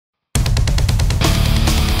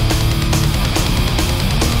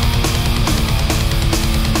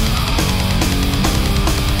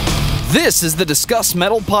This is the Discuss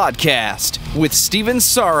Metal podcast with Steven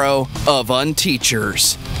Sarro of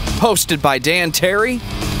Unteachers. Hosted by Dan Terry,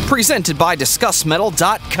 presented by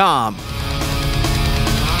discussmetal.com.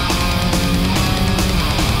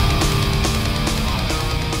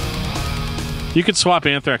 You could swap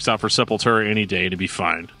Anthrax out for Sepultura any day to be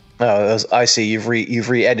fine. Oh, I see. You've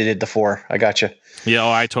re-edited the four. I got you. Yeah,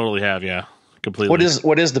 I totally have. Yeah, completely.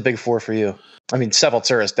 What is the big four for you? I mean,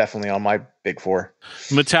 Sepultura is definitely on my big four.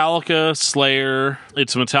 Metallica, Slayer.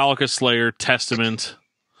 It's Metallica, Slayer, Testament,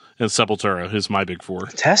 and Sepultura is my big four.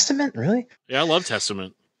 Testament, really? Yeah, I love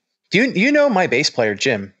Testament. Do you know my bass player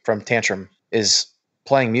Jim from Tantrum is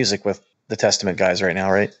playing music with the Testament guys right now,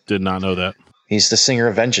 right? Did not know that. He's the singer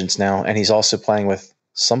of Vengeance now, and he's also playing with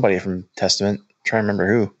somebody from Testament. I'm trying to remember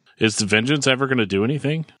who. Is the Vengeance ever going to do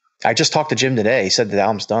anything? I just talked to Jim today. He said the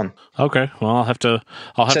album's done. Okay, well I'll have to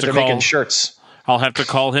they're making shirts. I'll have to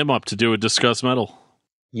call him up to do a Discuss Metal.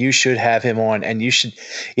 You should have him on, and you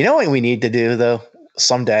know what we need to do though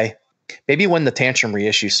someday? Maybe when the Tantrum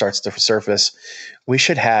reissue starts to surface, we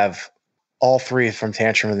should have all three from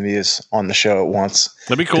Tantrum of the Muse on the show at once.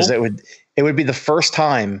 That'd be cool. Because it would be the first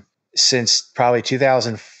time since probably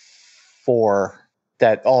 2004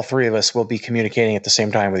 that all three of us will be communicating at the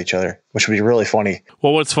same time with each other, which would be really funny.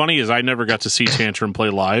 Well, what's funny is I never got to see Tantrum play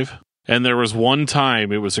live. And there was one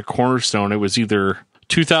time, it was a Cornerstone. It was either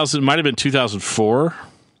 2000, it might have been 2004.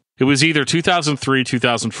 It was either 2003,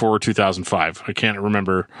 2004, or 2005. I can't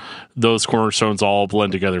remember. Those Cornerstones all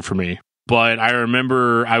blend together for me. But I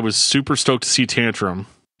remember I was super stoked to see Tantrum.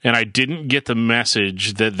 And I didn't get the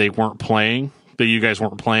message that they weren't playing, that you guys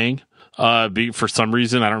weren't playing. For some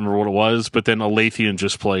reason, I don't remember what it was, but then Alathian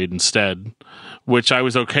just played instead, which I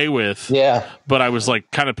was okay with. Yeah, but I was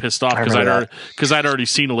like kind of pissed off because I'd already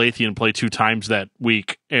seen Alathian play 2 times that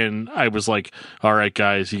week, and I was like, "All right,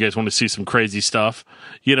 guys, you guys want to see some crazy stuff?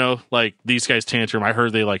 You know, like these guys Tantrum. I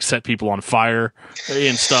heard they like set people on fire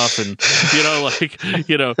and stuff, and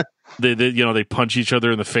they punch each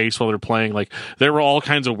other in the face while they're playing. Like there were all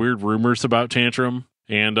kinds of weird rumors about Tantrum."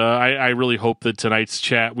 And I really hope that tonight's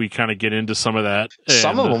chat, we kind of get into some of that.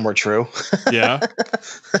 Some of them were true. Yeah.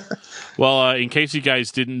 Well, in case you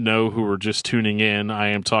guys didn't know who were just tuning in, I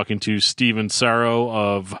am talking to Steven Sarro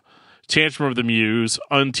of Tantrum of the Muse,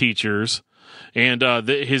 Unteachers. And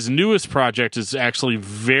his newest project is actually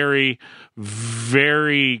very,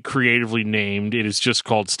 very creatively named. It is just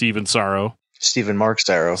called Steven Sarro. Stephen Mark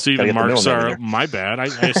Sarro. Stephen Mark Sarro. My bad.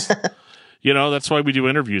 You know, that's why we do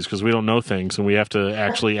interviews, because we don't know things and we have to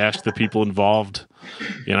actually ask the people involved.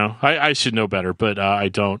 You know, I should know better, but I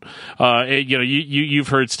don't. You've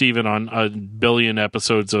heard Steven on a billion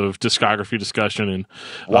episodes of discography discussion, and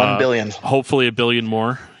 1 billion, hopefully a billion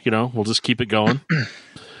more. You know, we'll just keep it going.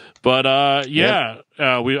 But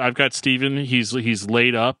I've got Steven. He's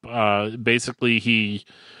laid up. Basically, he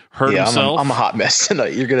hurt himself. I'm a hot mess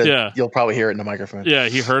tonight. You'll probably hear it in the microphone. Yeah,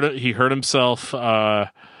 he hurt himself.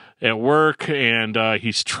 At work, and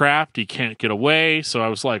he's trapped. He can't get away. So I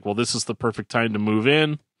was like, well, this is the perfect time to move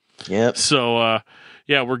in. Yep. So,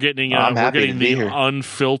 we're getting the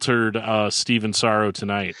unfiltered Steven Sarro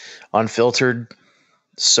tonight. Unfiltered,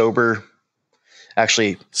 sober,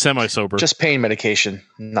 actually semi-sober. Just pain medication,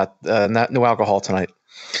 not no alcohol tonight.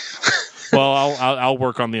 Well, I'll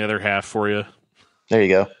work on the other half for you. There you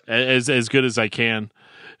go. As good as I can.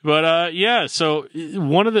 But so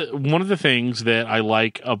one of the things that I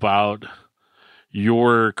like about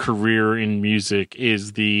your career in music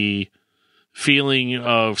is the feeling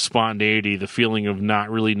of spontaneity, the feeling of not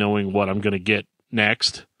really knowing what I'm going to get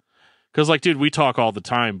next. Because, like, dude, we talk all the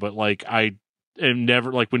time, but like I am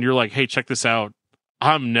never, like, when you're like, hey, check this out,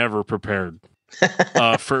 I'm never prepared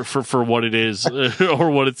for what it is or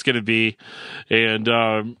what it's going to be, and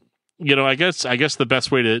I guess the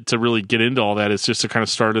best way to really get into all that is just to kind of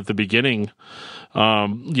start at the beginning.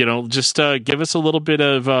 Just give us a little bit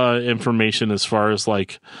of information as far as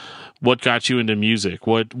like what got you into music.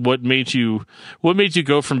 What made you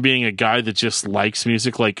go from being a guy that just likes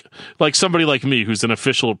music, like somebody like me who's an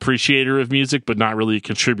official appreciator of music but not really a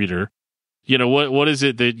contributor. You know, what is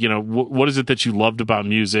it that what is it that you loved about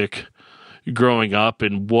music growing up,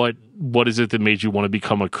 and what is it that made you want to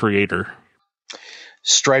become a creator?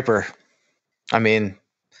 Striper. I mean,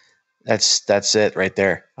 that's it right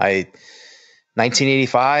there.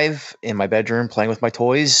 1985 in my bedroom playing with my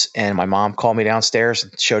toys, and my mom called me downstairs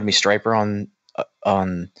and showed me Striper on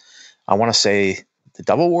I want to say the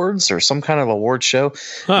Dove Awards or some kind of award show.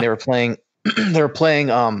 Huh. And they were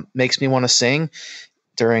playing Makes Me Want to Sing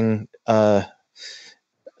during Soldiers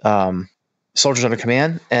Under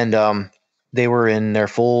Command, and they were in their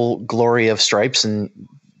full glory of stripes and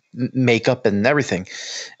makeup and everything.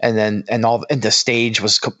 And then, and the stage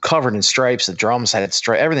was covered in stripes. The drums had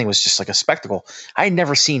stripes. Everything was just like a spectacle. I had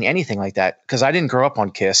never seen anything like that because I didn't grow up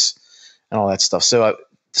on Kiss and all that stuff. So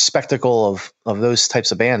the spectacle of those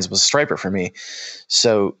types of bands was Striper for me.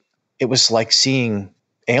 So it was like seeing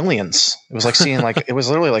aliens. It was like seeing it was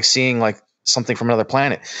literally like seeing like something from another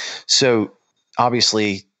planet. So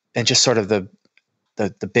obviously, and just sort of the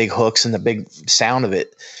big hooks and the big sound of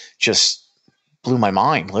it just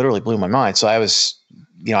literally blew my mind. So I was,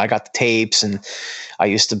 I got the tapes, and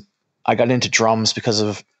I got into drums because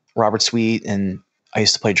of Robert Sweet, and I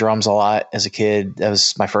used to play drums a lot as a kid. That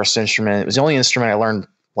was my first instrument. It was the only instrument I learned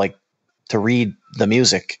to read the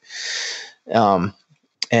music.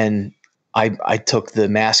 And I took the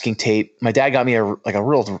masking tape. My dad got me a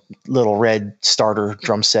real little red starter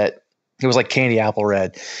drum set. It was like candy apple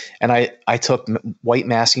red. And I took white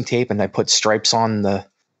masking tape and I put stripes on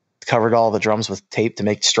covered all the drums with tape to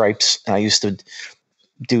make stripes. And I used to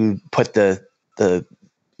put the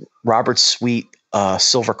Robert Sweet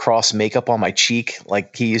Silver Cross makeup on my cheek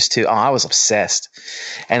like he used to. Oh, I was obsessed.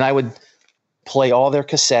 And I would play all their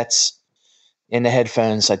cassettes in the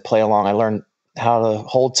headphones. I'd play along. I learned how to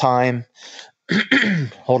hold time,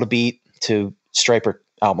 hold a beat to Striper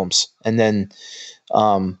albums. And then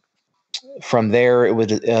from there, it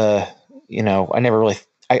would, I never really,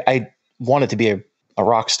 I wanted to be a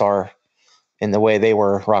rock star in the way they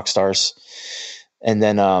were rock stars. And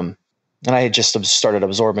then, and I had just started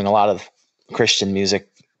absorbing a lot of Christian music,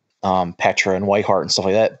 Petra and Whiteheart and stuff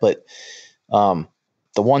like that. But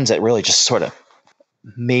the ones that really just sort of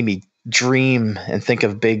made me dream and think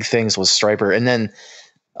of big things was Striper. And then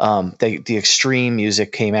the extreme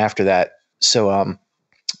music came after that. So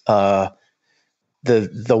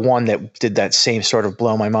the one that did that same sort of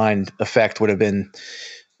blow my mind effect would have been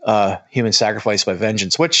Human Sacrifice by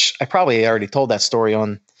Vengeance, which I probably already told that story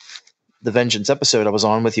on the Vengeance episode I was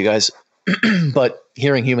on with you guys. But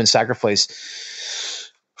hearing Human Sacrifice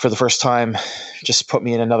for the first time just put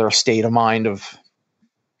me in another state of mind of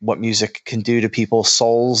what music can do to people's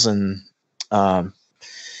souls. And, and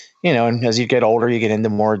as you get older, you get into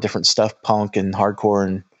more different stuff, punk and hardcore,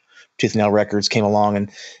 and Tooth and Nail Records came along, and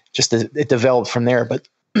just it developed from there. But,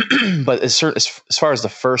 but as far as the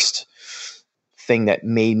first thing that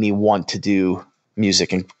made me want to do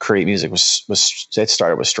music and create music it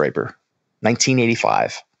started with Striper,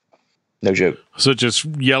 1985. No joke. So just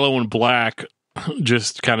Yellow and Black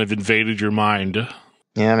just kind of invaded your mind.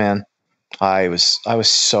 Yeah, man. I was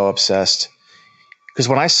so obsessed because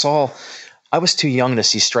when I was too young to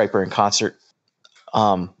see Striper in concert.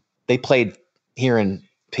 They played here in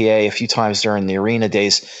PA a few times during the arena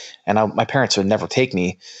days, and my parents would never take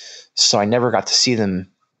me. So I never got to see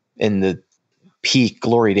them in the peak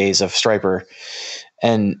glory days of Striper.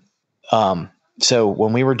 And so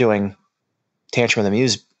when we were doing Tantrum of the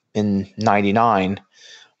Muse in 99,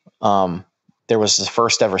 there was the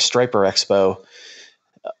first ever Striper Expo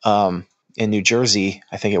in New Jersey,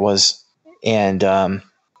 I think it was. And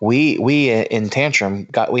we in Tantrum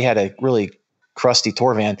we had a really crusty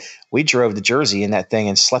tour van. We drove to Jersey in that thing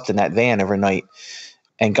and slept in that van overnight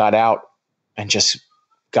and got out and just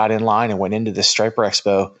got in line and went into the Striper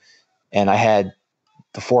Expo. And I had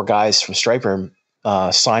the 4 guys from Striper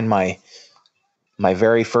sign my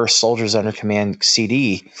very first Soldiers Under Command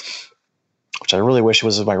CD, which I really wish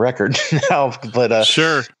was my record now, but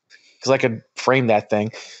sure, because I could frame that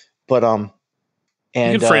thing. But and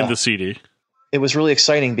you can frame the CD. It was really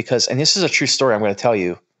exciting because, and this is a true story I'm going to tell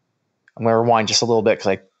you. I'm going to rewind just a little bit because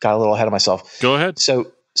I got a little ahead of myself. Go ahead.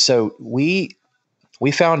 So we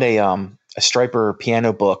found a Striper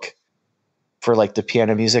piano book for like the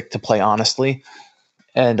piano music to play honestly,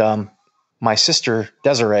 and my sister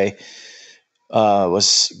Desiree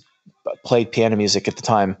played piano music at the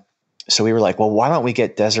time. So we were like, well, why don't we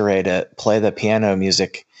get Desiree to play the piano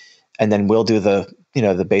music, and then we'll do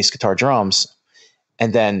the bass guitar drums.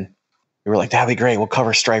 And then we were like, that'd be great. We'll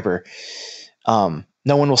cover Striper.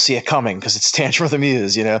 No one will see it coming because it's Tantrum of the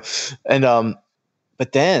Muse, And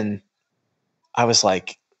but then I was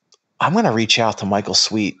like, I'm going to reach out to Michael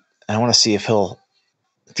Sweet, and I want to see if he'll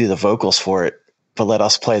do the vocals for it, but let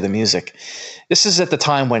us play the music. This is at the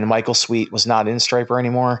time when Michael Sweet was not in Striper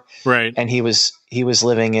anymore. Right. And he was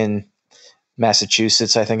living in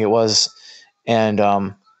Massachusetts, I think it was, and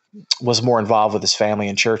was more involved with his family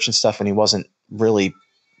and church and stuff. And he wasn't really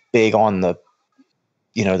big on the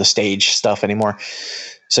stage stuff anymore.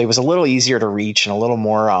 So he was a little easier to reach and a little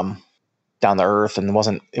more down to earth, and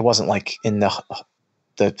it wasn't like in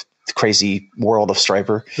the crazy world of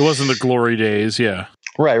Striper. It wasn't the glory days. Yeah.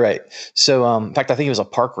 Right. So, in fact, I think he was a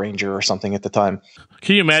park ranger or something at the time.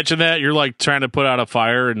 Can you imagine that? You're like trying to put out a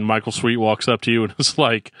fire and Michael Sweet walks up to you and is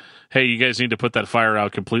like, hey, you guys need to put that fire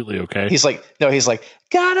out completely, okay? He's like,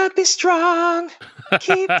 gotta be strong,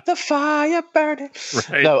 keep the fire burning.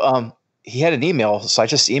 Right. No, he had an email, so I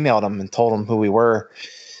just emailed him and told him who we were.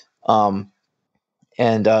 And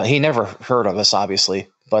he never heard of us, obviously,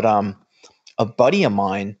 but a buddy of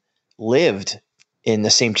mine lived in the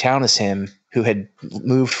same town as him, who had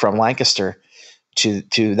moved from Lancaster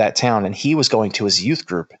to that town, and he was going to his youth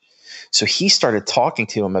group. So he started talking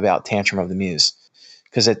to him about Tantrum of the Muse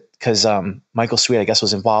because Michael Sweet, I guess,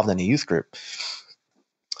 was involved in a youth group.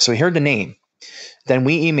 So he heard the name. Then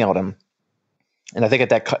we emailed him, and I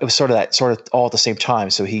think it was sort of all at the same time.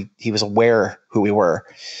 So he was aware who we were,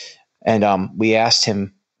 and I asked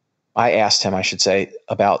him, I should say,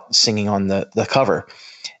 about singing on the cover.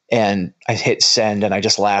 And I hit send, and I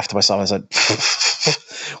just laughed to myself. I said,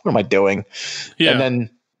 what am I doing? Yeah. And then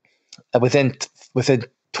within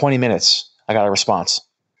 20 minutes, I got a response.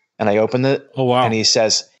 And I opened it. Oh, wow. And he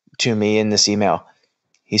says to me in this email,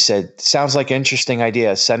 he said, sounds like an interesting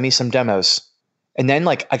idea. Send me some demos. And then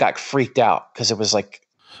I got freaked out because it was like,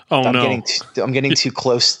 I'm getting too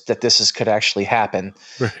close that could actually happen.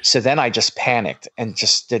 Right. So then I just panicked and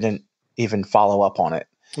just didn't even follow up on it.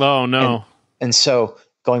 Oh, no. And so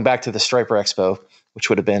going back to the Striper Expo, which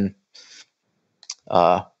would have been,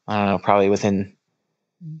 I don't know, probably within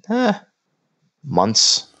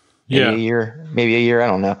months, maybe a year. I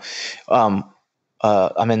don't know.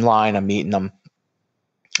 I'm in line, I'm meeting him,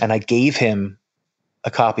 and I gave him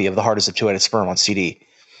a copy of The Hardest of Two-Headed Sperm on CD.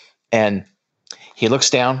 And he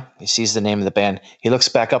looks down, he sees the name of the band. He looks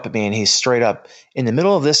back up at me, and he's straight up in the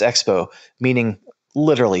middle of this expo, meaning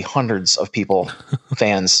literally hundreds of people,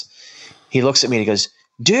 fans. He looks at me and he goes,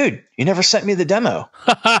 dude, you never sent me the demo.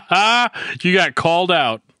 You got called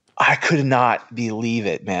out. I could not believe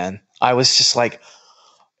it, man. I was just like,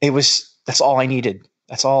 that's all I needed.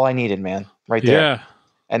 That's all I needed, man. Right there. Yeah.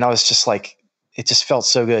 And I was just like, it just felt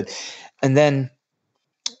so good. And then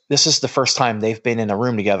this is the first time they've been in a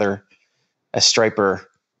room together as Striper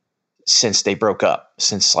since they broke up,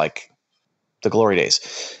 since the glory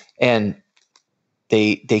days. And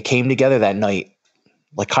they came together that night,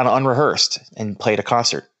 kind of unrehearsed, and played a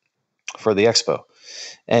concert for the expo.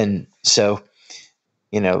 And so,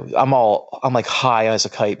 I'm high as a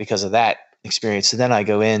kite because of that experience. And then I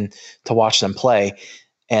go in to watch them play,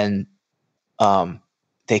 and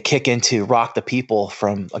they kick into Rock the People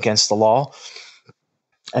from Against the Law.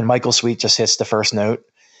 And Michael Sweet just hits the first note.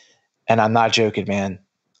 And I'm not joking, man.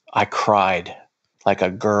 I cried like a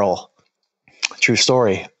girl. True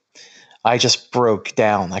story. I just broke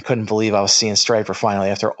down. I couldn't believe I was seeing Striper finally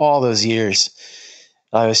after all those years.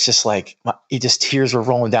 I was just tears were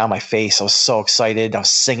rolling down my face. I was so excited. I was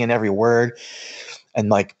singing every word.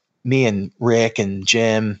 And me and Rick and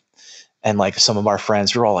Jim and some of our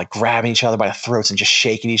friends, we were all grabbing each other by the throats and just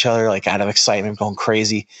shaking each other out of excitement, going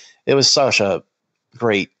crazy. It was such a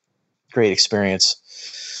great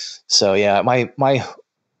experience. So yeah, my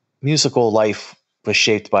musical life was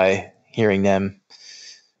shaped by hearing them.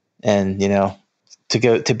 And,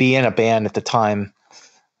 to be in a band at the time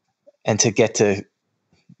and to get to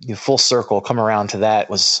full circle, come around to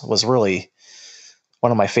that was really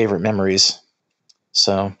one of my favorite memories.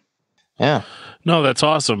 So, yeah. No, that's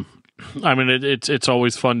awesome. I mean, it's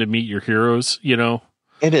always fun to meet your heroes,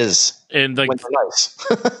 It is. And when they're nice.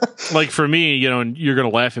 For me, and you're going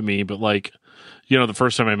to laugh at me, but the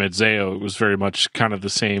first time I met Zayo, it was very much kind of the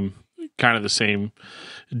same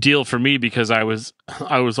deal for me, because I was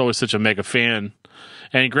always such a mega fan.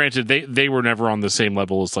 And granted, they were never on the same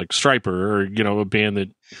level as Striper or a band that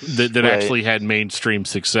right. Actually had mainstream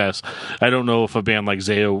success. I don't know if a band like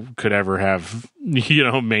Zayo could ever have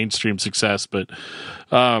mainstream success, but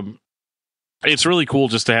it's really cool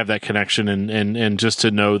just to have that connection and just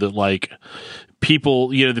to know that people,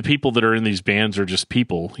 the people that are in these bands are just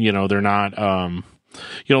people. They're not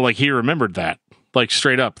he remembered that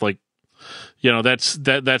straight up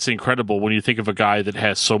that's incredible when you think of a guy that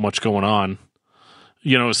has so much going on,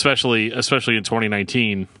 especially in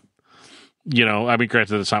 2019, I mean,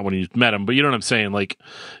 granted, that's not when you met him, but you know what I'm saying?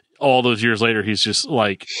 All those years later, he's just it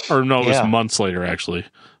was months later, actually,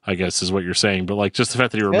 I guess is what you're saying. But just the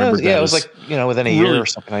fact that he remembered it was within a year or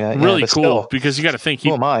something like that. Really cool. Still, because you got to think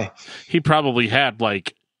he probably had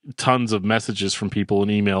tons of messages from people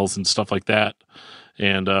and emails and stuff like that.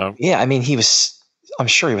 And I mean, I'm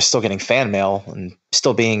sure he was still getting fan mail and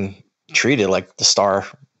still being treated like the star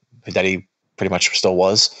that he pretty much still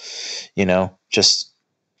was, just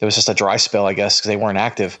there was just a dry spell, I guess, because they weren't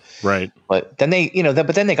active. Right. But then they,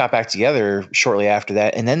 but then they got back together shortly after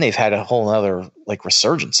that, and then they've had a whole other like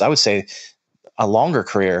resurgence. I would say a longer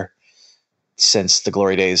career since the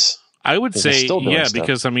glory days. I would say, yeah, stuff.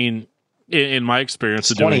 because I mean, in my experience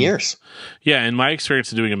of 20 doing years. Yeah, in my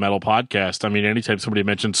experience of doing a metal podcast, I mean, anytime somebody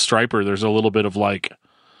mentions Stryper, there's a little bit of like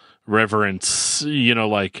reverence,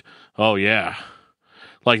 like, oh yeah.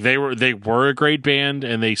 Like they were a great band,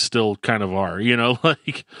 and they still kind of are,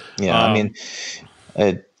 like. Yeah, I mean,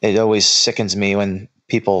 it always sickens me when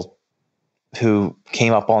people who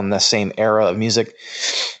came up on the same era of music,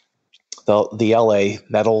 the LA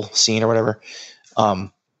metal scene or whatever,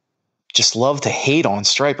 just love to hate on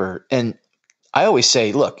Stryper. And I always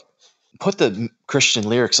say, look, put the Christian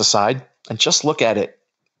lyrics aside and just look at it.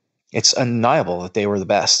 It's undeniable that they were the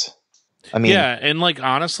best. I mean, yeah, and like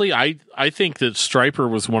honestly, I think that Stryper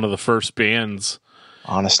was one of the first bands,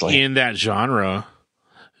 honestly, in that genre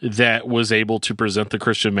that was able to present the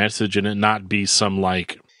Christian message and it not be some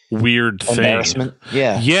like weird embarrassment. thing.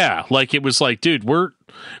 Yeah, yeah, like it was like, dude,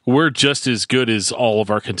 we're just as good as all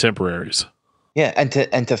of our contemporaries. Yeah, and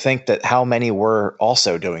to think that how many were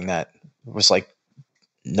also doing that, it was like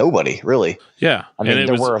nobody really. Yeah, I mean,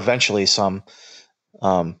 there were eventually some.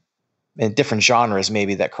 In different genres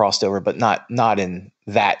maybe that crossed over, but not in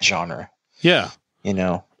that genre. Yeah. You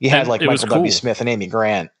had like Michael W. Smith and Amy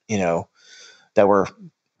Grant, that were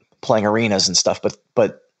playing arenas and stuff,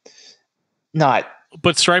 but not.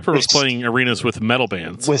 But Stryper was playing arenas with metal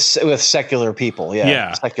bands. With secular people, yeah.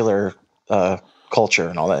 Yeah. Secular culture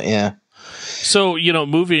and all that, yeah. So,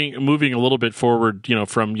 moving a little bit forward,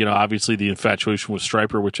 from, obviously the infatuation with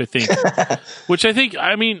Stryper, which I think,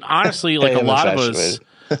 I mean, honestly, like a lot of us.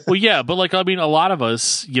 Well, yeah, but like, I mean, a lot of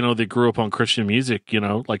us, that grew up on Christian music,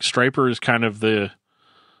 like Stryper is kind of the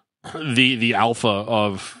alpha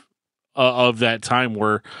of that time,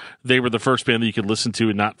 where they were the first band that you could listen to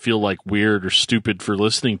and not feel like weird or stupid for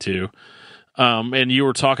listening to. And you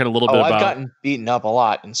were talking a little bit about. I've gotten beaten up a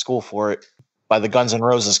lot in school for it by the Guns N'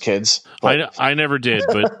 Roses kids. I never did,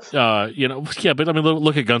 but yeah, but I mean,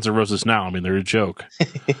 look at Guns N' Roses now. I mean, they're a joke.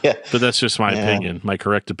 Yeah, but that's just my opinion, my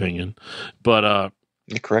correct opinion. But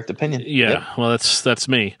the correct opinion. Yeah, yep. Well, that's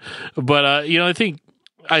me. But I think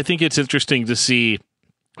it's interesting to see.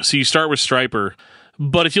 So you start with Stryper,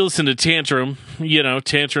 but if you listen to Tantrum,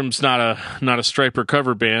 Tantrum's not a Stryper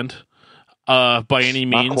cover band by any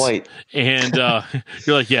means. Not quite. And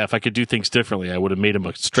you're like, yeah, if I could do things differently, I would have made him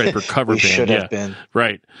a Stryper cover band. Should have been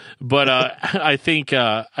right. But I think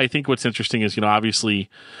what's interesting is obviously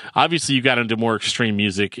you got into more extreme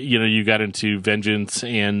music. You got into Vengeance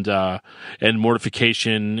and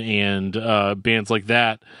Mortification and bands like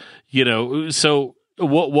that. So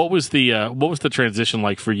what was the transition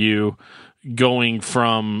like for you? Going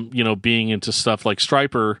from being into stuff like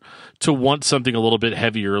Stryper to want something a little bit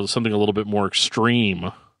heavier, something a little bit more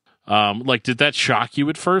extreme. Like, did that shock you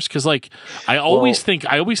at first? Because like I always think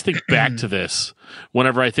back to this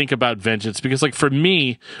whenever I think about Vengeance, because like for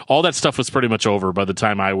me, all that stuff was pretty much over by the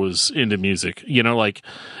time I was into music. Like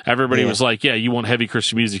everybody was like, yeah, you want heavy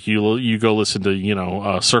Christian music, you go listen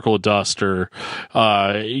to Circle of Dust or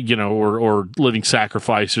or Living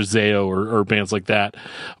Sacrifice or Zao or bands like that.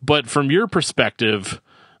 But from your perspective,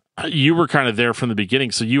 you were kind of there from the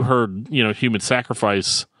beginning, so you heard Human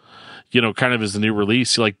Sacrifice kind of as a new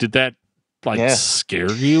release. Like, did that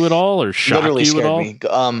scare you at all or shock you at all? Me.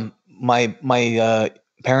 My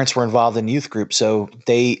parents were involved in youth group, so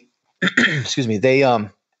they, excuse me, they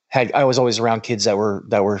I was always around kids that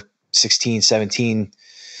were 16, 17,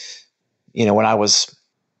 when I was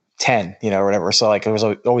 10, or whatever. So like, there was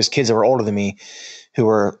always kids that were older than me who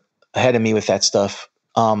were ahead of me with that stuff.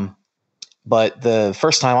 But the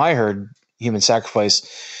first time I heard Human Sacrifice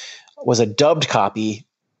was a dubbed copy.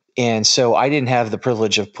 And so I didn't have the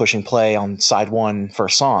privilege of pushing play on side one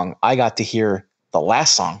first song. I got to hear the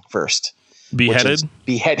last song first. Beheaded?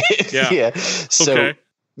 Beheaded. Yeah. So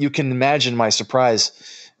you can imagine my surprise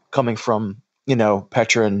coming from,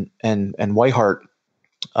 Petra and Whiteheart,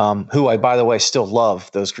 who I, by the way, still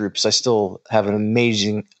love those groups. I still have an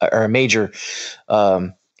amazing or a major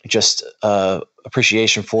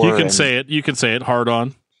appreciation for. You can say it hard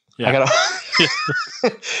on. Yeah.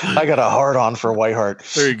 I got a hard on for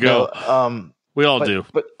Whiteheart. There you go. We all do.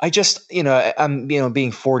 But I just, I'm,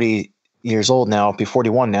 being 40 years old now, be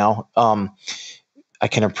 41 now. I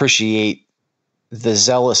can appreciate the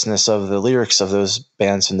zealousness of the lyrics of those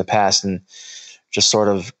bands in the past and just sort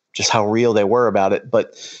of just how real they were about it.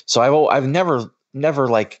 But so I've never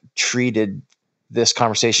like treated this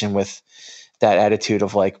conversation with that attitude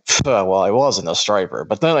of like, well, I wasn't a Stryper,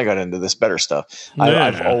 but then I got into this better stuff. Yeah.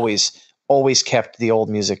 I've always always kept the old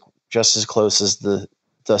music just as close as the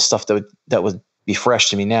stuff that would be fresh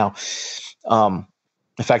to me now.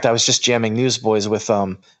 In fact, I was just jamming Newsboys with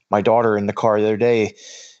my daughter in the car the other day.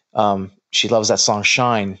 She loves that song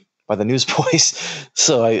 "Shine" by the Newsboys.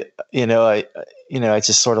 So I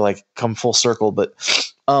just sort of like come full circle. But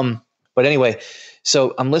anyway,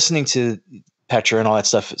 so I'm listening to Petra and all that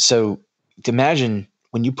stuff. So imagine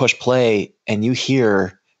when you push play and you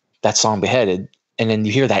hear that song "Beheaded," and then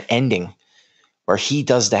you hear that ending where he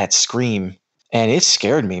does that scream, and it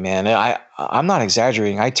scared me, man. I'm not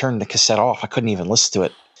exaggerating. I turned the cassette off. I couldn't even listen to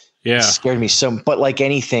it. Yeah. It scared me so, but like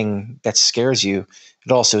anything that scares you,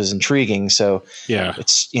 it also is intriguing. So yeah,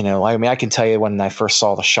 it's, I mean, I can tell you when I first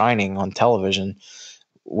saw The Shining on television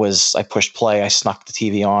I pushed play, I snuck the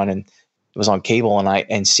TV on, and it was on cable,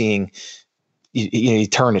 and seeing, you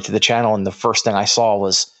turn it to the channel, and the first thing I saw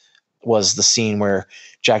was the scene where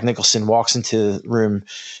Jack Nicholson walks into room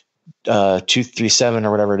 237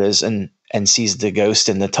 or whatever it is, and sees the ghost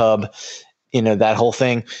in the tub. That whole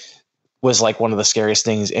thing was like one of the scariest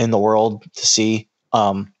things in the world to see.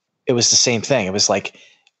 It was the same thing. It was like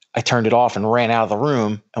I turned it off and ran out of the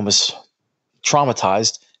room and was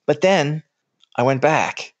traumatized. But then I went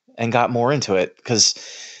back and got more into it because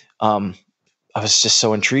I was just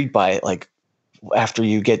so intrigued by it. Like, after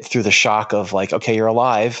you get through the shock of like, okay, you're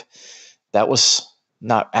alive. That was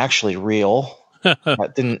not actually real.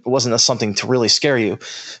 It wasn't something to really scare you,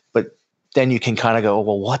 but then you can kind of go,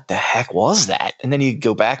 well, what the heck was that? And then you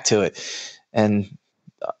go back to it. And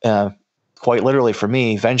quite literally for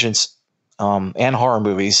me, Vengeance and horror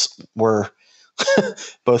movies were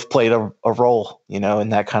both played a role, in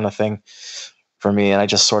that kind of thing for me. And I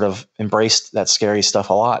just sort of embraced that scary stuff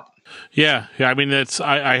a lot. Yeah. I mean,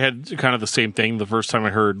 I had kind of the same thing the first time I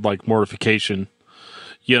heard like Mortification,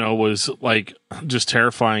 was like just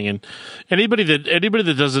terrifying. And anybody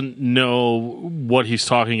that doesn't know what he's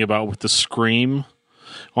talking about with the scream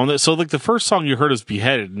on that. So like the first song you heard is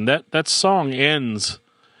Beheaded, and that song ends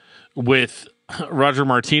with Roger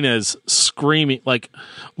Martinez screaming, like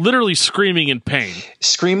literally screaming in pain,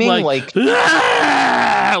 screaming like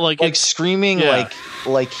ah! like screaming, yeah.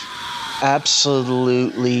 like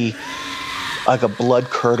absolutely like a blood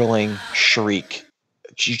curdling shriek.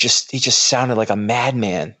 He just sounded like a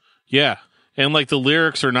madman. Yeah. And like the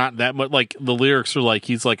lyrics are not that much, like the lyrics are like,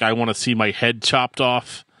 he's like, I want to see my head chopped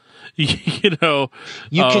off. You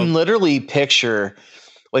can literally picture,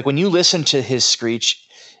 like when you listen to his screech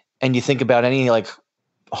and you think about any like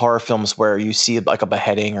horror films where you see like a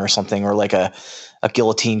beheading or something, or like a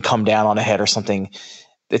guillotine come down on a head or something.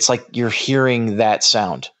 It's like you're hearing that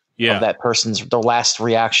sound of that person's, their last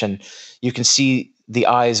reaction. You can see the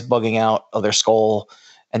eyes bugging out of their skull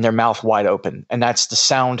and their mouth wide open. And that's the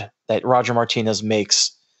sound that Roger Martinez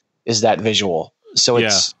makes, is that visual. So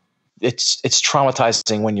it's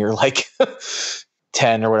traumatizing when you're like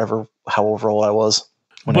 10 or whatever, however old I was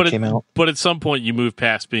when it came out. But at some point you move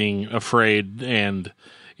past being afraid, and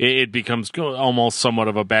it becomes almost somewhat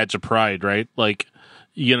of a badge of pride, right? Like,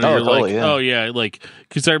 you're totally, like, oh yeah, like,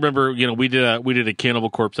 because I remember, we did a Cannibal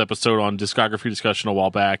Corpse episode on discography discussion a while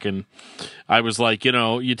back, and I was like,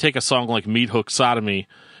 you take a song like Meat Hook Sodomy,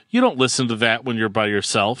 you don't listen to that when you're by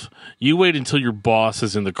yourself. You wait until your boss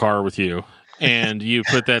is in the car with you, and you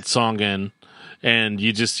put that song in, and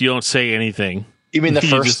you don't say anything. You mean the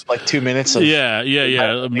first like 2 minutes of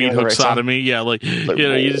Meat Hook Sodomy? Yeah, like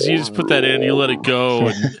you just put that in, you let it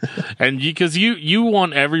go, and because you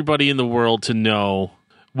want everybody in the world to know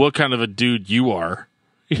what kind of a dude you are,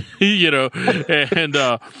 and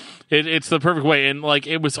it's the perfect way. And like,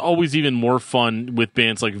 it was always even more fun with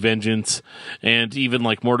bands like Vengeance and even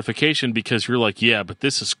like Mortification, because you're like, yeah, but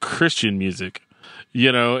this is Christian music,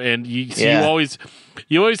 and you always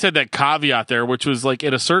had that caveat there, which was like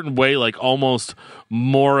in a certain way, like almost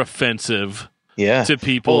more offensive to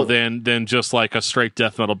people than just like a straight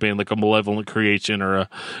death metal band, like a Malevolent Creation or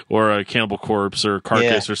a Cannibal Corpse or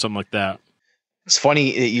Carcass or something like that. It's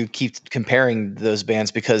funny that you keep comparing those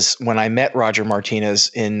bands, because when I met Roger Martinez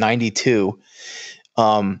in '92,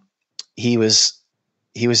 he was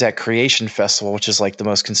at Creation Festival, which is like the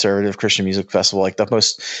most conservative Christian music festival. Like the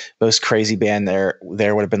most crazy band there would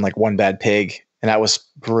have been like One Bad Pig, and that was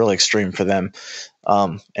really extreme for them.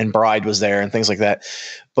 And Bride was there and things like that.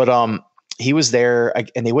 But he was there,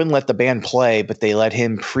 and they wouldn't let the band play, but they let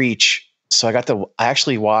him preach. So I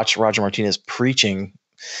actually watched Roger Martinez preaching,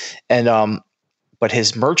 and but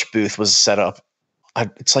his merch booth was set up.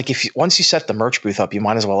 It's like once you set the merch booth up, you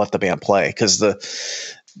might as well let the band play, because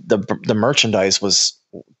the merchandise was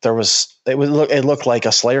it looked like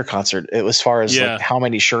a Slayer concert. It was as far as like how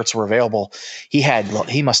many shirts were available.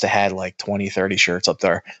 He must have had like 20, 30 shirts up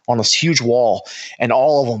there on this huge wall, and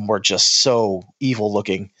all of them were just so evil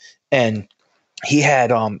looking. And he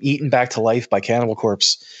had Eaten Back to Life by Cannibal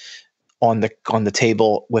Corpse on the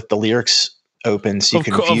table with the lyrics open, so you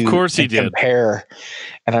can view, of course he did, compare.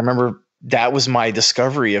 And I remember that was my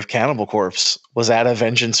discovery of Cannibal Corpse, was at a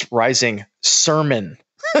Vengeance Rising sermon.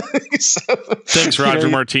 So, thanks, Roger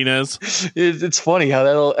Martinez. It's funny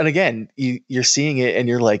how and again, you're seeing it and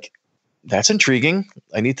you're like, that's intriguing.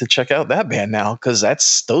 I need to check out that band now, because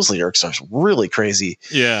those lyrics are really crazy.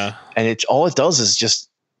 Yeah. And all it does is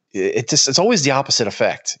it's always the opposite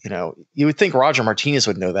effect. You would think Roger Martinez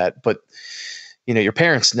would know that, but your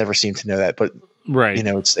parents never seem to know that. But right.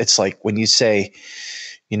 It's like when you say,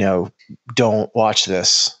 don't watch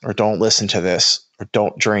this, or don't listen to this, or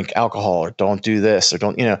don't drink alcohol, or don't do this, or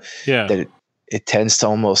don't, that it tends to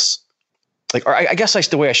almost like, or I guess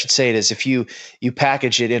the way I should say it is, if you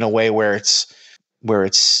package it in a way where it's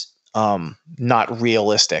not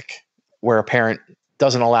realistic, where a parent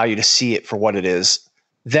doesn't allow you to see it for what it is,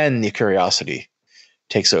 then the curiosity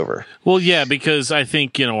takes over. Well, yeah, because I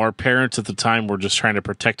think, our parents at the time were just trying to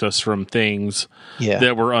protect us from things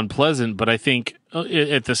that were unpleasant. But I think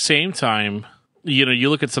at the same time, you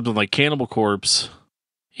look at something like Cannibal Corpse,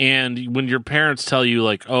 and when your parents tell you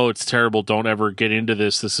like, oh, it's terrible, don't ever get into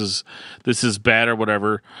this, this is bad or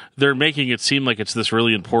whatever, they're making it seem like it's this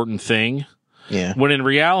really important thing. Yeah. When in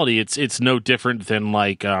reality, it's no different than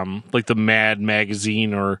like the Mad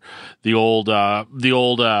magazine or the old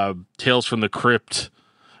Tales from the Crypt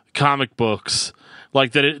comic books,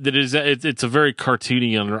 like that. It's a very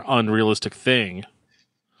cartoony and unrealistic thing,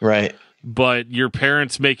 right? But your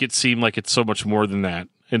parents make it seem like it's so much more than that,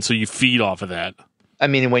 and so you feed off of that. I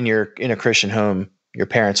mean, when you're in a Christian home, your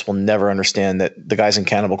parents will never understand that the guys in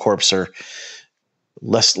Cannibal Corpse are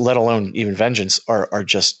let alone even Vengeance, are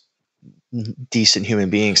just decent human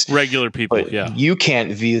beings, regular people. But you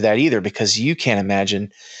can't view that either, because you can't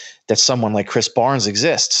imagine that someone like Chris Barnes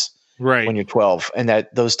exists, right, when you're 12, and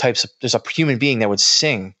that there's a human being that would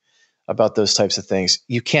sing about those types of things.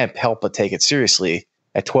 You can't help but take it seriously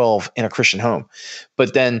at 12 in a Christian home.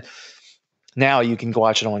 But then now you can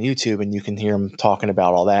watch it on YouTube and you can hear them talking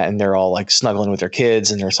about all that, and they're all like snuggling with their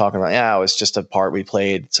kids, and they're talking about, it's just a part we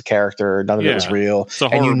played. It's a character. None of it was real. It's a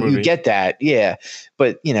horror movie. You get that. Yeah.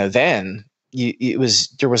 But then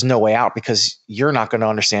there was no way out, because you're not going to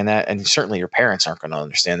understand that. And certainly your parents aren't going to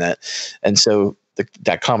understand that. And so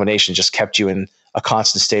that combination just kept you in a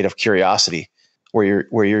constant state of curiosity, where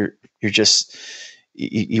you're just,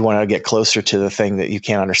 you want to get closer to the thing that you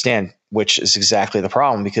can't understand, which is exactly the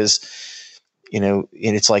problem. Because, and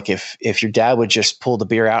it's like if your dad would just pull the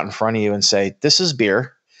beer out in front of you and say, this is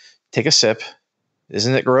beer, take a sip.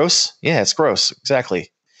 Isn't it gross? Yeah, it's gross.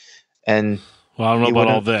 Exactly. And well, I don't know about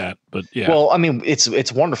all that, but yeah. Well, I mean,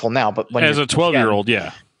 it's wonderful now, but when as a 12-year-old,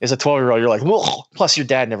 as a 12-year-old, you're like, well, plus your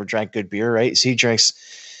dad never drank good beer, right? So he drinks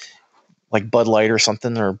like Bud Light or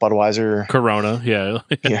something, or Budweiser, Corona. Yeah.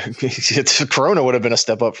 Corona would have been a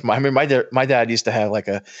step up from my dad used to have like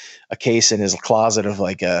a case in his closet of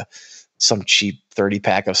like some cheap 30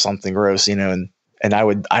 pack of something gross, and I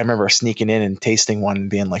remember sneaking in and tasting one and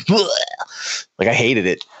being like, bleh! Like I hated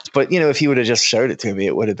it. But if he would have just showed it to me,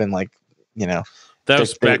 it would have been like, that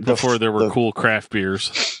was back before there were cool craft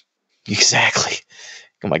beers. Exactly.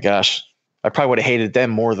 Oh my gosh. I probably would have hated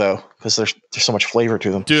them more though, because there's so much flavor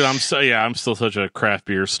to them. Dude, I'm still such a craft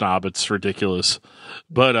beer snob. It's ridiculous.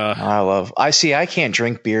 But I can't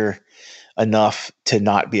drink beer enough to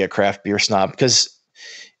not be a craft beer snob, because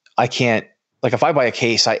I can't, like if I buy a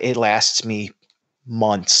case, it lasts me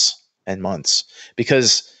months and months,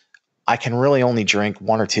 because I can really only drink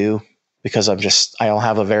one or two, because I don't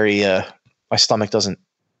have a very, my stomach doesn't,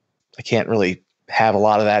 I can't really have a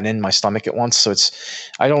lot of that in my stomach at once. So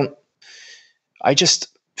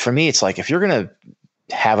for me, it's like, if you're going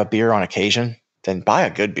to have a beer on occasion, then buy a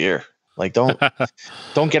good beer. Like don't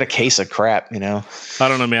get a case of crap, I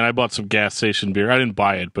don't know, man. I bought some gas station beer. I didn't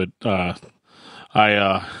buy it, but,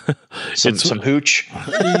 some hooch.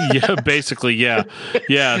 Yeah, basically. Yeah.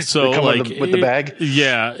 Yeah. So like with the bag.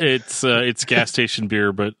 Yeah. It's gas station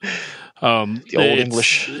beer, but, the old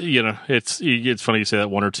English, it's funny you say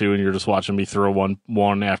that, one or two, and you're just watching me throw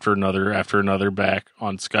one after another back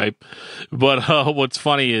on Skype. But what's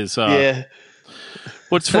funny is that,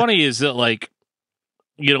 like,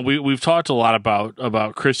 we've talked a lot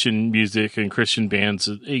about Christian music and Christian bands,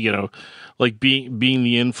 like being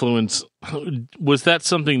the influence. Was that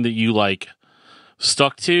something that you like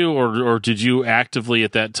stuck to, or did you actively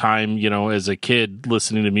at that time, as a kid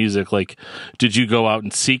listening to music, like, did you go out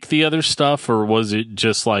and seek the other stuff, or was it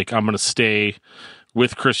just like, I'm going to stay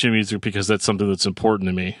with Christian music because that's something that's important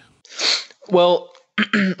to me? Well,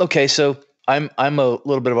 okay, so I'm a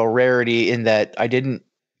little bit of a rarity in that I didn't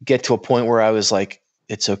get to a point where I was like,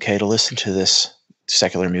 it's okay to listen to this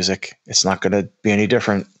secular music. It's not going to be any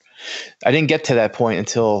different. I didn't get to that point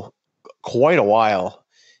until quite a while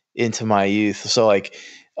into my youth. So like,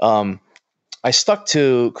 I stuck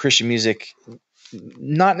to Christian music,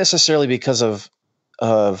 not necessarily because of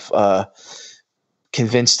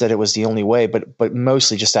convinced that it was the only way, but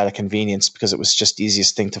mostly just out of convenience, because it was just the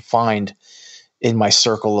easiest thing to find in my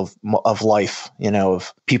circle of life,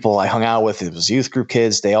 of people I hung out with. It was youth group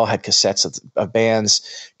kids. They all had cassettes of bands.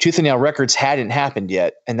 Tooth and Nail Records hadn't happened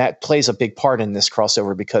yet. And that plays a big part in this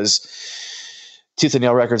crossover, because Tooth and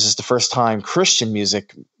Nail Records is the first time Christian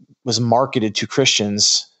music was marketed to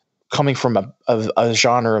Christians, coming from a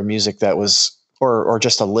genre of music that was, or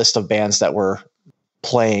just a list of bands that were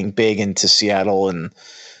playing big into Seattle and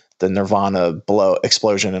the Nirvana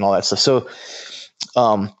explosion and all that stuff. So,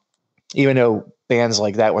 even though bands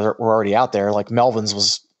like that were already out there, like Melvins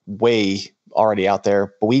was way already out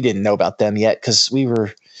there, but we didn't know about them yet because we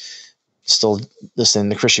were still listening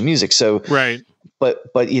to Christian music. So, right. But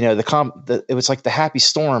it was like the happy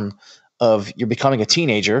storm of you're becoming a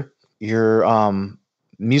teenager, your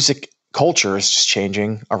music culture is just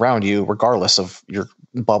changing around you, regardless of your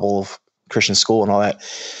bubble of Christian school and all that.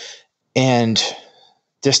 And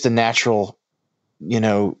just the natural,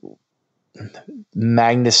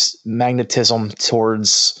 magnetism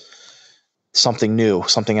towards something new,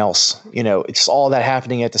 something else, it's all that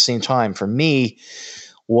happening at the same time. For me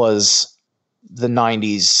was the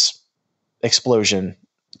 90s explosion.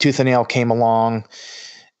 Tooth and Nail came along,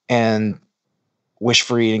 and Wish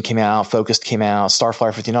for Eden came out, Focused came out,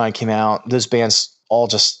 Starflyer 59 came out. Those bands all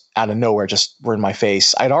just out of nowhere just were in my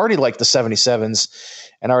face. I'd already liked the 77s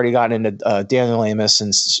and already gotten into Daniel Amos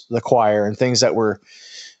and the Choir and things that were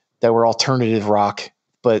alternative rock.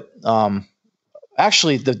 But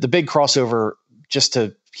actually the big crossover, just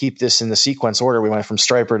to keep this in the sequence order, we went from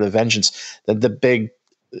Striper to Vengeance. The big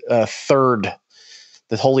third,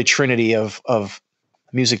 the holy trinity of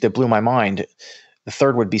music that blew my mind. The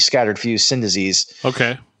third would be Scattered Fuse, Sin Disease.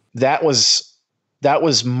 Okay. That was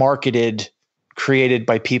marketed, created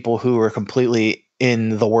by people who were completely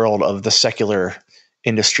in the world of the secular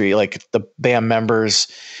industry. Like, the band members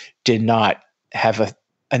did not have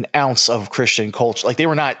an ounce of Christian culture. Like, they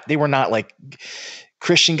were not like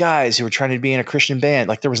Christian guys who were trying to be in a Christian band.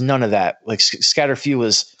 Like, there was none of that. Like, Scattered Fuse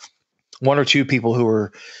was one or two people who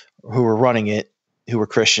were running it, who were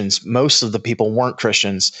Christians. Most of the people weren't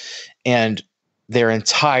Christians, and their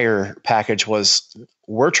entire package was,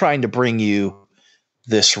 we're trying to bring you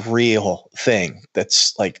this real thing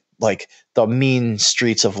that's like the mean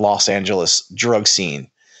streets of Los Angeles drug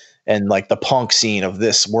scene and like the punk scene of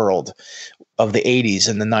this world of the 80s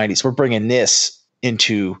and the 90s. We're bringing this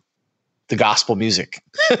into the gospel music.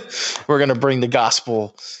 We're going to bring the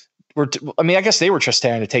gospel. I guess they were just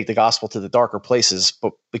trying to take the gospel to the darker places,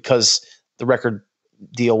 but because the record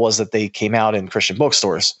deal was that they came out in Christian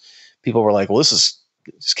bookstores, people were like, well, this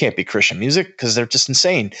can't be Christian music because they're just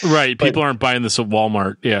insane. Right. People aren't buying this at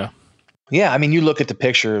Walmart. Yeah. Yeah. I mean, you look at the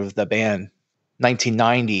picture of the band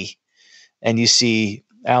 1990 and you see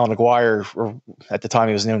Alan Aguirre, or at the time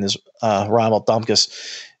he was known as Ronald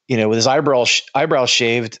Dumpkus, with his eyebrows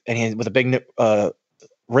shaved and with a big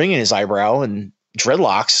ring in his eyebrow and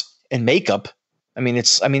dreadlocks and makeup.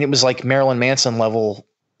 It was like Marilyn Manson level,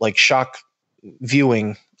 like shock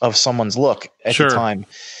viewing of someone's look at the time.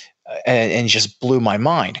 And it just blew my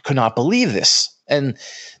mind. Could not believe this. And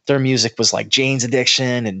their music was like Jane's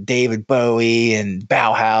Addiction and David Bowie and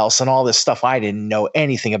Bauhaus and all this stuff I didn't know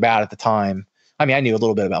anything about at the time. I mean, I knew a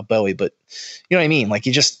little bit about Bowie, but you know what I mean? Like,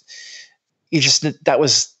 that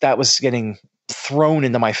was getting thrown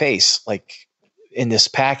into my face, like in this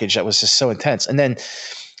package that was just so intense. And then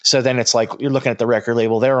it's like, you're looking at the record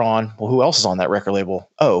label they're on. Well, who else is on that record label?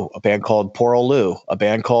 Oh, a band called Poor Old Lou, a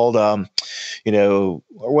band called, or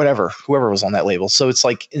whatever, whoever was on that label. So it's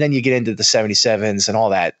like, and then you get into the 77s and all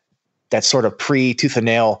that sort of pre-Tooth and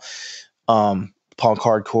Nail, punk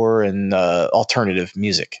hardcore and alternative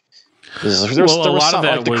music. There was some, of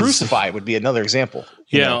that, like the Crucified would be another example.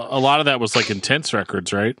 Yeah, a lot of that was like Intense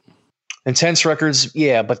Records, right? Intense Records,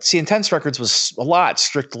 yeah, but see, Intense Records was a lot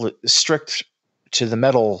strict to the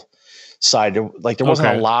metal side. Like, there wasn't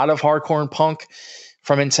a lot of hardcore and punk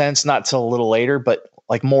from Intense, not till a little later, but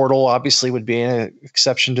like Mortal obviously would be an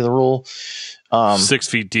exception to the rule. 6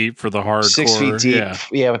 feet deep for the hardcore. 6 feet deep.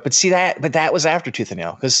 Yeah. But that was after Tooth and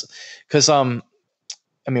Nail. Cause I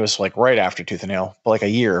mean, it was like right after Tooth and Nail, but like a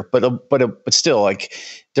year, but still like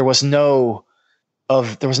there was none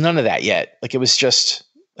of that yet. Like it was just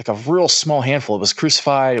like a real small handful. It was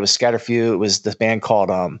Crucified. It was Scatterfew. It was this band called,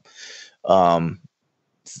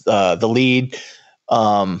 The Lead.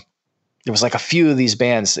 There was like a few of these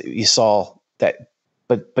bands that you saw that,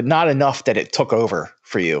 but not enough that it took over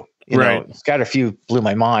for you. You know, Scatterfew blew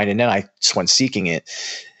my mind, and then I just went seeking it.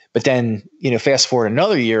 But then, fast forward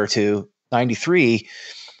another year or two, 93,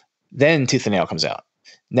 then Tooth and Nail comes out.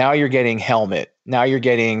 Now you're getting Helmet. Now you're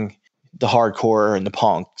getting the hardcore and the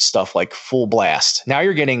punk stuff like full blast. Now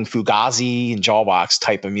you're getting Fugazi and Jawbox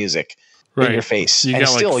type of music in your face. You and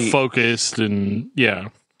got still, like Focused and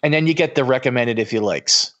and then you get the recommended if you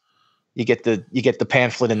likes. You get the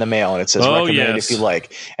pamphlet in the mail and it says recommended if you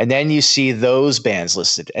like. And then you see those bands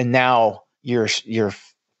listed. And now you're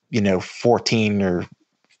 14 or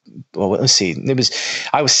let's see.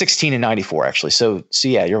 I was 16 in 94 actually. So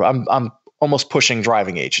yeah, I'm almost pushing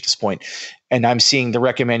driving age at this point. And I'm seeing the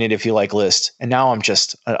recommended if you like list. And now I'm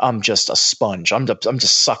just a sponge. I'm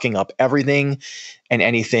just sucking up everything and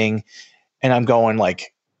anything. And I'm going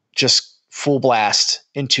like just full blast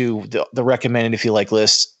into the recommended if you like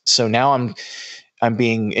list. So now I'm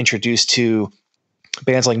being introduced to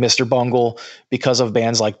bands like Mr. Bungle because of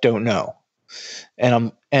bands like Don't Know,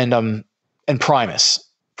 and Primus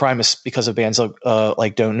because of bands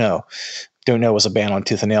like Don't Know. Don't Know was a band on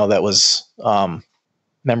Tooth and Nail that was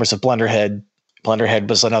members of Blenderhead. Blenderhead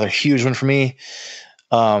was another huge one for me.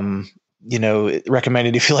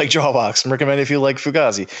 Recommended if you like Jawbox, and recommended if you like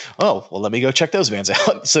Fugazi. Oh, well, let me go check those bands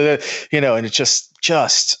out. So and it just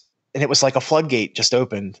and it was like a floodgate just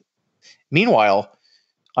opened. Meanwhile,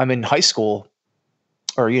 I'm in high school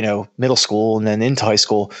or, middle school and then into high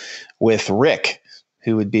school with Rick,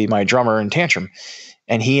 who would be my drummer in Tantrum.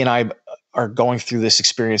 And he and I are going through this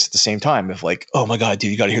experience at the same time of like, oh my God, dude,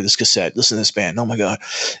 you got to hear this cassette. Listen to this band. Oh my God.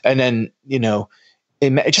 And then,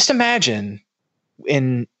 just imagine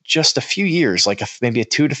in just a few years, like maybe a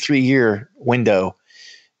 2 to 3 year window,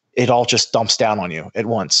 it all just dumps down on you at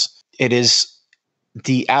once. It is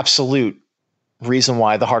the absolute reason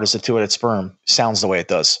why The Heart Is a Two-Headed Sperm sounds the way it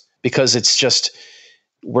does, because it's just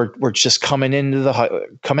we're just coming out of the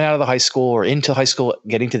high school or into high school,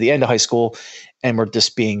 getting to the end of high school, and we're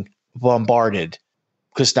just being bombarded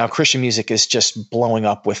because now Christian music is just blowing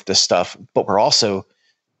up with this stuff, but we're also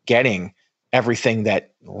getting everything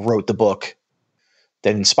that wrote the book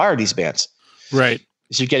that inspired these bands. Right.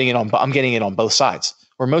 So I'm getting it on both sides.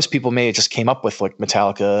 Where most people may have just came up with like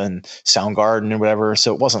Metallica and Soundgarden or whatever.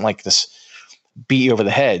 So it wasn't like this beat you over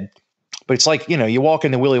the head, but it's like, you walk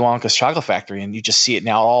into Willy Wonka's chocolate factory and you just see it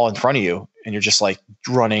now all in front of you. And you're just like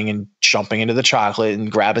running and jumping into the chocolate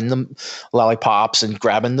and grabbing the lollipops and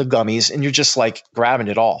grabbing the gummies. And you're just like grabbing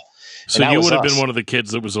it all. So you would have been one of the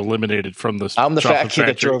kids that was eliminated from the I'm the fat kid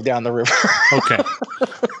that drove down the river. Okay.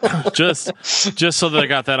 just so that I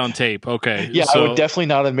got that on tape. Okay. Yeah, so, I would definitely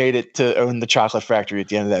not have made it to own the chocolate factory at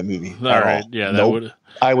the end of that movie. All right. Yeah, that would.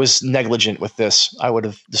 I was negligent with this. I would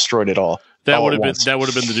have destroyed it all. That would have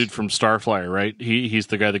been the dude from Starflyer, right? He's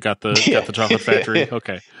the guy that got the chocolate factory.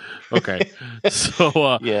 Okay.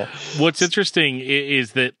 So what's interesting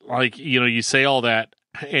is that like you say all that,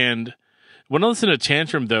 and when I listen to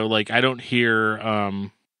Tantrum though, like I don't hear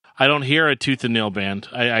a Tooth and Nail band.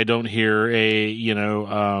 I don't hear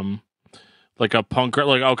a like a punk rock.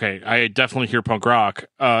 Like okay, I definitely hear punk rock.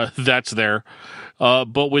 That's there.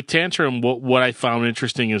 But with Tantrum, what I found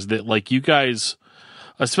interesting is that like you guys,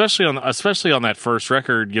 especially on that first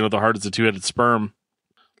record, The Heart Is a Two-Headed Sperm,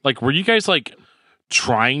 like were you guys like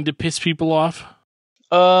trying to piss people off?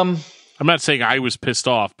 I'm not saying I was pissed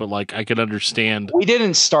off, but like I could understand. We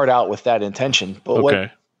didn't start out with that intention,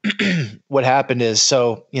 but what happened is,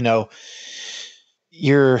 so there's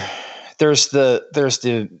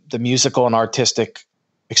the musical and artistic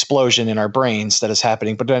explosion in our brains that is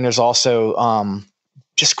happening, but then there's also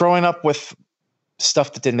just growing up with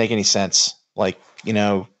stuff that didn't make any sense, like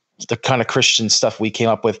the kind of Christian stuff we came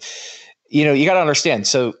up with. You got to understand.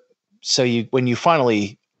 So when you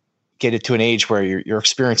finally get it to an age where you're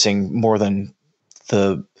experiencing more than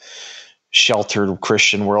the sheltered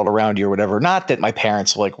Christian world around you or whatever. Not that my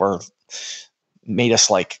parents made us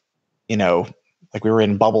like we were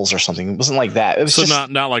in bubbles or something. It wasn't like that. It was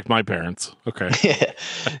not like my parents. Okay. Yeah.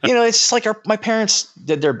 It's just like my parents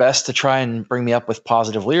did their best to try and bring me up with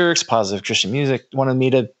positive lyrics, positive Christian music, wanted me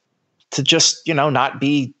to just, not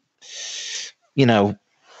be,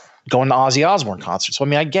 going to Ozzy Osbourne concerts. So, I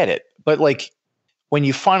mean, I get it, but like when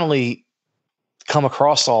you finally come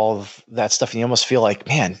across all of that stuff and you almost feel like,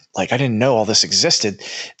 man, like I didn't know all this existed.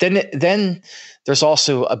 Then there's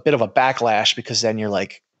also a bit of a backlash because then you're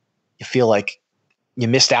like, you feel like you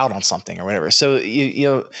missed out on something or whatever. So you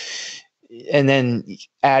know, and then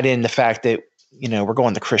add in the fact that, you know, we're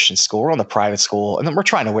going to Christian school, we're on the private school, and then I'm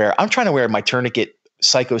trying to wear my tourniquet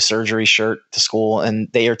psychosurgery shirt to school,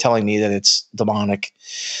 and they are telling me that it's demonic.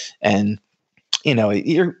 And, you know,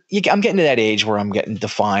 I'm getting to that age where I'm getting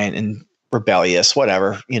defiant and rebellious,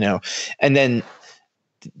 whatever, you know, and then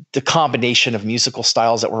the combination of musical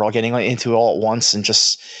styles that we're all getting into all at once, and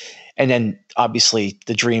then obviously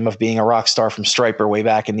the dream of being a rock star from Stryper way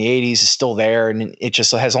back in the 80s is still there, and it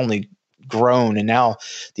just has only grown. And now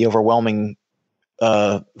the overwhelming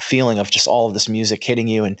feeling of just all of this music hitting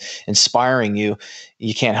you and inspiring you,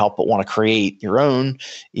 you can't help but want to create your own.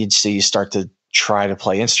 So you start to try to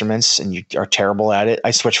play instruments, and you are terrible at it.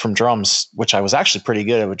 I switched from drums, which I was actually pretty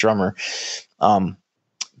good of a drummer.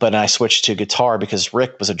 But I switched to guitar because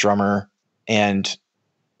Rick was a drummer, and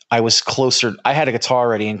I was closer. I had a guitar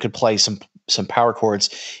already and could play some power chords.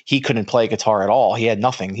 He couldn't play guitar at all. He had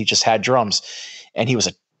nothing. He just had drums, and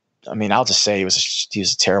I'll just say he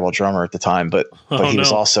was a terrible drummer at the time, but he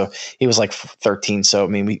was like 13. So, I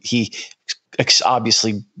mean, he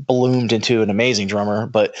obviously bloomed into an amazing drummer,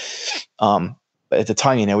 but at the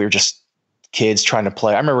time, you know, we were just kids trying to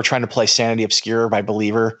play. I remember trying to play Sanity Obscure by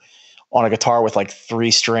Believer on a guitar with like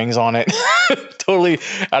 3 strings on it, totally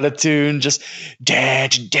out of tune, just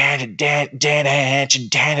that's like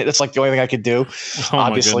the only thing I could do,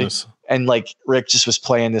 obviously. And like Rick just was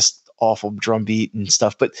playing this awful drum beat and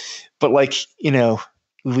stuff, but like, you know,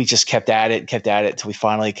 we just kept at it till we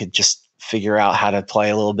finally could just figure out how to play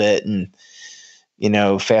a little bit. And, you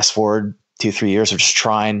know, fast forward 2-3 years of just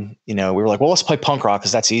trying, you know, we were like, well, let's play punk rock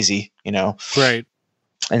because that's easy, you know. Right.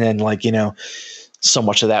 And then, like, you know, so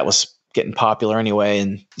much of that was getting popular anyway.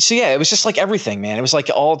 And so, yeah, it was just like everything, man. It was like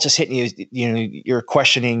all just hitting you, you know, you're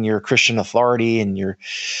questioning your Christian authority and your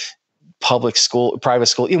public school, private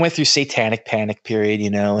school. You went through satanic panic period, you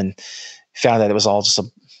know, and found that it was all just a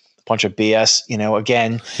bunch of BS, you know.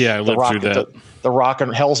 Again, yeah, I lived through that. The rock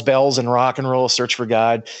and Hell's Bells and rock and roll Search for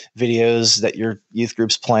God videos that your youth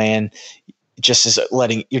group's playing just is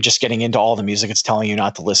you're just getting into all the music it's telling you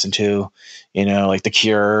not to listen to, you know, like The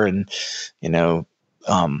Cure and, you know,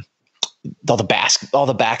 all the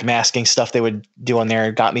backmasking stuff they would do on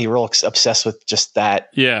there got me real obsessed with just that.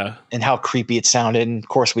 Yeah. And how creepy it sounded. And of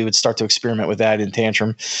course we would start to experiment with that in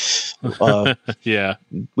Tantrum. Yeah.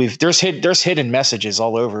 There's hidden messages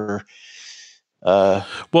all over. Well,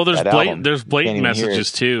 there's blatant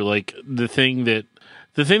messages too. Like the thing that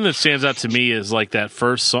stands out to me is like that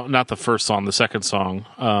first song, not the first song, the second song.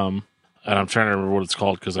 And I'm trying to remember what it's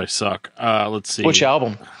called because I suck. Let's see. Which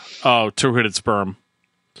album? Oh, Two-Headed Sperm.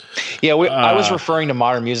 Yeah, I was referring to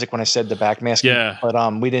modern music when I said the backmasking. Yeah,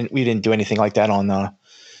 but we didn't do anything like that on.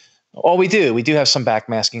 We do have some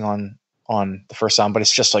backmasking on the first sound, but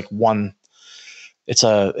it's just like one. It's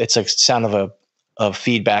a sound of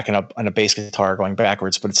feedback and a bass guitar going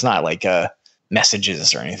backwards, but it's not like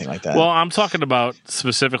messages or anything like that. Well, I'm talking about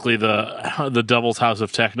specifically the Devil's House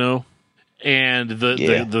of Techno and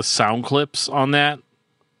the sound clips on that.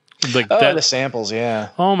 Like the samples, yeah.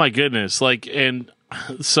 Oh my goodness! Like and.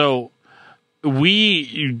 So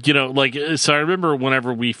we, you know, like, so I remember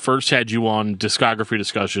whenever we first had you on discography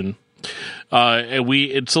discussion,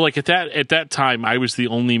 and so like at that time, I was the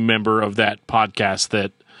only member of that podcast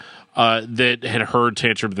that had heard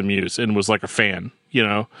Tantrum the Muse and was like a fan, you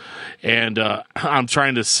know, and I'm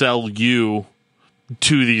trying to sell you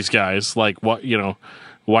to these guys, like what, you know.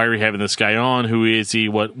 Why are we having this guy on? Who is he?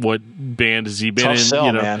 What band has he been Tough in? sell,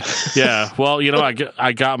 you know? Man. Yeah. Well, you know,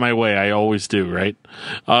 I got my way. I always do, right?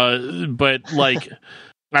 But like,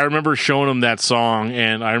 I remember showing him that song,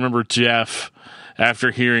 and I remember Jeff,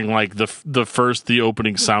 after hearing like the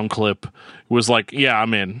opening sound clip, was like, "Yeah,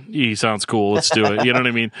 I'm in. He sounds cool. Let's do it." You know what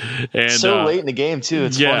I mean? And so late in the game too.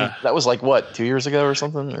 It's funny. That was like what, 2 years ago or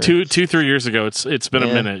something? Or? 3 years ago. It's been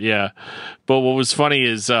a minute. Yeah. But what was funny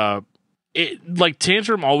is. Like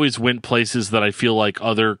Tantrum always went places that I feel like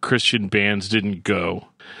other Christian bands didn't go.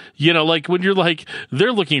 You know, like when you're like,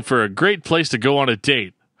 they're looking for a great place to go on a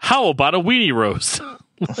date. How about a weenie roast?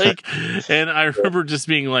 Like, and I remember just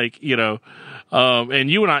being like, you know, and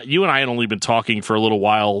you and I had only been talking for a little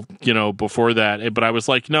while, you know, before that. But I was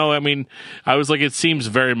like, no, I mean, I was like, it seems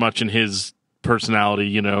very much in his personality,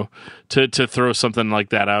 you know, to throw something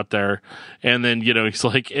like that out there. And then, you know, he's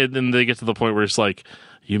like, and then they get to the point where it's like,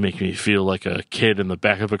 you make me feel like a kid in the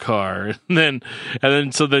back of a car. And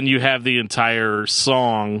then you have the entire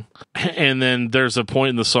song. And then there's a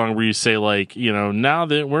point in the song where you say, like, now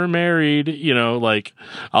that we're married, like,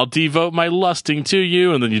 I'll devote my lusting to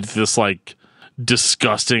you. And then you do this, like,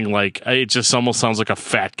 disgusting, like, it just almost sounds like a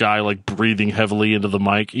fat guy, like, breathing heavily into the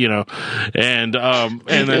mic, and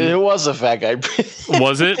then it was a fat guy.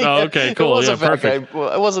 Was it? Oh, okay, cool. It was yeah, a fat perfect. guy. Well,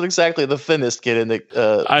 I wasn't exactly the thinnest kid in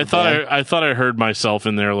the I thought I heard myself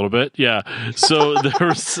in there a little bit. Yeah. So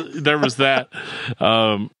there was that.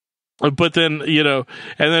 But then, and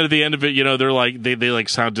then at the end of it, they're like, they like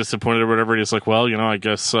sound disappointed or whatever. And it's like, well,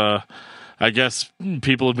 I guess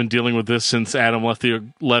people have been dealing with this since Adam and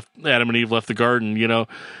Eve left the garden,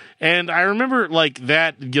 And I remember, like,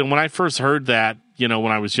 that, when I first heard that, when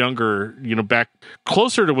I was younger, back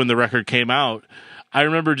closer to when the record came out, I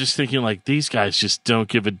remember just thinking, like, these guys just don't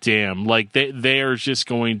give a damn. Like, they're just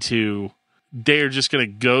going to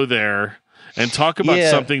go there and talk about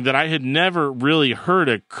something that I had never really heard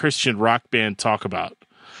a Christian rock band talk about.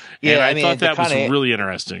 Yeah, and I thought that was really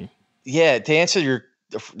interesting. Yeah, to answer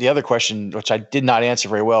the other question, which I did not answer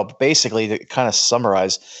very well, but basically to kind of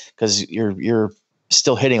summarize, because you're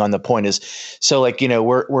still hitting on the point, is so, like,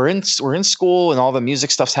 we're in school and all the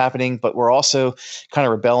music stuff's happening, but we're also kind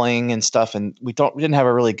of rebelling and stuff, and we didn't have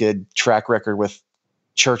a really good track record with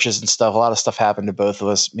churches and stuff. A lot of stuff happened to both of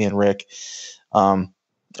us, me and Rick.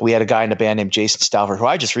 We had a guy in the band named Jason Stalford, who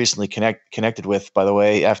I just recently connected with, by the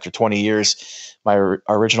way, after 20 years, our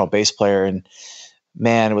original bass player, and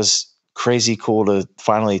man, it was crazy cool to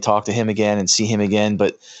finally talk to him again and see him again.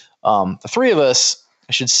 But the three of us,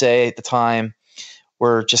 I should say, at the time,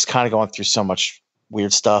 were just kind of going through so much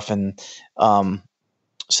weird stuff. And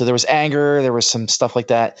so there was anger, there was some stuff like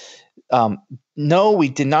that. No, we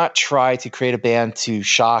did not try to create a band to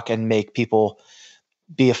shock and make people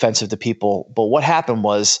be offensive to people. But what happened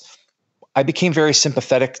was I became very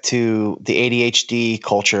sympathetic to the ADHD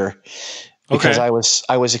culture, because I was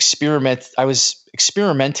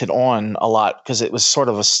experimented on a lot, because it was sort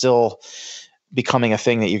of still becoming a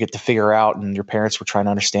thing that you get to figure out, and your parents were trying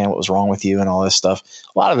to understand what was wrong with you and all this stuff.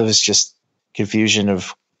 A lot of it was just confusion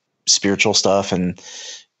of spiritual stuff and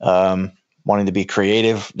wanting to be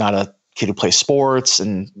creative, not a kid who plays sports,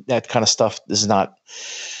 and that kind of stuff is not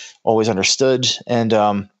always understood.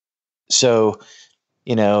 And so, I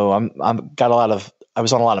was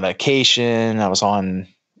on a lot of medication. I was on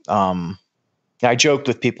I joked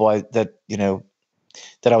with people that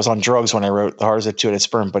I was on drugs when I wrote The Heart is a Two-Headed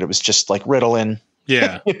Sperm, but it was just like Ritalin,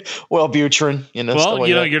 Wellbutrin, Well,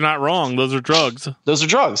 like you're not wrong. Those are drugs. Those are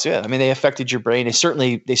drugs. Yeah. I mean, they affected your brain. They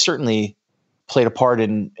certainly played a part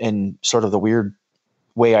in sort of the weird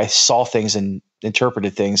way I saw things and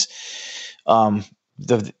interpreted things.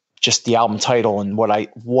 Just the album title and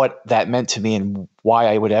what that meant to me and why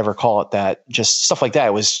I would ever call it that, just stuff like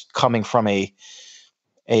that was coming from a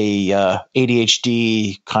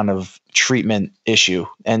ADHD kind of treatment issue.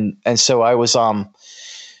 And so I was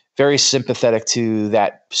very sympathetic to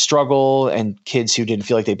that struggle and kids who didn't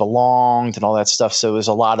feel like they belonged and all that stuff. So it was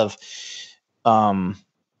a lot of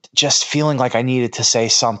just feeling like I needed to say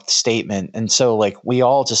some statement. And so, like, we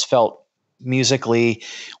all just felt musically,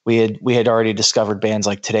 we had already discovered bands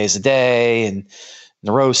like Today's the Day and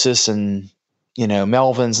Neurosis and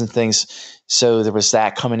Melvins and things. So there was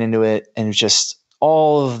that coming into it, and it was just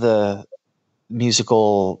all of the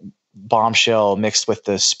musical bombshell mixed with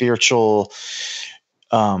the spiritual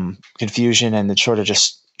confusion, and the sort of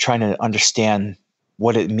just trying to understand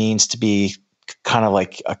what it means to be kind of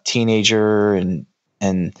like a teenager, and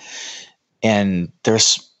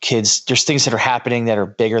there's things that are happening that are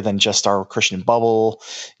bigger than just our Christian bubble.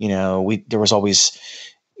 There was always,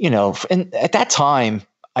 and at that time,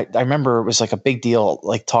 I remember it was like a big deal,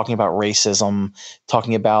 like talking about racism,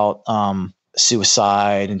 talking about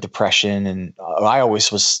suicide and depression. And I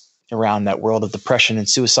always was around that world of depression and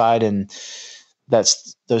suicide. And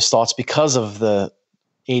that's those thoughts because of the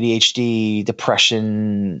ADHD,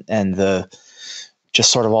 depression, and the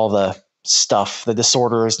just sort of all the stuff, the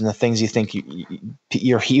disorders and the things you think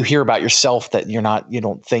you hear about yourself that you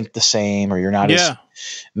don't think the same, or you're not as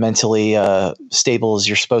mentally stable as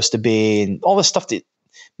you're supposed to be, and all this stuff that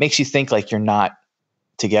makes you think like you're not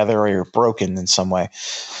together or you're broken in some way.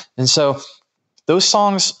 And so those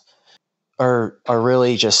songs are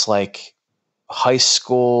really just like high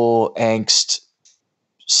school angst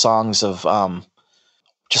songs of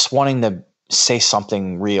just wanting to say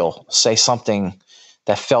something real, say something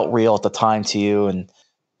that felt real at the time to you. And,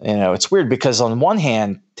 it's weird because on one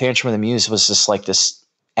hand, Tantrum of the Muse was just like this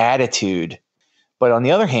attitude. But on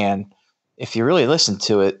the other hand, if you really listen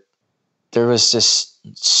to it, there was this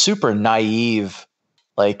super naive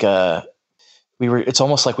Like it's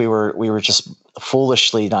almost like we were just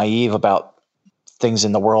foolishly naive about things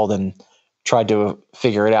in the world and tried to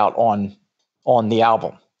figure it out on the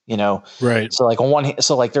album, you know? Right. So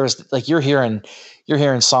like there's like, you're hearing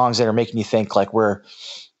songs that are making you think like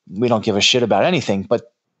we don't give a shit about anything,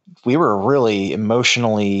 but we were really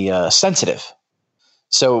emotionally sensitive.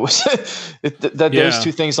 So those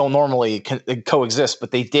two things don't normally coexist,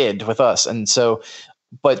 but they did with us. And so,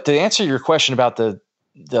 but to answer your question about the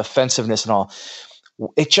offensiveness and all,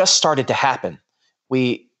 it just started to happen.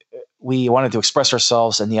 We wanted to express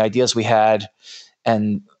ourselves, and the ideas we had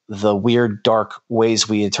and the weird, dark ways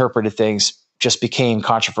we interpreted things just became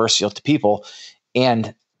controversial to people.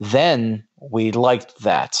 And then we liked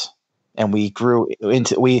that, and we grew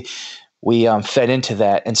into, we fed into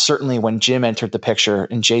that. And certainly when Jim entered the picture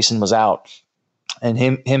and Jason was out, and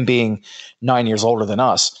him being 9 years older than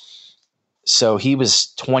us. So he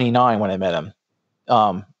was 29 when I met him.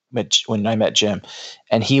 When I met Jim,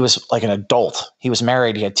 and he was like an adult. He was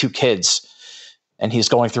married. He had 2 kids, and he's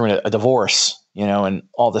going through a divorce, you know, and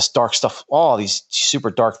all this dark stuff, all these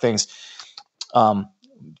super dark things.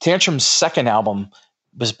 Tantrum's second album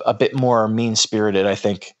was a bit more mean spirited, I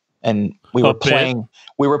think. And we were playing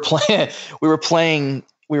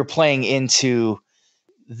into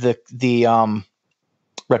the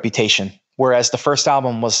reputation. Whereas the first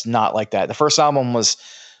album was not like that. The first album was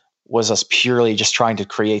us purely just trying to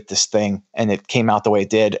create this thing, and it came out the way it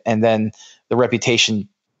did. And then the reputation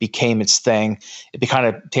became its thing.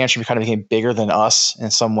 Tantrum kind of became bigger than us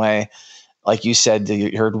in some way. Like you said,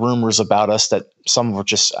 you heard rumors about us that some were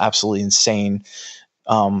just absolutely insane.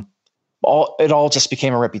 It all just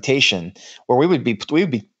became a reputation where we would be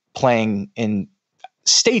playing in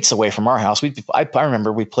states away from our house. I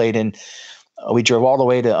remember we drove all the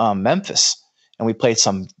way to Memphis, and we played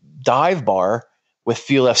some dive bar with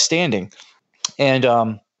Few Left Standing.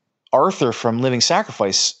 And Arthur from Living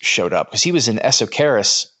Sacrifice showed up because he was in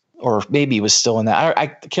Esocaris, or maybe he was still in that. I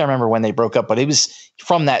can't remember when they broke up, but it was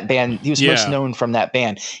from that band. He was most known from that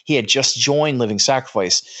band. He had just joined Living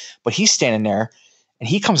Sacrifice, but he's standing there, and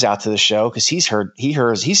he comes out to the show because he's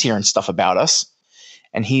hearing stuff about us.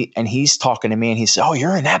 And he's talking to me, and he said, "Oh,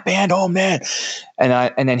 you're in that band? Oh man."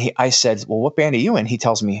 I said, "Well, what band are you in?" He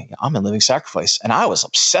tells me, "I'm in Living Sacrifice." And I was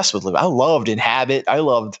obsessed with Living. I loved Inhabit. I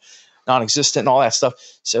loved Non-Existent and all that stuff.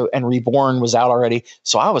 So, and Reborn was out already.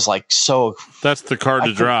 So I was like, that's the card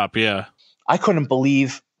to drop. Yeah. I couldn't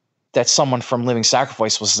believe that someone from Living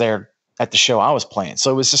Sacrifice was there at the show I was playing.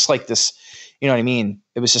 So it was just like this, you know what I mean?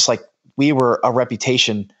 It was just like we were a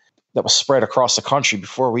reputation that was spread across the country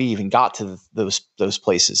before we even got to those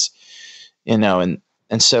places, you know, and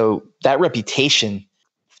so that reputation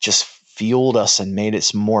just fueled us and made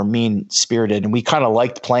us more mean spirited. And we kind of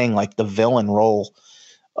liked playing like the villain role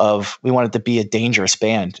of, we wanted to be a dangerous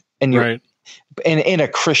band, and right. in a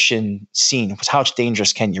Christian scene, how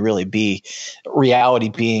dangerous can you really be? Reality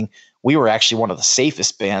being, we were actually one of the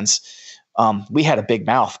safest bands. We had a big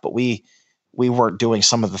mouth, but we weren't doing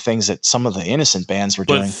some of the things that some of the innocent bands were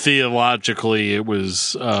doing. But theologically, it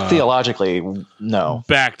was no,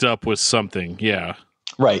 backed up with something. Yeah,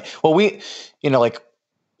 right. Well, the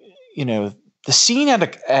scene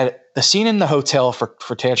the scene in the hotel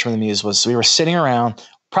for Tantrum and the Muse was, we were sitting around,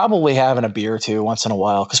 probably having a beer or two once in a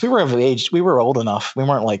while, because we were of age. We were old enough. We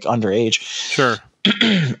weren't like underage. Sure.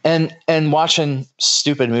 and watching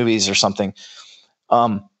stupid movies or something.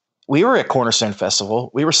 We were at Cornerstone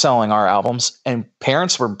Festival. We were selling our albums, and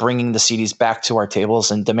parents were bringing the CDs back to our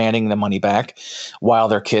tables and demanding the money back, while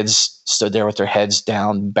their kids stood there with their heads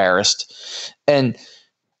down, embarrassed. And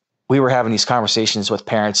we were having these conversations with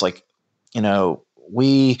parents, like,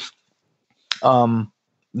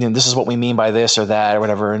 this is what we mean by this or that or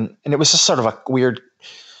whatever. And it was just sort of a weird,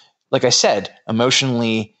 like I said,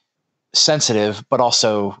 emotionally sensitive, but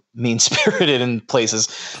also mean-spirited in places.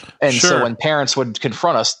 And so when parents would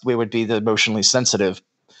confront us, we would be the emotionally sensitive,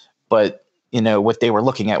 but what they were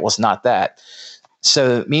looking at was not that.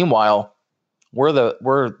 So meanwhile, we're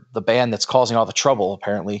the band that's causing all the trouble,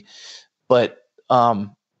 apparently. But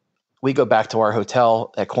we go back to our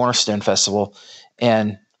hotel at Cornerstone Festival,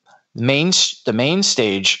 and the main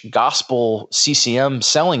stage gospel CCM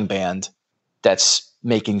selling band that's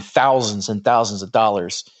making thousands and thousands of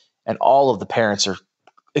dollars, and all of the parents are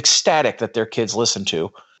ecstatic that their kids listen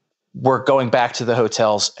to, were going back to the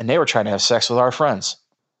hotels, and they were trying to have sex with our friends.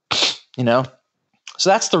 So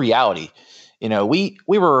that's the reality. We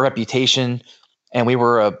were a reputation, and we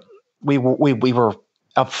were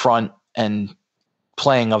up front and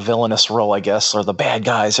playing a villainous role, I guess, or the bad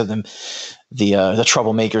guys, or the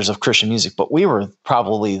troublemakers of Christian music. But we were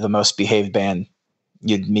probably the most behaved band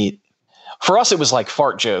you'd meet. For us, it was like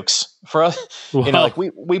fart jokes. For us, Wow. like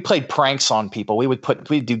we played pranks on people.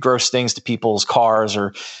 We'd do gross things to people's cars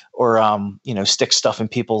or stick stuff in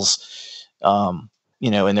people's,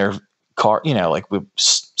 in their car, like we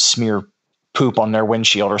smear poop on their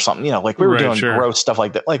windshield or something, like we were doing gross stuff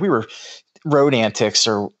like that. Like we were road antics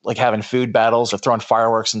or like having food battles or throwing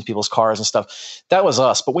fireworks into people's cars and stuff. That was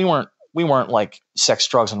us, but we weren't like sex,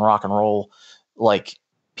 drugs, and rock and roll like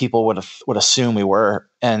people would assume we were.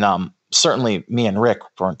 And certainly me and Rick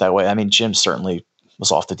weren't that way. I mean, Jim certainly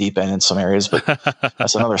was off the deep end in some areas, but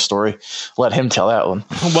that's another story. Let him tell that one.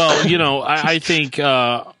 Well, I think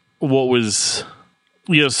what was,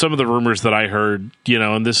 some of the rumors that I heard,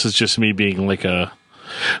 and this is just me being like a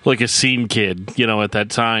scene kid, at that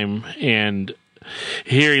time, and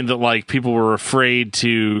hearing that like people were afraid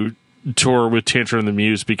to tour with Tantrum and the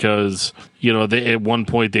Muse because, they at one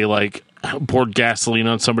point they like poured gasoline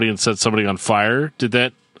on somebody and set somebody on fire. Did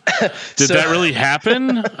that really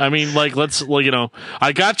happen? I mean, like,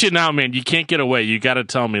 I got you now, man. You can't get away. You got to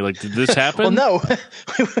tell me, like, did this happen? Well, no,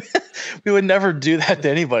 we would never do that to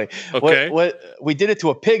anybody. Okay. What we did it to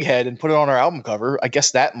a pig head and put it on our album cover. I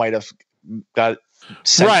guess that might have got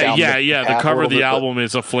sent down the cover of the album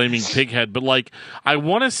is a flaming pig head. But like, I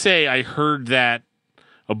want to say I heard that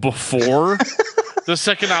before the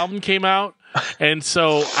second album came out. And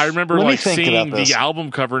so I remember like seeing the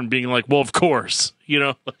album cover and being like, well, of course,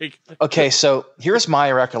 like. Okay. So here's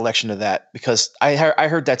my recollection of that, because I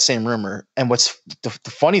heard that same rumor. And what's the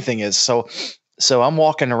funny thing is, so I'm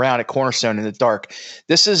walking around at Cornerstone in the dark.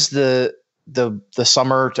 This is the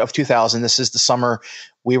summer of 2000. This is the summer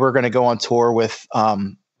we were going to go on tour with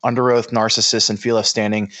Under Oath, Narcissus, and Feel Left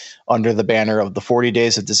Standing under the banner of the 40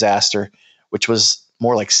 Days of Disaster, which was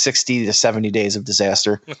more like 60 to 70 days of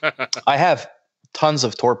disaster. I have tons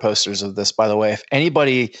of tour posters of this, by the way. If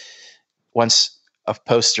anybody wants a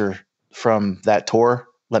poster from that tour,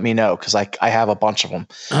 let me know, because I have a bunch of them.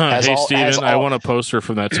 Hey, Steven, I want a poster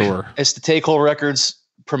from that tour. It's the Take Hold Records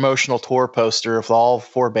promotional tour poster with all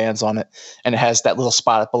 4 bands on it, and it has that little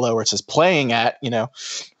spot below where it says playing at,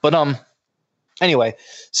 But anyway,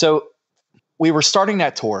 so we were starting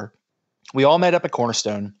that tour. We all met up at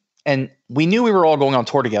Cornerstone. And we knew we were all going on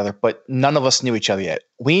tour together, but none of us knew each other yet.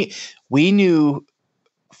 We knew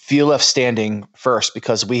Feel Left Standing first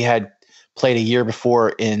because we had played a year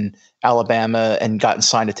before in Alabama and gotten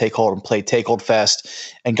signed to Take Hold and played Take Hold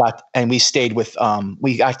Fest and we stayed with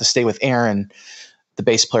we got to stay with Aaron, the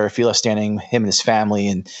bass player of Feel Left Standing, him and his family,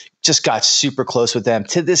 and just got super close with them.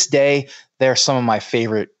 To this day, they're some of my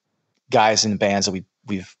favorite guys in the bands that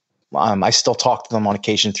we've I still talk to them on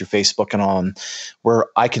occasion through Facebook and on where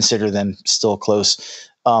I consider them still close.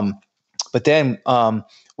 But then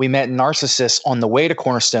we met Narcissus on the way to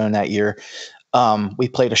Cornerstone that year. We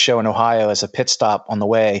played a show in Ohio as a pit stop on the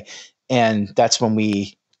way, and that's when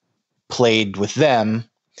we played with them.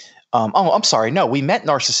 I'm sorry. No, we met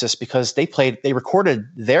Narcissus because they recorded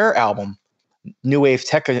their album, New Wave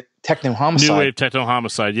Techno Homicide. New Wave Techno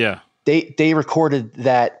Homicide, yeah. They recorded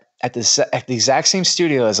that at the exact same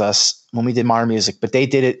studio as us when we did Modern Music, but they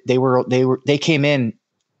did it. They came in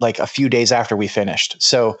like a few days after we finished.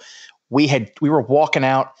 So we were walking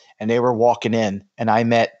out and they were walking in, and I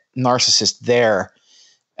met Narcissus there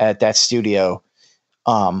at that studio.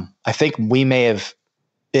 I think we may have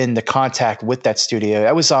been the contact with that studio.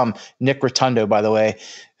 That was Nick Rotundo, by the way,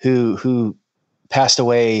 who passed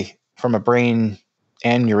away from a brain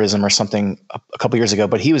aneurysm or something a couple years ago,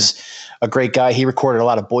 but he was a great guy. He recorded a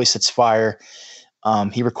lot of Boy Sets Fire.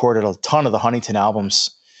 He recorded a ton of the Huntington albums.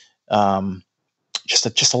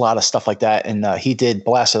 Just a lot of stuff like that. And he did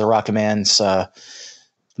Blast of the Rocket Man's The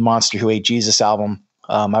Monster Who Ate Jesus album.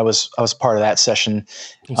 I was part of that session.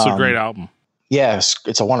 It's a great album. Yeah,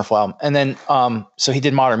 it's a wonderful album. And then so he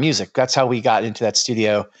did Modern Music. That's how we got into that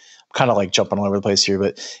studio. I'm kind of like jumping all over the place here,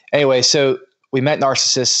 but anyway, so we met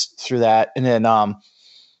Narcissus through that, and then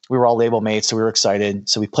we were all label mates, so we were excited.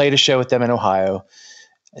 So we played a show with them in Ohio.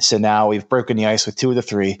 So now we've broken the ice with 2 of the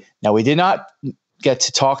 3. Now we did not get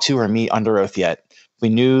to talk to or meet Under Oath yet. We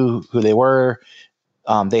knew who they were.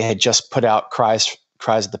 They had just put out Cries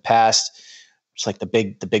of the Past. It's like the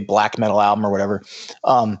big black metal album or whatever.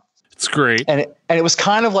 It's great. And it was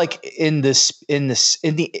kind of like it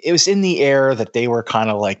was in the air that they were kind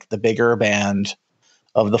of like the bigger band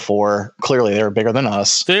of the 4. Clearly they were bigger than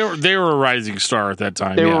us. They were a rising star at that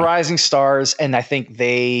time. They were rising stars, and I think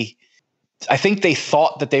they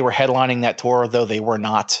thought that they were headlining that tour, though they were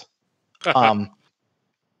not.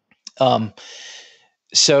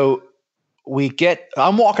 So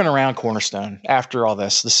I'm walking around Cornerstone after all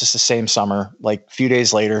this. This is the same summer, like a few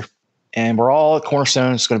days later, and we're all at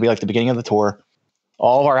Cornerstone. It's going to be like the beginning of the tour.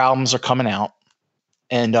 all of our albums are coming out,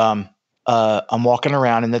 and I'm walking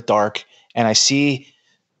around in the dark, and I see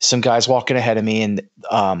some guys walking ahead of me, and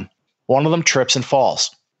one of them trips and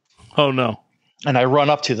falls. Oh no. And I run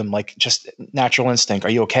up to them, like just natural instinct. Are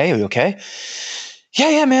you okay? Are you okay?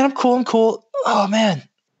 Yeah, man. I'm cool. Oh man.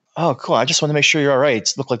 Oh, cool. I just want to make sure you're all right.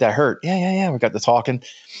 It looked like that hurt. Yeah. We got to talking,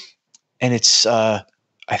 and it's I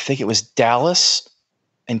think it was Dallas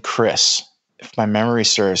and Chris, if my memory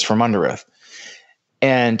serves, from Under Oath.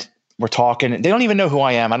 And we're talking. They don't even know who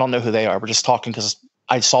I am. I don't know who they are. We're just talking because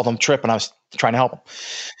I saw them trip and I was trying to help them.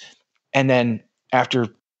 And then after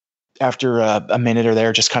a minute or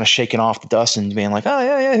they're just kind of shaking off the dust and being like, oh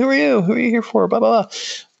yeah, who are you here for? Blah blah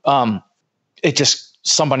blah. It just,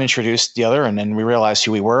 someone introduced the other, and then we realized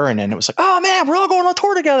who we were, and then it was like, oh man, we're all going on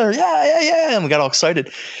tour together. Yeah. And we got all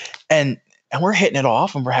excited, and we're hitting it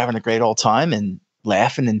off, and we're having a great old time and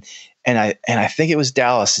laughing, and I think it was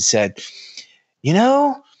Dallas that said,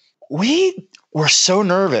 we were so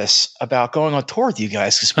nervous about going on tour with you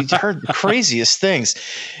guys because we heard the craziest things.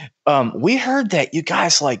 We heard that you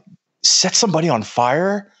guys like set somebody on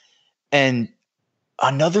fire, and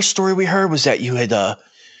another story we heard was that you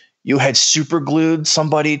had super glued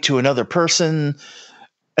somebody to another person.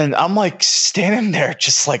 And I'm like standing there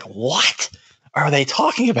just like, what are they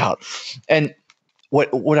talking about? And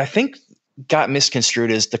what I think got misconstrued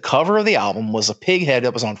is the cover of the album was a pig head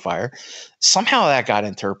that was on fire. Somehow that got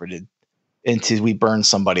interpreted into we burned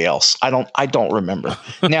somebody else. I don't remember.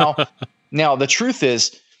 Now the truth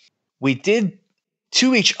is we did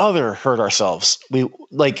to each other hurt ourselves. We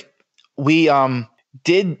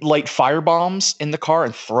did light fire bombs in the car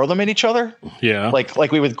and throw them at each other. Yeah.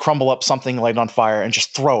 Like we would crumble up something light on fire and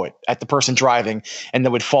just throw it at the person driving, and they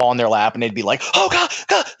would fall on their lap and they'd be like, oh God,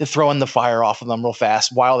 they're throwing the fire off of them real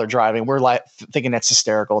fast while they're driving. We're like thinking that's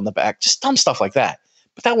hysterical in the back, just dumb stuff like that.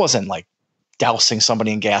 But that wasn't like dousing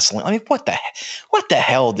somebody in gasoline. I mean, what the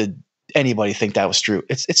hell did anybody think that was true?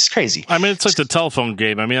 It's crazy. I mean, it's like the telephone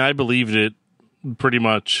game. I mean, I believed it pretty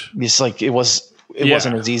much. It's like, it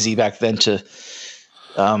wasn't as easy back then to,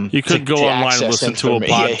 you could go online and listen to a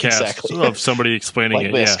podcast of somebody explaining like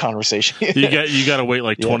it. This conversation. you got to wait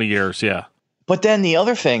like 20 years. Yeah. But then the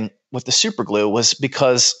other thing with the super glue was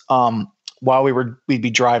because while we'd be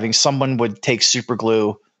driving, someone would take super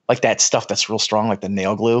glue, like that stuff that's real strong, like the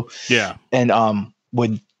nail glue. Yeah. And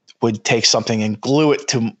would take something and glue it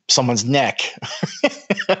to someone's neck.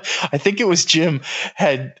 I think it was Jim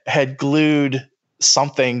had glued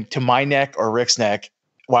something to my neck or Rick's neck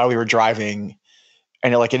while we were driving.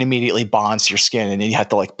 And it immediately bonds to your skin, and then you have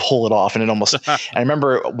to like pull it off. And it almost, I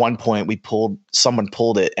remember at one point someone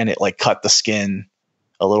pulled it and it like cut the skin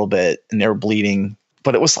a little bit and they were bleeding,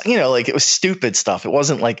 but it was it was stupid stuff. It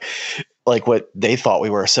wasn't like what they thought we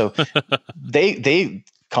were. So they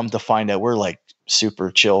come to find out we're like super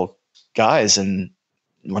chill guys, and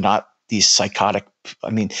we're not these psychotic. I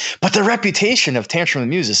mean, but the reputation of Tantrum and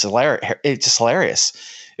Muse is hilarious. It's just hilarious.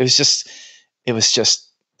 It was just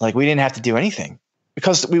like, we didn't have to do anything.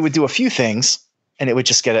 Because we would do a few things and it would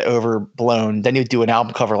just get overblown. Then you'd do an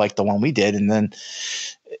album cover like the one we did. And then,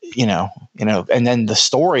 and then the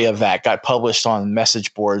story of that got published on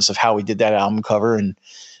message boards of how we did that album cover. And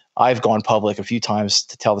I've gone public a few times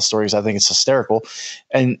to tell the stories. I think it's hysterical.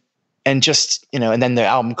 And just, and then the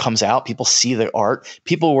album comes out, people see the art.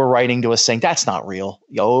 People were writing to us saying, that's not real.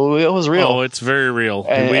 Yo, it was real. Oh, it's very real.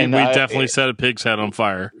 And we definitely set a pig's head on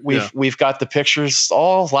fire. We've got the pictures,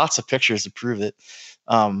 lots of pictures to prove it.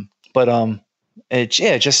 I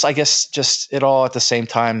guess it all at the same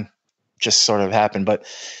time just sort of happened. But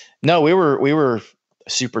no, we were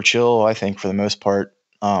super chill, I think, for the most part.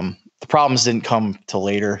 The problems didn't come till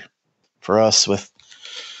later for us with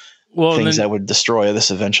things that would destroy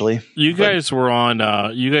this eventually. You guys were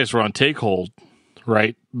on Take Hold,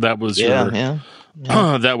 right? That was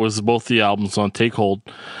that was both the albums on Take Hold.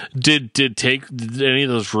 Did any of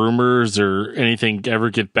those rumors or anything ever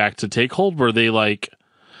get back to Take Hold? Were they like,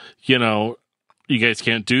 you guys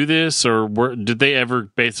can't do this, or did they ever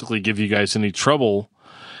basically give you guys any trouble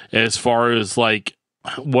as far as like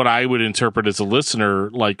what I would interpret as a listener,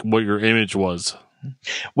 like what your image was?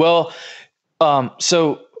 Well,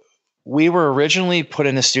 so we were originally put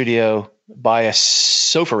in the studio by a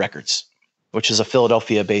Sofa Records, which is a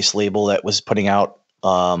Philadelphia-based label that was putting out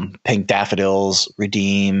Pink Daffodils,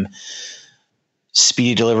 Redeem,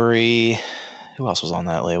 Speedy Delivery. Who else was on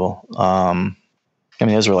that label?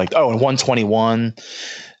 Those were like, and 121.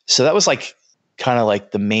 So that was like kind of like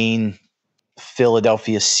the main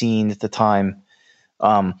Philadelphia scene at the time.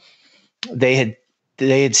 They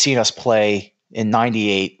had seen us play in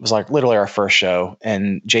 '98. It was like literally our first show,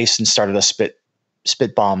 and Jason started a spit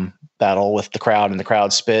spit bomb battle with the crowd, and the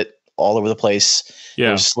crowd spit all over the place. Yeah.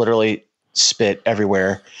 There was literally spit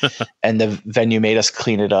everywhere. And the venue made us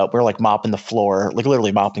clean it up. We were like mopping the floor, like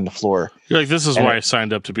literally mopping the floor. You're like, this is why I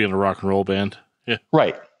signed up to be in a rock and roll band. Yeah.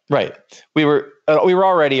 Right. We were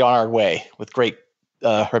already on our way with great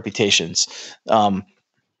reputations.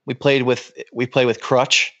 We played with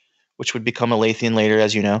Crutch, which would become Alathian later,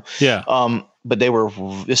 as you know. Yeah. But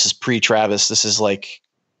this is pre-Travis. This is like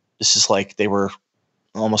they were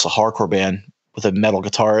almost a hardcore band with a metal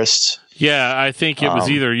guitarist. Yeah, I think it was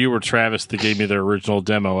either you or Travis that gave me their original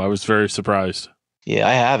demo. I was very surprised. Yeah,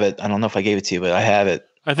 I have it. I don't know if I gave it to you, but I have it.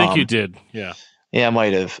 I think you did. Yeah. Yeah, I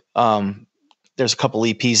might have. There's a couple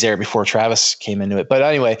EPs there before Travis came into it. But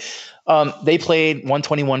anyway, they played,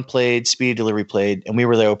 121 played, Speedy Delivery played, and we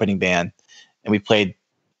were the opening band. And we played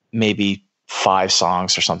maybe 5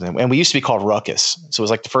 songs or something. And we used to be called Ruckus. So it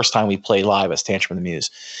was like the first time we played live as Tantrum and the Muse.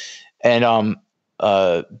 And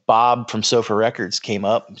Bob from Sofa Records came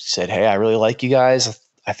up and said, "Hey, I really like you guys.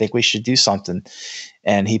 I think we should do something."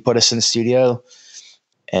 And he put us in the studio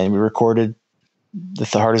and we recorded The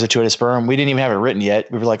Heart is a Two-Headed Sperm. We didn't even have it written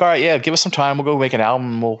yet. We were like, all right, yeah, give us some time. We'll go make an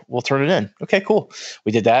album. We'll turn it in. Okay, cool.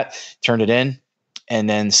 We did that, turned it in, and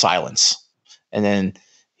then silence. And then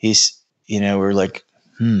we were like,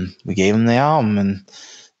 we gave him the album and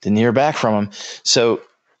didn't hear back from him. So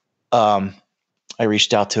I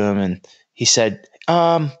reached out to him and he said,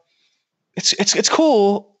 it's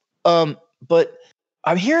cool. But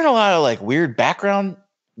I'm hearing a lot of like weird background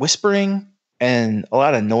whispering and a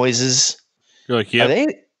lot of noises. You're like, yeah.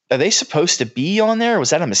 Are they supposed to be on there?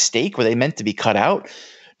 Was that a mistake? Were they meant to be cut out?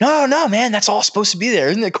 No, man, that's all supposed to be there.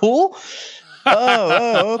 Isn't it cool?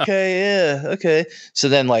 Okay. Yeah. Okay. So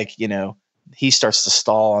then he starts to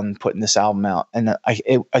stall on putting this album out. And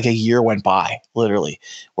like a year went by literally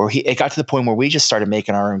where it got to the point where we just started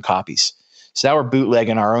making our own copies. So now we're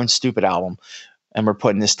bootlegging our own stupid album and we're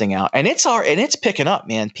putting this thing out, and it's picking up,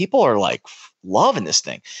 man. People are like loving this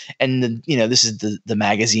thing. And this is the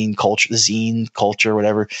magazine culture, the zine culture,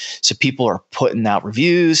 whatever. So people are putting out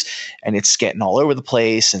reviews and it's getting all over the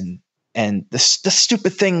place. And the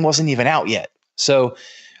stupid thing wasn't even out yet. So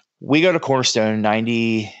we go to Cornerstone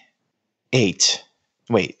 98.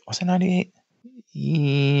 Wait, was it 98?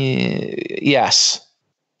 Yes.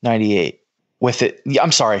 98 with it. Yeah,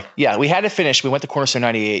 I'm sorry. Yeah. We had it finished. We went to Cornerstone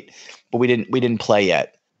 98, but we didn't play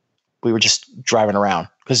yet. We were just driving around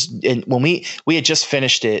because when we had just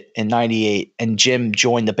finished it in 98 and Jim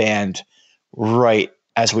joined the band right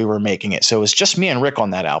as we were making it. So it was just me and Rick on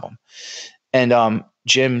that album. And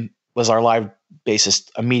Jim was our live bassist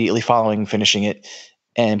immediately following finishing it.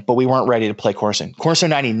 But we weren't ready to play Cornerstone. Cornerstone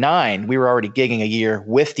 99, we were already gigging a year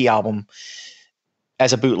with the album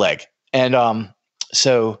as a bootleg. And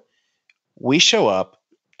so we show up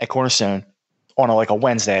at Cornerstone on a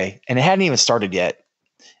Wednesday, and it hadn't even started yet.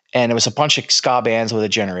 And it was a bunch of ska bands with a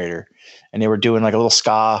generator, and they were doing like a little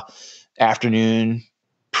ska afternoon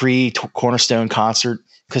pre-Cornerstone concert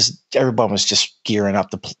because everyone was just gearing up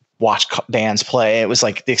to watch bands play. It was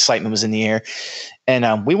like the excitement was in the air.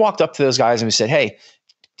 And we walked up to those guys and we said, "Hey,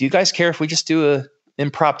 do you guys care if we just do a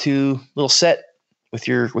impromptu little set with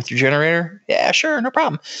your generator?" "Yeah, sure, no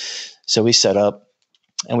problem." So we set up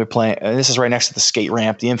and we're playing. And this is right next to the skate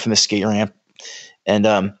ramp, the infamous skate ramp. And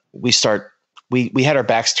we had our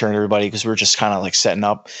backs turned to everybody because we were just kind of like setting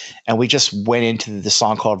up, and we just went into the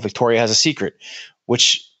song called Victoria Has a Secret,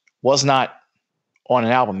 which was not on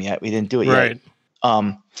an album yet. We didn't do it yet.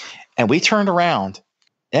 And we turned around,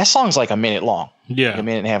 and that song's like a minute long. Yeah. Like a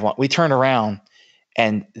minute and a half long. We turned around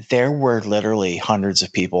and there were literally hundreds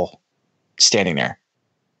of people standing there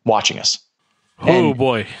watching us. Oh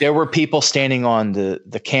boy. There were people standing on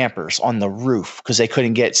the campers on the roof because they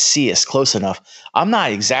couldn't see us close enough. I'm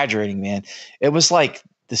not exaggerating, man. It was like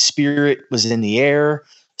the spirit was in the air.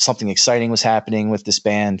 Something exciting was happening with this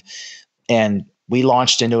band. And we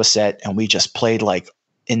launched into a set and we just played like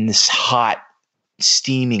in this hot,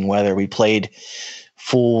 steaming weather. We played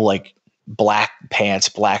full like black pants,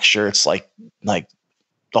 black shirts, like the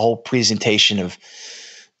whole presentation of,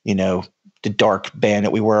 the dark band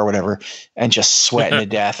that we were or whatever, and just sweating to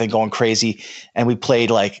death and going crazy. And we played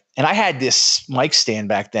and I had this mic stand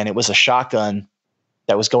back then. It was a shotgun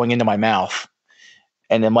that was going into my mouth,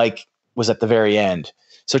 and the mic was at the very end.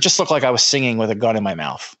 So it just looked like I was singing with a gun in my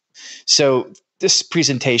mouth. So this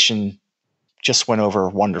presentation just went over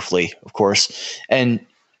wonderfully, of course. And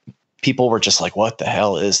people were just like, what the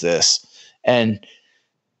hell is this? And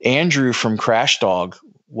Andrew from Crash Dog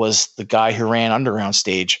was the guy who ran Underground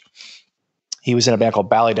Stage. He was in a band called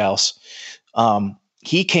Ballydouse.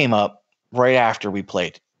 He came up right after we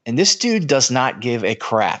played. And this dude does not give a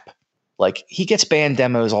crap. Like, he gets band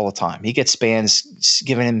demos all the time. He gets bands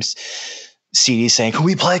giving him CDs saying, can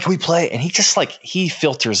we play? Can we play? And he just like, he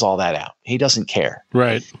filters all that out. He doesn't care.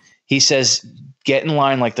 Right. He says, get in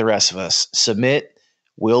line like the rest of us. Submit.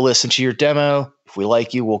 We'll listen to your demo. If we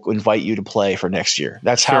like you, we'll invite you to play for next year.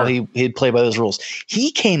 That's how he'd play by those rules.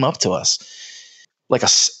 He came up to us like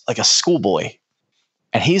a schoolboy.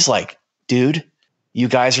 And he's like, dude, you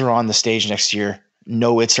guys are on the stage next year.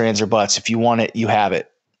 No ifs, ands, or buts. If you want it, you have it.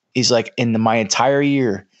 He's like, in my entire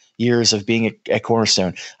years of being at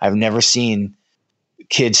Cornerstone, I've never seen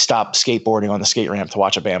kids stop skateboarding on the skate ramp to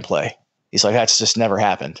watch a band play. He's like, that's just never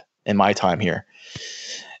happened in my time here.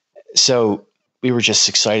 So we were just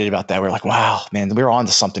excited about that. We're like, wow, man, we're on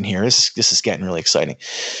to something here. This is getting really exciting.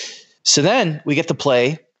 So then we get to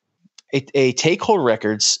play a Take Hold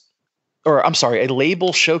Records, or I'm sorry, a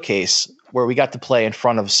label showcase where we got to play in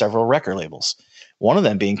front of several record labels. One of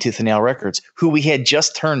them being Tooth and Nail Records, who we had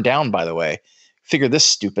just turned down, by the way. Figure this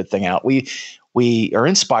stupid thing out. We are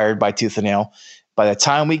inspired by Tooth and Nail. By the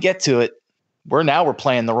time we get to it, we're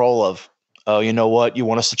playing the role of, oh, you know what? You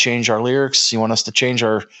want us to change our lyrics? You want us to change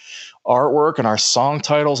our artwork and our song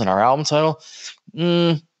titles and our album title?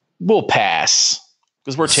 We'll pass,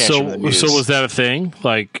 because we're Tantrum the Muse. So was that a thing?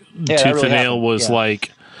 Like, Tooth really and Nail happened. was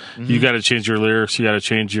like, you got to change your lyrics, you got to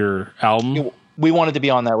change your album? We wanted to be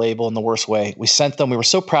on that label in the worst way. We sent them. We were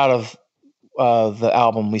so proud of the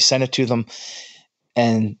album. We sent it to them,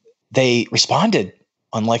 and they responded,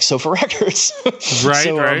 unlike Sofa Records.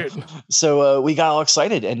 Right. So we got all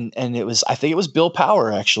excited, and I think it was Bill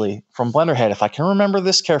Power, actually, from Blenderhead, if I can remember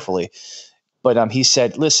this carefully. But he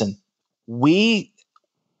said, listen, I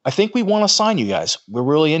think we want to sign you guys. We're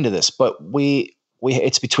really into this, but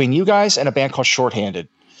it's between you guys and a band called Shorthanded.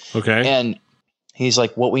 Okay. And he's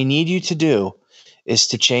like, what we need you to do is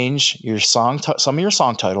to change your some of your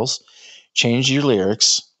song titles, change your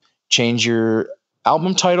lyrics, change your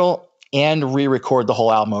album title, and re-record the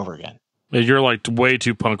whole album over again. You're like way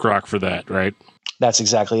too punk rock for that, right? That's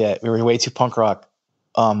exactly it. We were way too punk rock,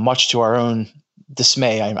 much to our own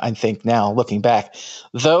dismay, I think now, looking back.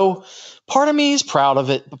 Though part of me is proud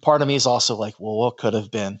of it, but part of me is also like, well, what could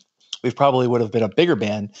have been? We probably would have been a bigger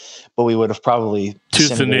band, but we would have probably...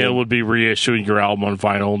 Tooth and Nail would be reissuing your album on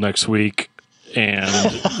vinyl next week. And,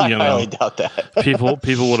 you know, I highly doubt that.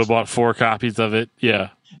 people would have bought 4 copies of it. Yeah.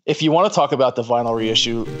 If you want to talk about the vinyl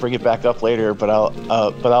reissue, bring it back up later. But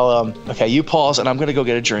I'll okay. You pause, and I'm going to go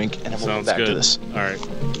get a drink, and then we'll Sounds get back good. to this. All right.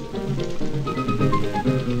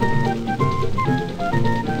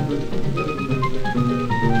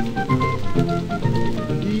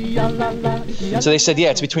 So they said, yeah,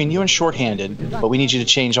 it's between you and Shorthanded, but we need you to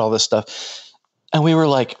change all this stuff. And we were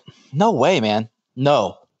like, no way, man.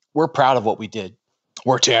 No, we're proud of what we did.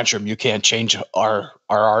 We're Tantrum. You can't change our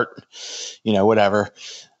art, whatever.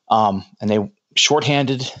 And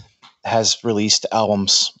Shorthanded has released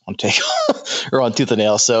albums on on Tooth and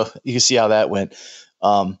Nail. So you can see how that went.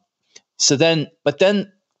 But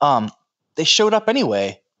then they showed up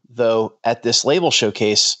anyway, though, at this label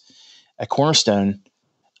showcase at Cornerstone.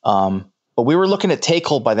 But we were looking at Take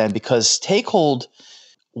Hold by then, because Take Hold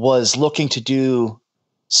was looking to do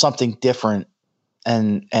something different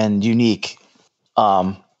and unique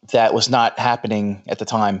that was not happening at the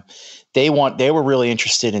time. They were really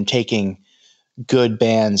interested in taking good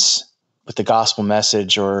bands with the gospel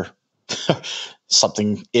message or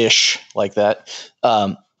something ish like that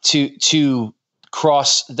to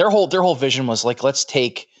cross. Their whole vision was like, let's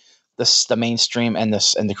take the mainstream and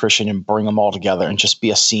the Christian and bring them all together and just be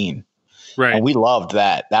a scene. Right. And we loved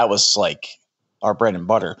that. That was like our bread and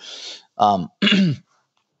butter.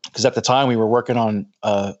 Because at the time we were working on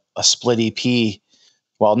a split EP.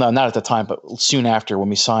 Well, no, not at the time, but soon after when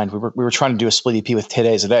we signed, we were trying to do a split EP with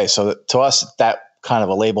Today's a Day. So to us, that kind of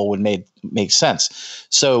a label would make sense.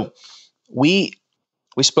 So we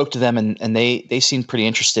spoke to them, and they seemed pretty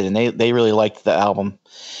interested, and they really liked the album,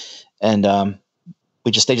 and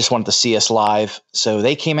they just wanted to see us live. So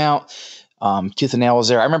they came out. Tooth and Nail was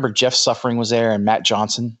there. I remember Jeff Suffering was there, and Matt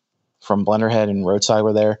Johnson from Blenderhead and Roadside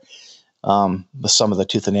were there with some of the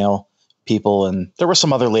Tooth and Nail people, and there were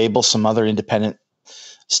some other labels, some other independent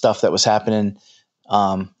stuff that was happening.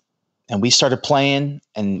 And we started playing,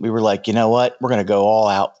 and we were like, you know what? We're going to go all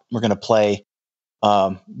out. We're going to play.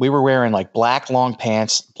 We were wearing like black long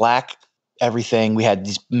pants, black everything. We had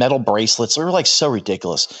these metal bracelets. They were like so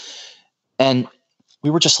ridiculous. And we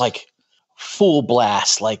were just like full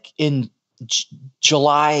blast, like in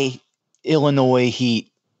July, Illinois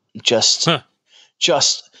heat, just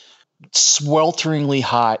swelteringly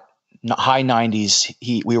hot, high 90s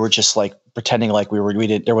heat. We were just like pretending like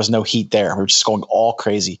there was no heat there. We were just going all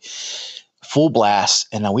crazy. full blast,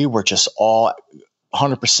 and we were just all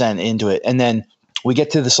 100% into it. And then we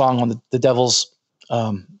get to the song on the Devil's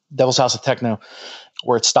House of Techno,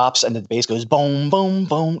 where it stops and the bass goes boom, boom,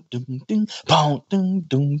 boom, doom, ding, boom, doom,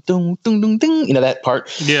 doom, doom, doom, doom, ding. You know that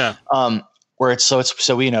part? Yeah. Where so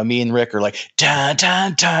we, me and Rick are like dun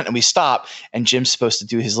dun dun, and we stop, and Jim's supposed to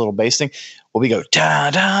do his little bass thing. Well, we go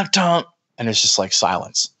dun dun dun, and it's just like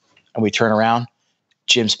silence, and we turn around,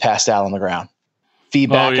 Jim's passed out on the ground,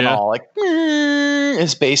 feedback and all, like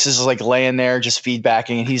his bass is like laying there just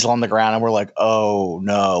feedbacking, and he's on the ground, and we're like, oh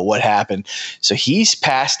no, what happened? So he's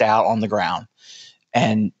passed out on the ground.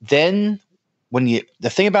 And then the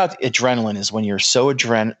thing about adrenaline is when you're so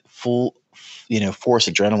full, force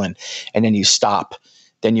adrenaline, and then you stop,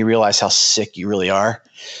 then you realize how sick you really are.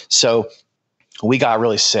 So we got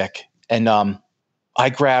really sick, and I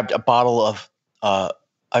grabbed a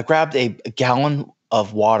gallon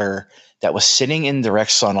of water that was sitting in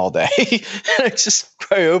direct sun all day.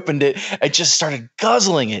 I opened it. I just started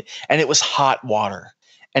guzzling it, and it was hot water,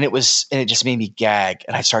 and it just made me gag,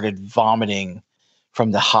 and I started vomiting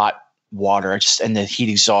from the hot water. And the heat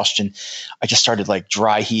exhaustion. I just started like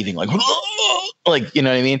dry heaving, like, you know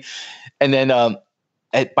what I mean? And then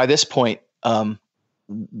by this point,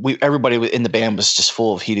 everybody in the band was just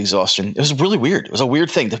full of heat exhaustion. It was really weird. It was a weird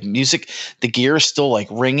thing. The music, the gear is still like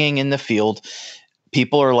ringing in the field.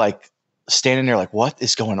 People are like standing there like, what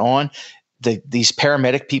is going on? These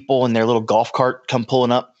paramedic people in their little golf cart come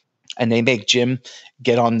pulling up, and they make Jim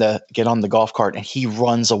get on the golf cart, and he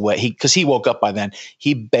runs away. Because he woke up by then.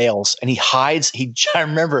 He bails and he hides. I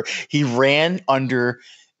remember he ran under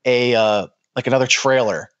like another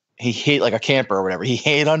trailer. He hid like a camper or whatever. He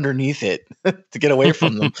hid underneath it to get away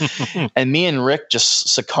from them. And me and Rick just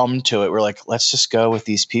succumbed to it. We're like, let's just go with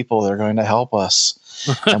these people. They're going to help us.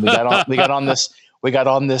 And we got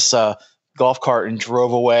on this golf cart and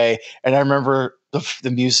drove away. And I remember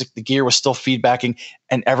the music, the gear was still feedbacking,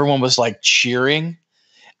 and everyone was like cheering.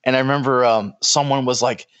 And I remember someone was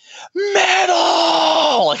like,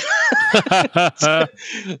 metal,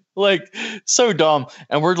 like so dumb.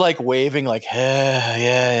 And we're like waving like,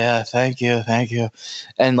 yeah, thank you.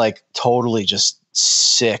 And like totally just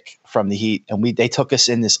sick from the heat. And they took us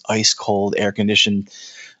in this ice cold, air conditioned,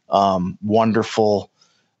 wonderful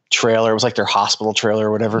trailer. It was like their hospital trailer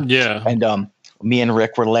or whatever. Yeah. And me and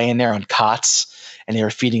Rick were laying there on cots, and they were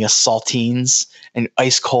feeding us saltines and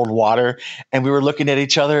ice cold water. And we were looking at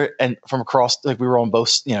each other, and from across, like we were on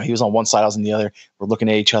both, he was on one side, I was on the other. We're looking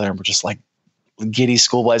at each other, and we're just like giddy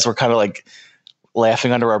schoolboys. We're kind of like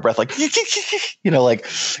laughing under our breath, like, like,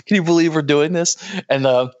 can you believe we're doing this? And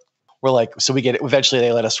we're like, so eventually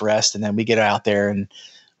they let us rest, and then we get out there and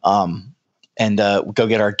go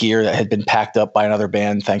get our gear that had been packed up by another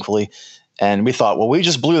band, thankfully. And we thought, well, we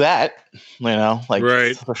just blew that, like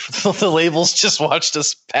right. The labels just watched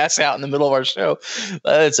us pass out in the middle of our show.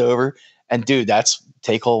 It's over. And dude,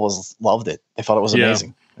 Take Hold loved it. They thought it was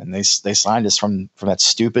amazing. Yeah. And they signed us from that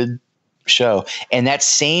stupid show. And that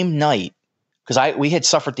same night, because we had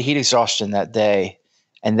suffered the heat exhaustion that day.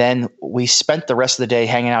 And then we spent the rest of the day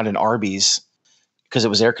hanging out in Arby's because it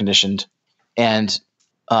was air conditioned. And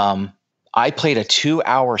I played a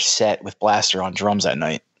 2-hour set with Blaster on drums that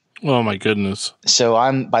night. Oh my goodness. So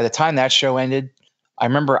by the time that show ended, I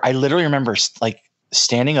literally remember like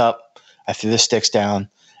standing up, I threw the sticks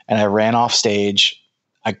down, and I ran off stage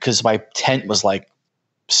because my tent was like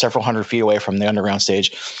several hundred feet away from the underground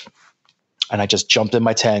stage. And I just jumped in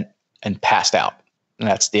my tent and passed out. And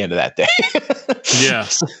that's the end of that day. Yeah.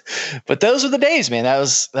 But those were the days, man. That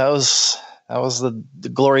was the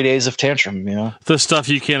glory days of Tantrum, The stuff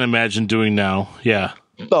you can't imagine doing now. Yeah.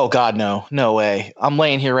 Oh God, no way. I'm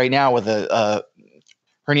laying here right now with a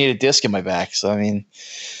herniated disc in my back. So, I mean,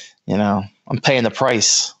 I'm paying the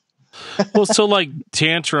price. Well, so like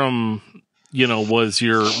Tantrum, was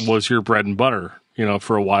your bread and butter,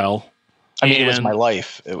 for a while. I mean, it was my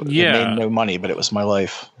life. It made no money, but it was my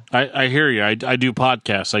life. I hear you. I do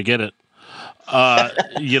podcasts. I get it.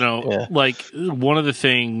 Yeah. Like one of the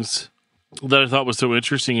things that I thought was so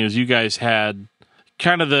interesting is you guys had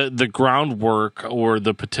kind of the groundwork or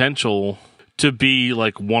the potential to be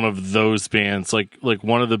like one of those bands, like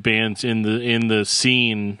one of the bands in the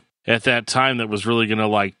scene at that time that was really going to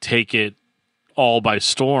like take it all by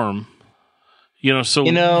storm.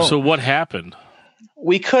 So what happened?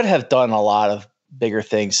 We could have done a lot of bigger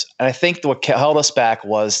things. And I think what held us back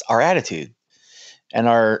was our attitude and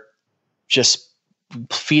our just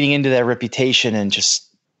feeding into that reputation and just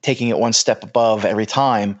taking it one step above every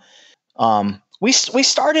time. We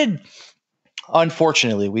started,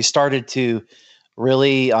 unfortunately, to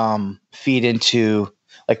really feed into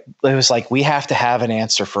Like it was like we have to have an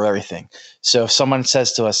answer for everything. So if someone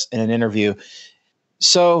says to us in an interview,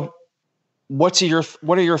 so what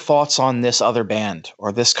are your thoughts on this other band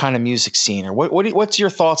or this kind of music scene, or what's your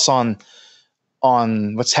thoughts on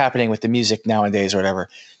what's happening with the music nowadays or whatever?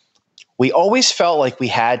 We always felt like we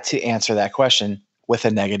had to answer that question with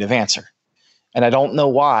a negative answer. And I don't know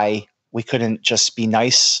why we couldn't just be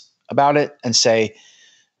nice about it and say,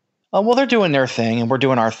 oh, well, they're doing their thing and we're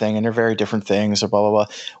doing our thing and they're very different things, or blah, blah,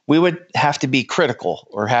 blah. We would have to be critical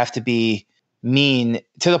or have to be mean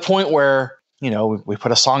to the point where, we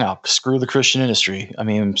put a song out, screw the Christian industry. I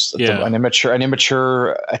mean, an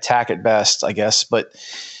immature attack at best, I guess, but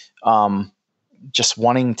just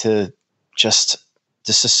wanting to just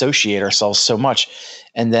disassociate ourselves so much.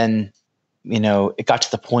 And then, it got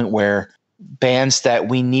to the point where bands that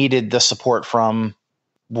we needed the support from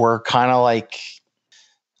were kind of like,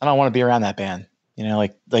 I don't want to be around that band.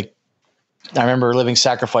 Like I remember Living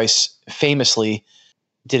Sacrifice famously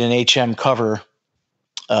did an HM cover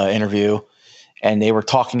interview, and they were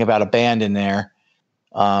talking about a band in there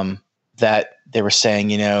that they were saying,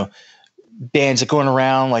 bands that going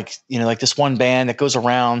around like this one band that goes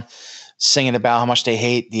around singing about how much they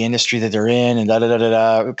hate the industry that they're in and da da da da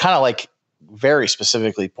da. Kind of like very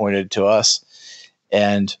specifically pointed to us.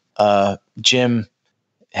 And Jim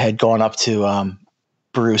had gone up to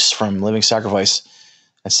Bruce from Living Sacrifice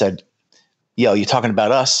and said, yo, you talking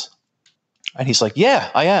about us? And he's like, yeah,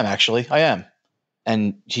 I am, actually. I am.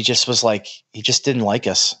 And he just was like, he just didn't like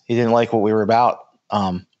us. He didn't like what we were about.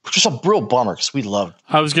 Which was a real bummer because we loved.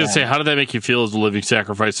 I was going to say, how did that make you feel as a Living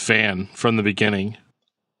Sacrifice fan from the beginning?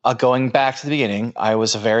 Going back to the beginning, I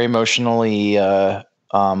was a very emotionally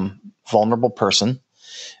vulnerable person,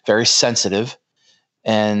 very sensitive,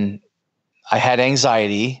 and I had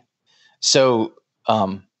anxiety. So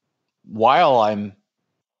while I'm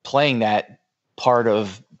playing that part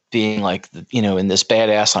of being like, in this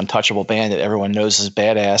badass, untouchable band that everyone knows is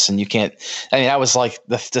badass, and you can't. I mean, that was like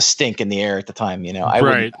the stink in the air at the time.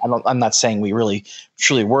 Right. I'm not saying we really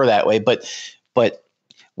truly were that way, but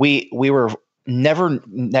we were never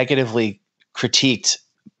negatively critiqued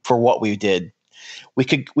for what we did.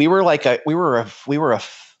 We were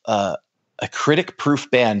a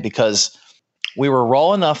critic-proof band because we were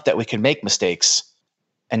raw enough that we could make mistakes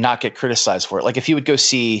and not get criticized for it. Like if you would go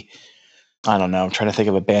see, I don't know, I'm trying to think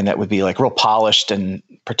of a band that would be like real polished and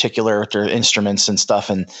particular with their instruments and stuff,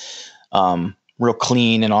 and real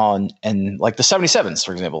clean and all, and like the 77s,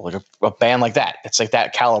 for example, like a band like that. It's like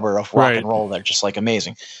that caliber of rock and roll. They're just like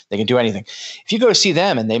amazing. They can do anything. If you go to see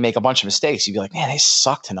them and they make a bunch of mistakes, you'd be like, man, they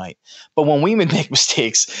suck tonight. But when we would make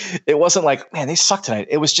mistakes, it wasn't like, man, they suck tonight.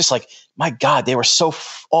 It was just like, my God, they were so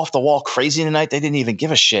off the wall crazy tonight. They didn't even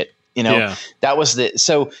give a shit. That was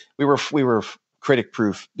so we were critic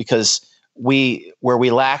proof because where we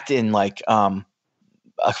lacked in like a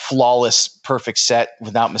flawless, perfect set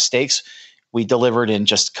without mistakes, we delivered in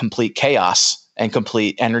just complete chaos and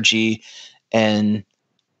complete energy and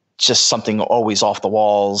just something always off the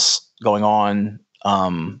walls going on.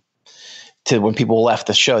 To when people left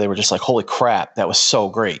the show, they were just like, holy crap, that was so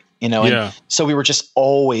great. And so we were just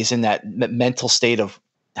always in that mental state of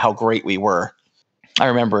how great we were. I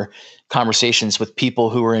remember conversations with people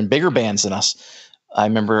who were in bigger bands than us. I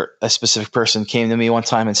remember a specific person came to me one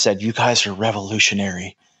time and said, you guys are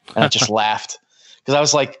revolutionary. And I just laughed. Because I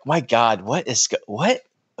was like, my God, what does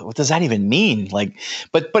that even mean? Like,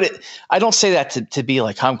 but I don't say that to be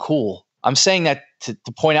like, I'm cool. I'm saying that to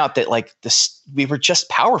point out that like we were just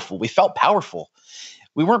powerful. We felt powerful.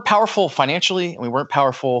 We weren't powerful financially, and we weren't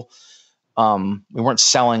powerful. We weren't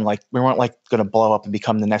selling, like we weren't like going to blow up and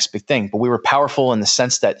become the next big thing, but we were powerful in the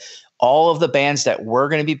sense that all of the bands that were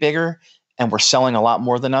going to be bigger and were selling a lot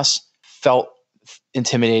more than us felt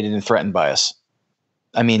intimidated and threatened by us.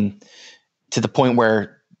 I mean, to the point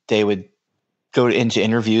where they would go into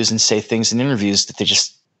interviews and say things in interviews that they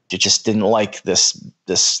just didn't like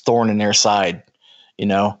this thorn in their side,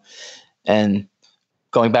 And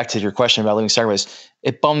going back to your question about Living Sacrifice,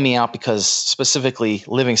 it bummed me out because specifically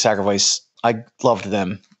Living Sacrifice, I loved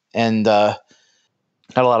them and had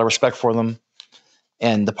a lot of respect for them.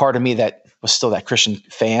 And the part of me that was still that Christian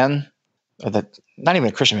fan, or that not even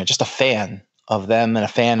a Christian fan, just a fan of them and a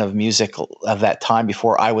fan of music of that time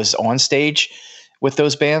before I was on stage with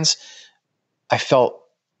those bands, I felt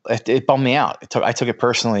it bummed me out. I took it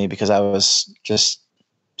personally because I was just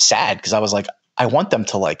sad because I was like, I want them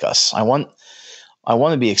to like us. I want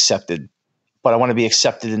to be accepted, but I want to be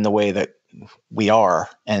accepted in the way that we are,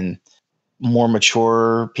 and more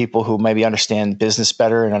mature people who maybe understand business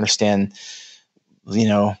better and understand,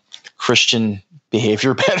 Christian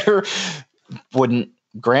behavior better wouldn't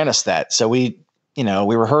grant us that. So we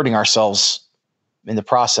we were hurting ourselves in the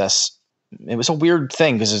process. It was a weird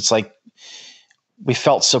thing because it's like we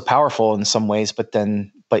felt so powerful in some ways, but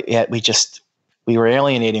yet we were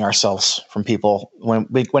alienating ourselves from people.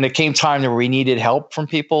 When it came time where we needed help from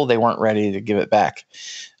people, they weren't ready to give it back.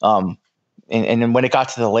 And then when it got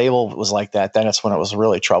to the label, it was like that. Then it's when it was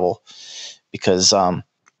really trouble, because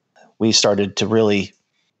we started to really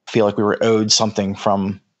feel like we were owed something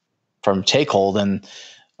from Takehold, and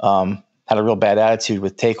had a real bad attitude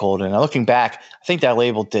with Takehold. And looking back, I think that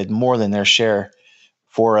label did more than their share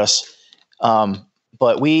for us.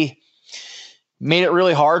 But we made it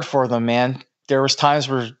really hard for them, man. There was times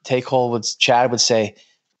where Chad would say,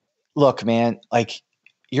 look, man, like,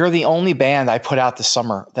 you're the only band I put out this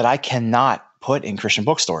summer that I cannot put in Christian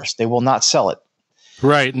bookstores. They will not sell it.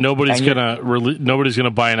 Right. Nobody's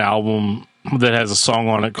gonna buy an album that has a song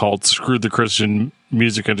on it called "Screw the Christian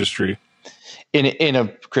Music Industry" in a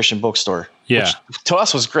Christian bookstore. Yeah, which to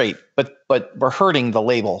us was great, but we're hurting the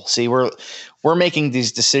label. See, we're making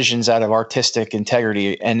these decisions out of artistic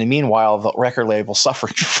integrity, and meanwhile, the record label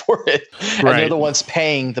suffering for it, and they're the ones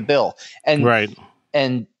paying the bill. And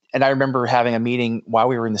and I remember having a meeting while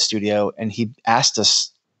we were in the studio, and he asked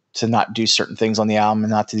us to not do certain things on the album,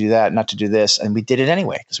 and not to do that, not to do this, and we did it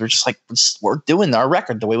anyway because we're just like, we're doing our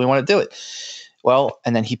record the way we want to do it. Well,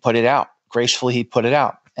 and then he put it out gracefully. He put it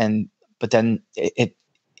out, but then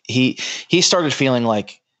he started feeling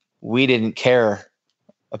like we didn't care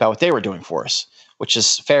about what they were doing for us, which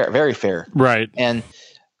is fair, very fair. Right. And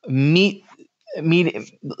it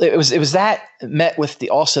was that met with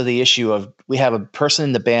also the issue of, we have a person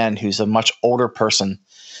in the band who's a much older person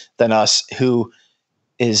than us, who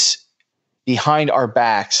is behind our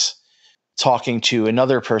backs talking to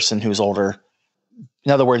another person who's older.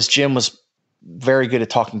 In other words, Jim was very good at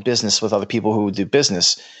talking business with other people who would do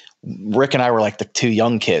business. Rick and I were like the two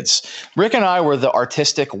young kids. Rick and I were the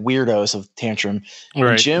artistic weirdos of Tantrum.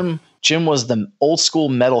 Right. Jim was the old school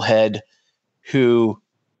metalhead who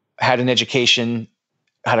had an education,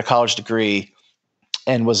 had a college degree,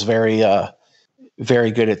 and was very,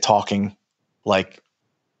 very good at talking, like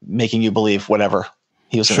making you believe whatever.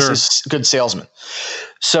 He was a good salesman.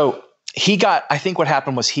 So I think what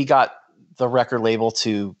happened was he got the record label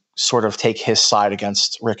to sort of take his side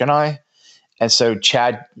against Rick and I. And so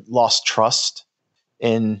Chad lost trust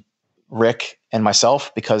in Rick and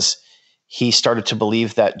myself because he started to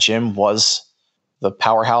believe that Jim was the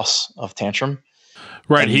powerhouse of Tantrum.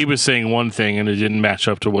 Right. He was saying one thing and it didn't match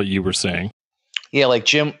up to what you were saying. Yeah. Like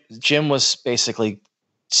Jim was basically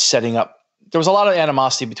setting up. There was a lot of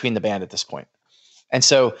animosity between the band at this point. And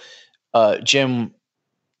so Jim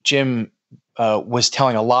was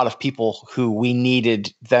telling a lot of people who we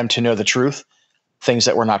needed them to know the truth, things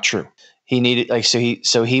that were not true. He needed, like,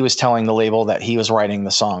 so he was telling the label that he was writing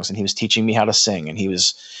the songs and he was teaching me how to sing, and he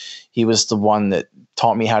was the one that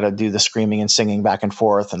taught me how to do the screaming and singing back and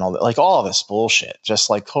forth and all that, like all of this bullshit, just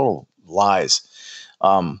like total lies.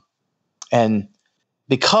 And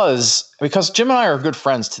because Jim and I are good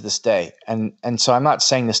friends to this day, and so I'm not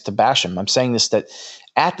saying this to bash him. I'm saying this that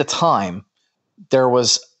at the time there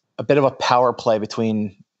was a bit of a power play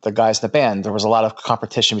between the guys in the band. There was a lot of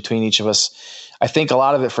competition between each of us. I think a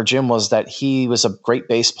lot of it for Jim was that he was a great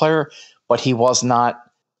bass player, but he was not,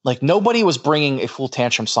 like, nobody was bringing a full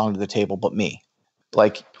Tantrum song to the table but me.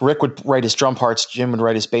 Like, Rick would write his drum parts, Jim would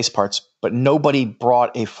write his bass parts, but nobody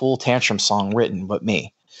brought a full Tantrum song written but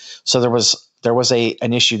me. So there was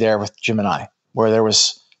an issue there with Jim and I, where there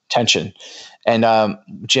was tension. And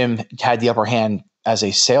Jim had the upper hand as a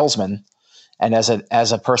salesman and as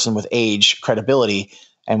a person with age, credibility,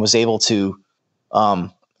 and was able to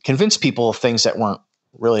convince people of things that weren't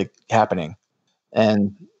really happening.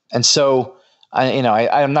 And so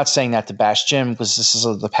I'm not saying that to bash Jim, because this is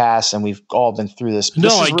the past and we've all been through this. No,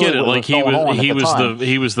 I get it. Like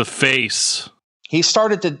he was the face. He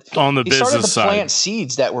started to side. Plant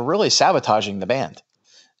seeds that were really sabotaging the band.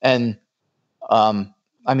 And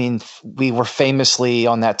I mean, we were famously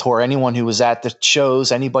on that tour. Anyone who was at the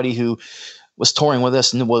shows, anybody who was touring with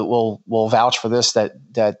us, and will vouch for this, that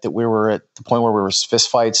we were at the point where we were fist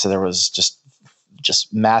fights. So there was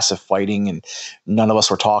just massive fighting, and none of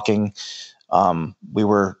us were talking. We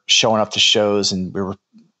were showing up to shows and we were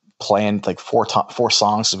playing like four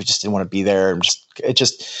songs because we just didn't want to be there. And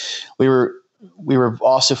we were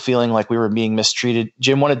also feeling like we were being mistreated.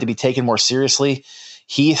 Jim wanted to be taken more seriously.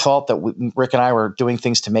 He thought that Rick and I were doing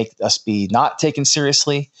things to make us be not taken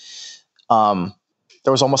seriously.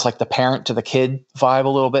 There was almost like the parent to the kid vibe a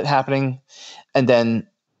little bit happening. And then,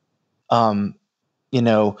 all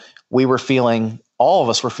of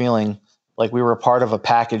us were feeling Like we were a part of a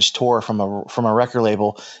package tour from a record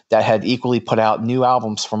label that had equally put out new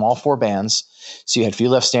albums from all 4 bands. So you had Few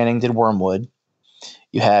Left Standing did Wormwood.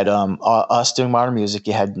 You had us doing Modern Music.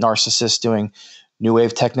 You had Narcissist doing New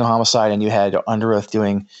Wave Techno Homicide, and you had Under Oath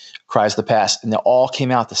doing Cries of the Past. And they all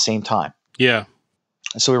came out at the same time. Yeah.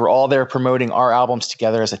 And so we were all there promoting our albums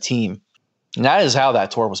together as a team. And that is how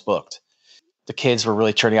that tour was booked. The kids were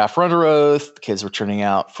really turning out for Under Oath. The kids were turning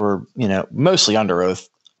out for, mostly Under Oath.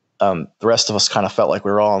 The rest of us kind of felt like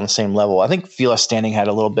we were all on the same level. I think Feel Us Standing had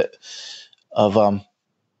a little bit of an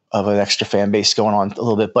extra fan base going on a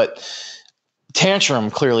little bit, but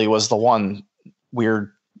Tantrum clearly was the one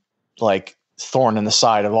weird, like, thorn in the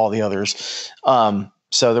side of all the others.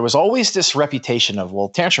 So there was always this reputation of, well,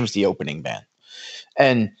 Tantrum's the opening band.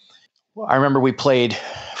 And I remember we played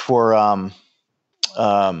for, I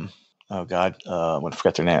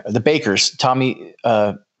forgot their name. The Bakers, Tammy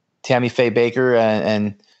Faye Baker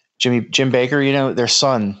and Jim Baker, their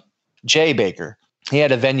son, Jay Baker. He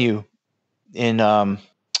had a venue in, I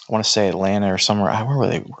want to say Atlanta or somewhere. Where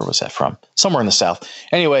was that from? Somewhere in the South.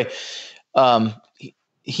 Anyway,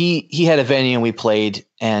 he had a venue and we played,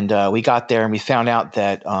 and we got there and we found out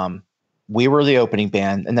that we were the opening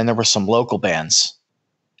band, and then there were some local bands,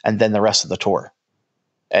 and then the rest of the tour.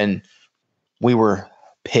 And we were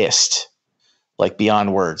pissed, like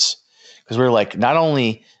beyond words, because we were like, not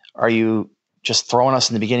only are you just throwing us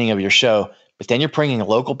in the beginning of your show, but then you're bringing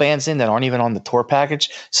local bands in that aren't even on the tour package.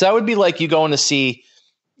 So that would be like you going to see,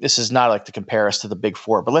 this is not like to compare us to the Big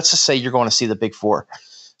Four, but let's just say you're going to see the Big Four.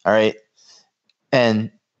 All right.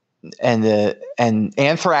 And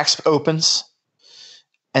Anthrax opens,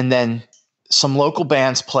 and then some local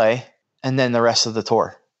bands play, and then the rest of the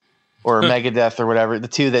tour, or Megadeth or whatever, the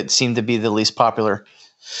two that seem to be the least popular.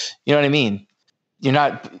 You know what I mean?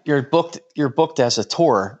 You're booked as a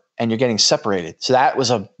tour, and you're getting separated. So that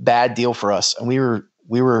was a bad deal for us. And we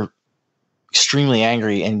were extremely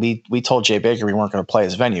angry, and we told Jay Baker we weren't going to play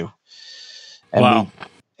his venue. And wow.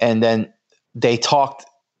 And then they talked,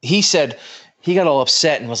 he said he got all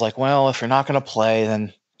upset and was like, well, if you're not going to play,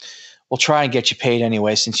 then we'll try and get you paid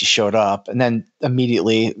anyway, since you showed up. And then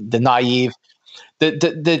immediately the naive,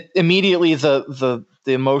 immediately the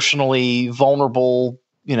emotionally vulnerable,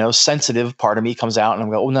 sensitive part of me comes out, and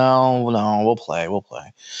I'm going, oh, no, we'll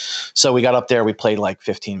play. So we got up there, we played like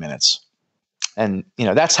 15 minutes. And,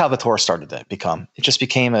 that's how the tour started to become. It just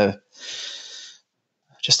became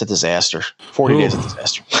just a disaster. 40 days of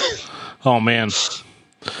disaster. Oh, man.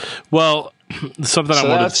 Well, something I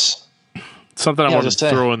wanted to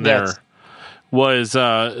throw in there was,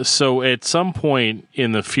 so at some point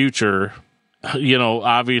in the future,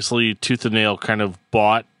 obviously Tooth and Nail kind of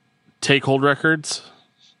bought Take Hold Records.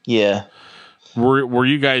 Yeah. Were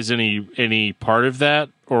you guys any part of that,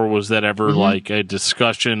 or was that ever like a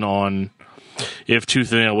discussion on if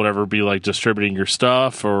Tooth and Nail would ever be like distributing your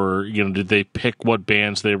stuff, or did they pick what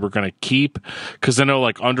bands they were going to keep? Because I know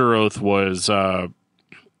like Under Oath was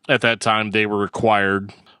at that time they were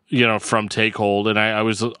required, from Take Hold, and I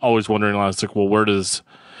was always wondering, I was like, well, where does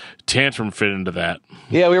Tantrum fit into that?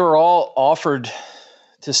 Yeah, we were all offered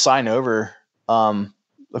to sign over.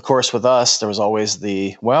 Of course, with us, there was always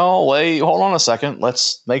wait, hold on a second.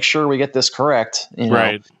 Let's make sure we get this correct.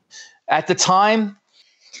 Right. At the time,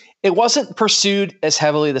 it wasn't pursued as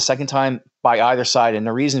heavily the second time by either side. And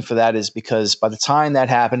the reason for that is because by the time that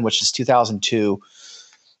happened, which is 2002,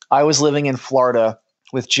 I was living in Florida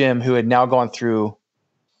with Jim, who had now gone through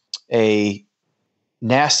a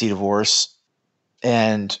nasty divorce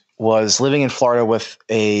and was living in Florida with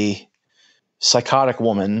a psychotic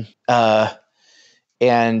woman,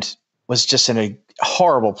 and was just in a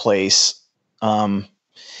horrible place. And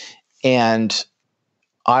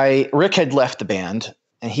Rick had left the band,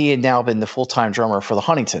 and he had now been the full-time drummer for the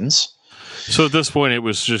Huntingtons. So at this point, it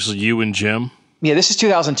was just you and Jim? Yeah, this is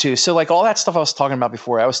 2002. So like all that stuff I was talking about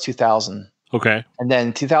before, that was 2000. Okay. And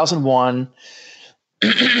then 2001,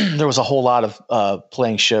 there was a whole lot of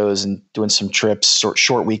playing shows and doing some trips,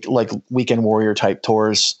 short week, like Weekend Warrior type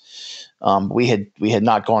tours. We had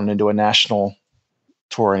not gone into a national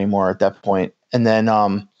tour anymore at that point. And then,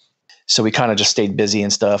 so we kind of just stayed busy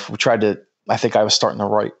and stuff. We tried to, I think I was starting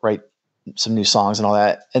to write some new songs and all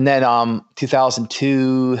that. And then,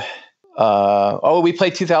 2002, we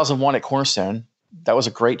played 2001 at Cornerstone. That was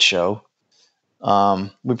a great show.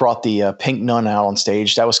 We brought the Pink Nun out on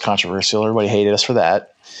stage. That was controversial. Everybody hated us for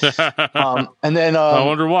that. And then, I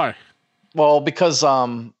wonder why. Well, because,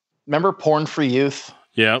 remember Porn Free Youth?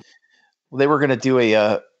 Yeah. They were going to do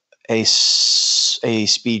a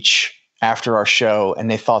speech after our show,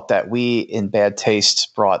 and they thought that we, in bad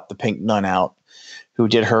taste, brought the Pink Nun out, who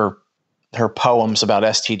did her poems about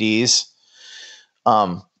STDs.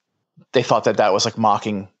 they thought that was like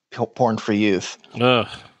mocking porn-free youth. Ugh.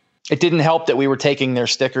 It didn't help that we were taking their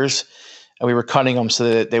stickers and we were cutting them so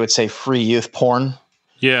that they would say free youth porn.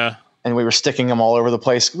 Yeah. And we were sticking them all over the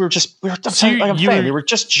place. We were just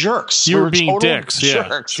jerks. You we were being dicks.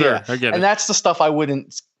 Jerks. Yeah, sure. Yeah. I get it. And that's the stuff I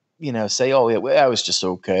wouldn't, say, oh, yeah, that was just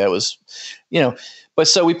okay. That was, but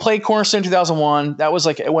so we played Cornerstone 2001. That was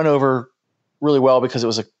like, it went over really well because it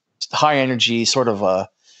was a high energy sort of a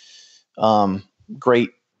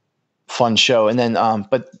great fun show. And then,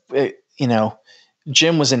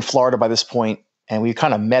 Jim was in Florida by this point and we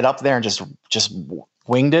kind of met up there and just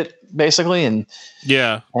winged it basically. And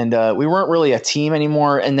we weren't really a team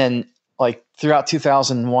anymore. And then like throughout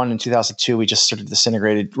 2001 and 2002, we just sort of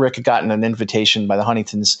disintegrated. Rick had gotten an invitation by the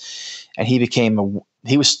Huntingtons and he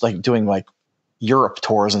was like doing like Europe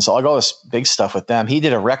tours and so like all this big stuff with them. He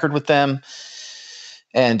did a record with them.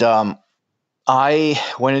 And, I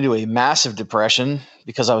went into a massive depression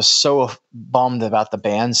because I was so bummed about the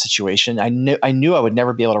band situation. I knew I would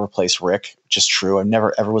never be able to replace Rick, which is true. I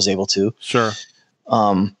never ever was able to. Sure.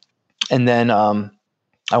 And then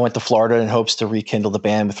I went to Florida in hopes to rekindle the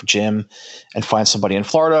band with Jim and find somebody in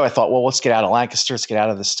Florida. I thought, well, let's get out of Lancaster. Let's get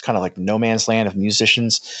out of this kind of like no man's land of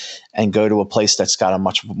musicians and go to a place that's got a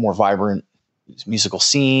much more vibrant musical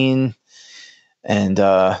scene. And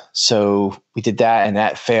so we did that and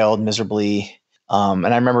that failed miserably. And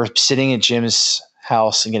I remember sitting at Jim's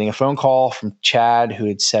house and getting a phone call from Chad who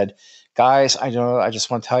had said, guys, I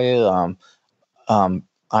just want to tell you,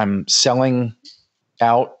 I'm selling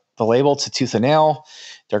out the label to Tooth and Nail.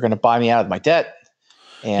 They're going to buy me out of my debt.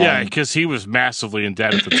 And yeah, because he was massively in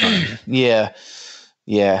debt at the time. Yeah.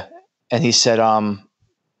 And he said,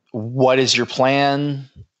 what is your plan?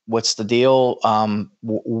 What's the deal?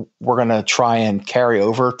 We're going to try and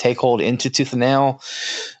take hold into Tooth and Nail.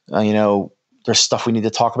 There's stuff we need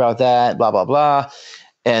to talk about that, blah, blah, blah.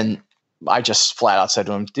 And I just flat out said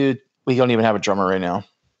to him, dude, we don't even have a drummer right now.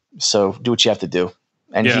 So do what you have to do.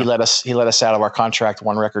 And he let us out of our contract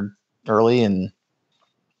one record early and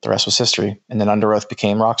the rest was history. And then Under Oath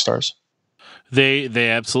became rock stars.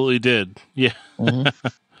 They absolutely did. Yeah. Mm-hmm.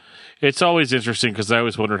 It's always interesting because I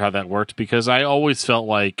always wondered how that worked because I always felt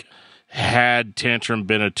like had Tantrum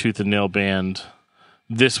been a Tooth and Nail band,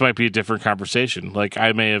 this might be a different conversation. Like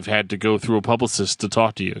I may have had to go through a publicist to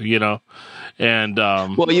talk to you, and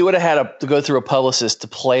well, you would have had to go through a publicist to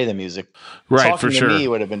play the music, right? Talking for sure, to me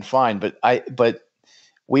would have been fine, but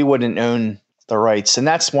we wouldn't own the rights, and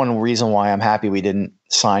that's one reason why I'm happy we didn't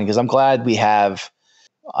sign because I'm glad we have,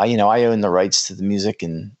 I own the rights to the music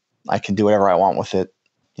and I can do whatever I want with it,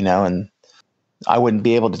 and I wouldn't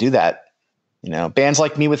be able to do that. Bands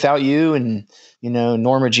like Me Without You and,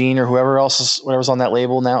 Norma Jean or whatever's on that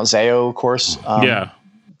label now, Zayo, of course.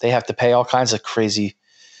 They have to pay all kinds of crazy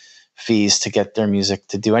fees to get their music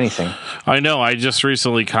to do anything. I know. I just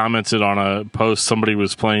recently commented on a post. Somebody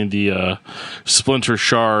was playing the Splinter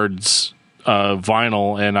Shards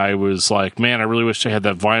vinyl, and I was like, man, I really wish I had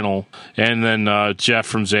that vinyl. And then Jeff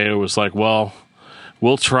from Zayo was like, well,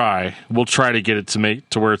 we'll try to get it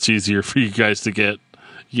to where it's easier for you guys to get,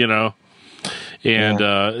 and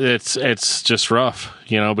it's just rough,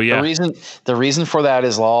 but yeah. The reason for that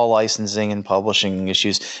is law, licensing, and publishing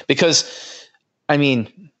issues. Because,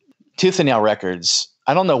 Tooth and Nail Records,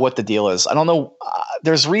 I don't know what the deal is. I don't know.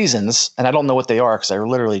 There's reasons, and I don't know what they are because I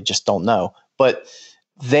literally just don't know. But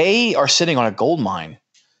they are sitting on a gold mine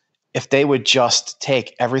if they would just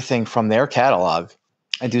take everything from their catalog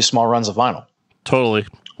and do small runs of vinyl. Totally.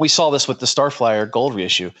 We saw this with the Starflyer Gold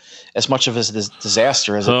reissue. As much of a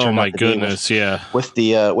disaster as it turned out to be with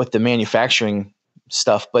the manufacturing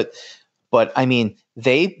stuff, but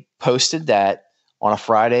they posted that on a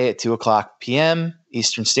Friday at 2:00 p.m.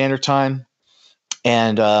 Eastern Standard Time,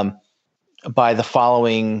 and by the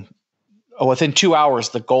following, within 2 hours,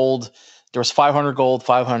 the gold there was 500 gold,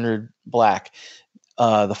 500 black.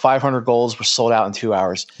 The 500 golds were sold out in 2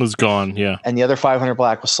 hours. It was gone, yeah. And the other 500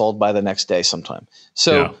 black was sold by the next day sometime.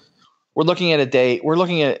 So we're looking at a day. We're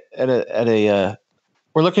looking at a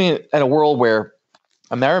world where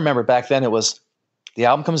I remember back then it was the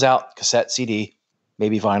album comes out, cassette, CD,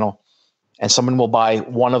 maybe vinyl, and someone will buy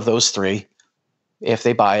one of those three if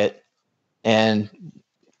they buy it. And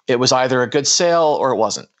it was either a good sale or it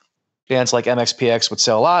wasn't. Bands like MXPX would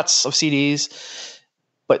sell lots of CDs,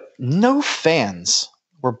 but no fans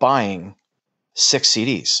were buying 6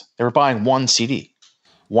 CDs. They were buying one CD,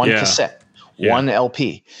 one cassette, one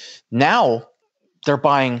LP. Now they're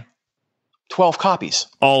buying 12 copies.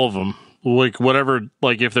 All of them. Like whatever,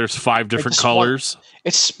 like if there's 5 different colors.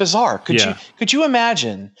 It's bizarre. Could you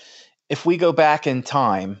imagine if we go back in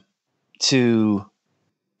time to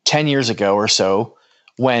 10 years ago or so,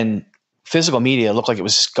 when physical media looked like it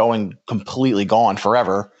was going completely gone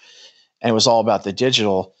forever, and it was all about the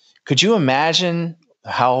digital. Could you imagine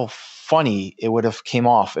how funny it would have came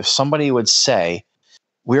off if somebody would say,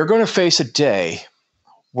 we're going to face a day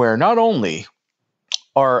where not only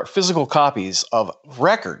are physical copies of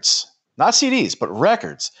records, not CDs, but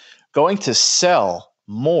records, going to sell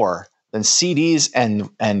more than CDs and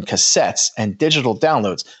cassettes and digital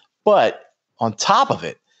downloads, but on top of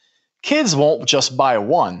it, kids won't just buy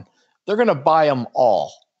one. They're going to buy them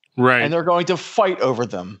all. Right. And they're going to fight over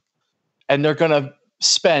them. And they're going to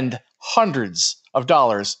spend hundreds of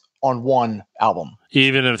dollars on one album.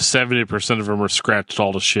 Even if 70% of them are scratched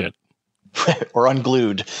all to shit. Or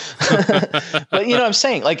unglued. But you know what I'm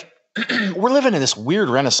saying? Like, we're living in this weird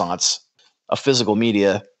renaissance of physical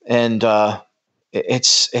media. And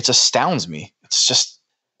it astounds me. It's just,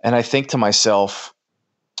 and I think to myself,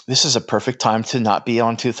 this is a perfect time to not be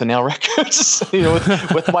on Tooth and Nail Records, you know,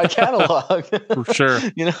 with my catalog. For sure.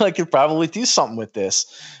 You know, I could probably do something with this.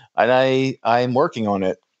 And I'm working on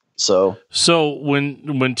it. So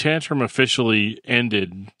when Tantrum officially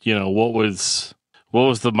ended, you know, what was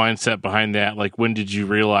the mindset behind that? Like, when did you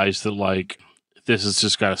realize that, like, this has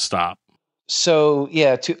just got to stop? So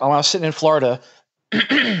yeah, when I was sitting in Florida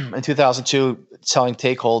in 2002, telling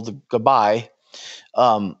Take Hold goodbye,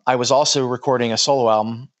 I was also recording a solo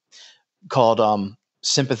album called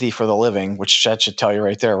Sympathy for the Living, which that should tell you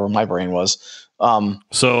right there where my brain was.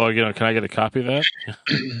 So, you know, can I get a copy of that?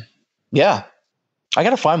 Yeah. I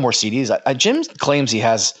got to find more CDs. Jim claims he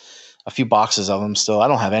has a few boxes of them still. I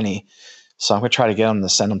don't have any. So I'm going to try to get him to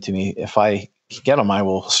send them to me. If I can get them, I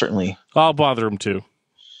will certainly. I'll bother him too.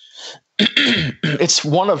 It's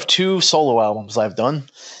one of 2 solo albums I've done.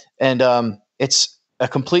 And it's a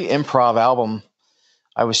complete improv album.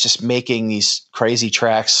 I was just making these crazy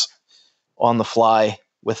tracks on the fly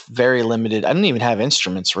with very limited. I didn't even have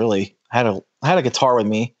instruments really. I had a guitar with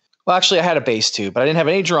me. Well, actually, I had a bass too, but I didn't have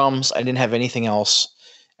any drums. I didn't have anything else,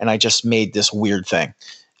 and I just made this weird thing.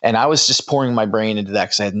 And I was just pouring my brain into that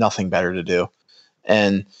because I had nothing better to do.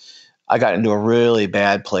 And I got into a really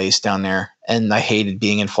bad place down there, and I hated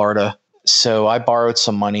being in Florida. So I borrowed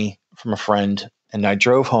some money from a friend, and I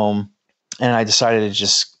drove home, and I decided to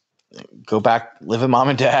just go back, live with mom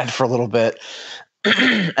and dad for a little bit,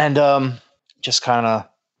 and just kind of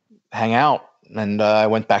hang out. And I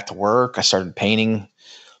went back to work. I started painting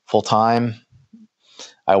full time.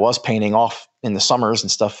 I was painting off in the summers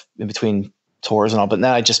and stuff in between tours and all, but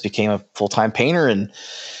then I just became a full-time painter. And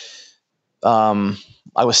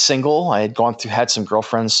I was single. I had had some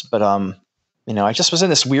girlfriends, but you know, I just was in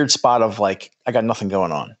this weird spot of like, I got nothing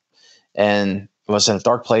going on, and I was in a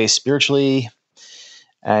dark place spiritually.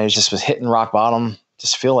 And I just was hitting rock bottom.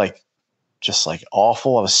 Just feel like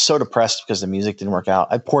awful. I was so depressed because the music didn't work out.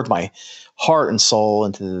 I poured my heart and soul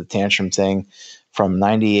into the Tantrum thing from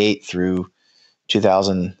 98 through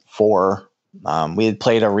 2004. We had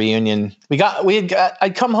played a reunion.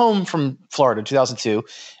 I'd come home from Florida in 2002,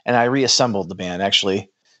 and I reassembled the band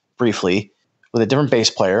actually briefly with a different bass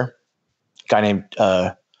player, a guy named,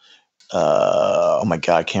 oh my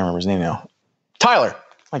God, I can't remember his name now. Tyler.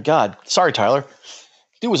 My God. Sorry, Tyler.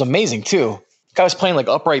 Dude was amazing too. Guy was playing like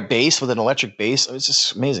upright bass with an electric bass. It was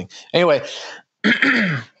just amazing. Anyway,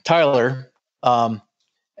 Tyler,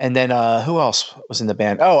 and then who else was in the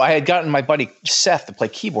band? Oh, I had gotten my buddy Seth to play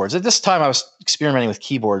keyboards. At this time, I was experimenting with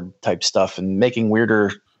keyboard type stuff and making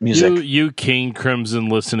weirder music. You King Crimson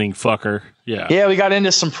listening fucker. Yeah. Yeah, we got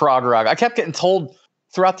into some prog rock. I kept getting told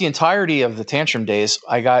throughout the entirety of the Tantrum days,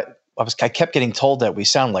 I kept getting told that we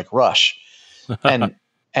sound like Rush. And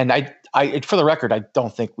I for the record, I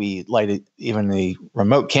don't think we lighted even the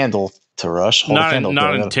remote candle to Rush. Not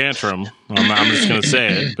in Tantrum. I'm just going to say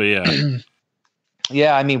it, but yeah.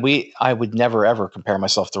 Yeah, I mean, I would never, ever compare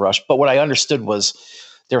myself to Rush. But what I understood was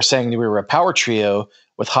they were saying that we were a power trio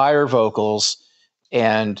with higher vocals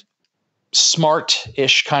and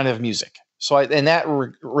smart-ish kind of music. So in that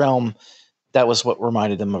realm, that was what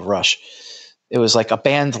reminded them of Rush. It was like a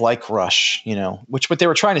band like Rush, you know, which what they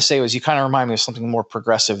were trying to say was you kind of remind me of something more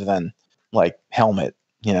progressive than like Helmet,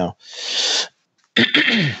 you know.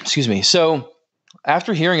 Excuse me. So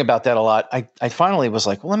after hearing about that a lot, I finally was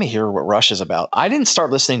like, well, let me hear what Rush is about. I didn't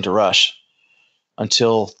start listening to Rush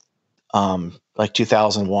until like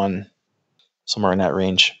 2001, somewhere in that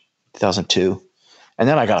range, 2002. And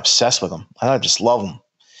then I got obsessed with them. I just love them.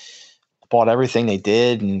 I bought everything they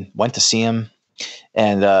did and went to see them.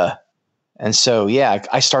 And so, yeah,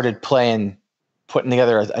 I started putting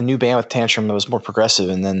together a new band with Tantrum that was more progressive.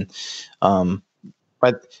 And then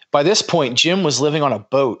by this point, Jim was living on a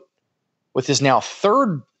boat with his now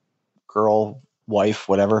third girl wife,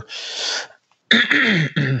 whatever,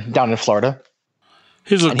 down in Florida.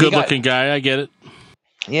 He's a good-looking guy. I get it.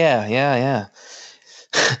 Yeah.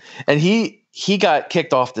 And he got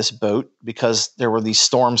kicked off this boat because there were these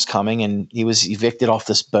storms coming, and he was evicted off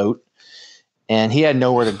this boat, and he had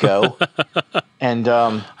nowhere to go. And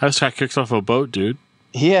I just got kicked off a boat, dude.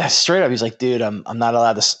 Yeah, straight up. He's like, dude, I'm not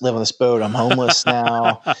allowed to live on this boat. I'm homeless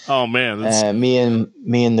now. Oh man. Me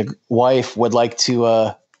and the wife would like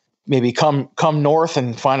to maybe come north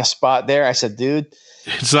and find a spot there. I said, dude,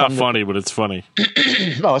 it's not funny, but it's funny.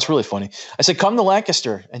 No, it's really funny. I said, come to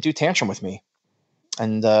Lancaster and do Tantrum with me.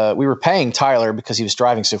 And we were paying Tyler because he was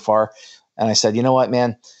driving so far. And I said, you know what,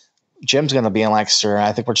 man, Jim's going to be in Lancaster. And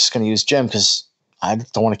I think we're just going to use Jim because I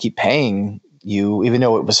don't want to keep paying you, even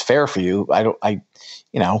though it was fair for you.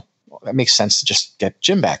 It makes sense to just get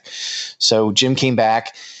Jim back. So Jim came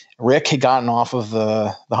back. Rick had gotten off of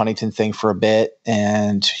the Huntington thing for a bit,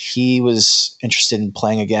 and he was interested in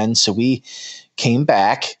playing again. So we came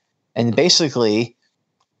back, and basically,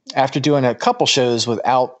 after doing a couple shows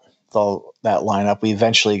without that lineup, we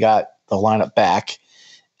eventually got the lineup back.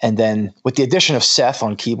 And then with the addition of Seth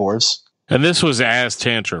on keyboards. And this was as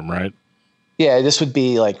Tantrum, right? Yeah, this would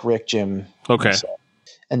be like Rick, Jim. Okay.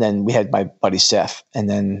 And then we had my buddy Seth, and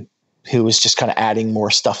then who was just kind of adding more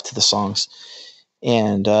stuff to the songs.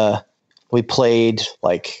 And we played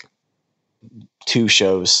like 2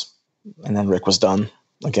 shows, and then Rick was done.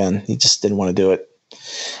 Again, he just didn't want to do it.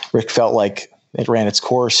 Rick felt like it ran its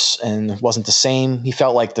course and wasn't the same. He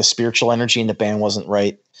felt like the spiritual energy in the band wasn't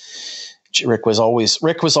right. Rick was always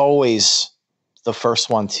the first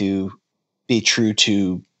one to be true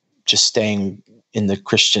to just staying in the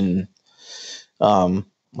Christian.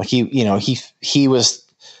 He was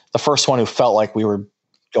the first one who felt like we were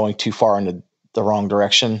going too far into the wrong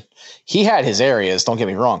direction. He had his areas, don't get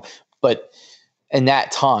me wrong, but in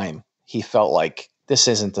that time he felt like this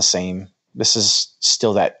isn't the same. This is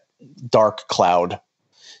still that dark cloud,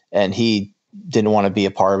 and he didn't want to be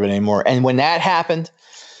a part of it anymore. And when that happened,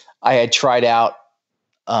 I had tried out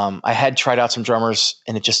some drummers,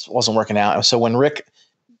 and it just wasn't working out. So when Rick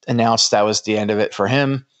announced that was the end of it for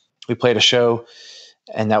him, we played a show,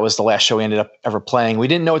 and that was the last show we ended up ever playing. We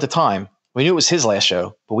didn't know at the time. We knew it was his last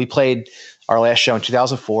show, but we played our last show in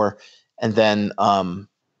 2004. And then I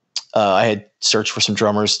had searched for some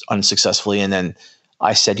drummers unsuccessfully. And then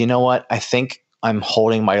I said, you know what? I think I'm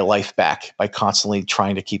holding my life back by constantly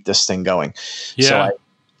trying to keep this thing going. Yeah. So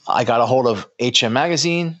I got a hold of HM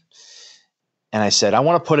Magazine, and I said, I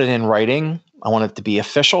want to put it in writing. I want it to be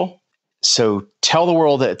official. So tell the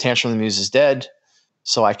world that Tantrum of the Muse is dead,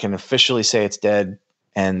 so I can officially say it's dead.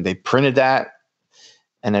 And they printed that,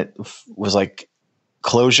 and it was like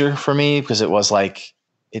closure for me, because it was like,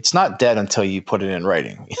 it's not dead until you put it in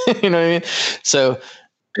writing. You know what I mean? So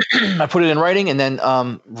I put it in writing, and then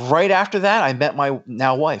right after that, I met my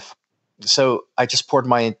now wife. So I just poured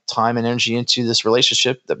my time and energy into this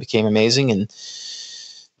relationship that became amazing. And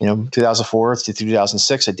 2004 to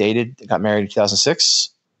 2006, I dated, got married in 2006,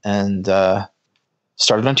 and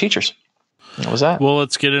started Unteachers. That was that. Well,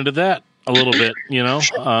 let's get into that a little bit.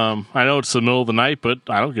 I know it's the middle of the night, but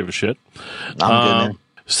I don't give a shit. I'm good, man.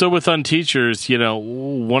 So with Unteachers,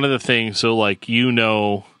 one of the things,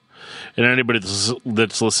 and anybody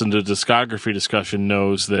that's listened to discography discussion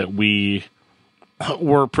knows that we're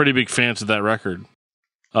pretty big fans of that record,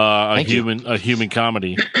 a human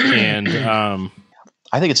comedy, and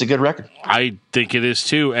I think it's a good record. I think it is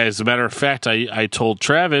too. As a matter of fact, I told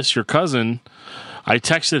Travis, your cousin, I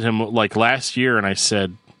texted him like last year, and I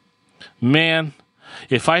said, man,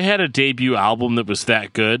 if I had a debut album that was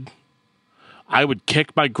that good, I would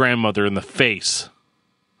kick my grandmother in the face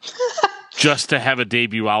just to have a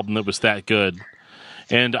debut album that was that good.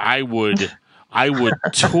 And I would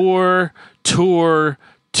tour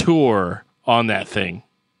on that thing.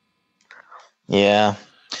 Yeah.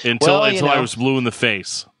 Until I was blue in the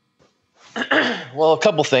face. Well, a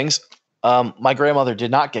couple things. My grandmother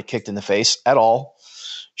did not get kicked in the face at all.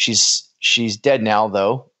 She's dead now,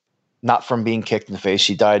 though. Not from being kicked in the face.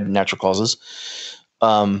 She died in natural causes.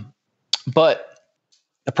 But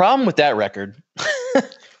the problem with that record,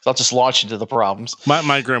 I'll just launch into the problems.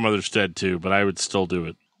 My grandmother's dead too, but I would still do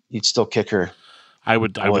it. You'd still kick her. I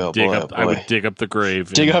would dig up the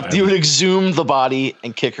grave. You would exhume the body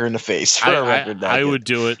and kick her in the face for a record. I would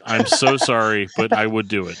do it. I'm so sorry, but I would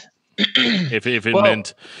do it.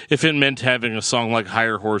 If it meant having a song like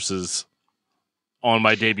Higher Horses on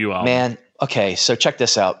my debut album. Man, okay, so check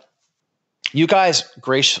this out. You guys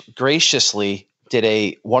graciously did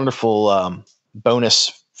a wonderful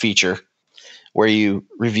bonus feature where you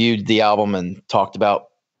reviewed the album and talked about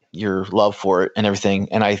your love for it and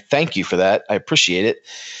everything. And I thank you for that. I appreciate it.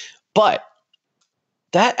 But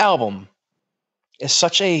that album is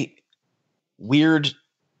such a weird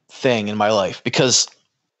thing in my life because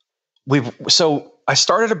I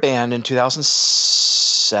started a band in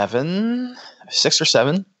 2007, 6 or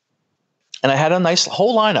 7, and I had a nice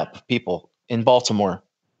whole lineup of people in Baltimore.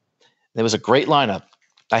 It was a great lineup.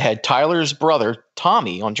 I had Tyler's brother,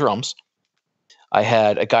 Tommy, on drums. I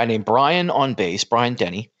had a guy named Brian on bass, Brian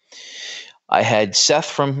Denny. I had Seth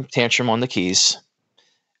from Tantrum on the keys.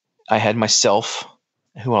 I had myself.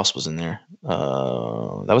 Who else was in there?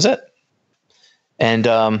 That was it.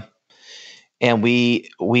 And we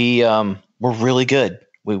were really good.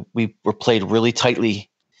 We were played really tightly.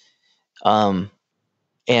 And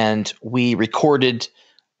we recorded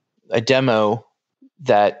a demo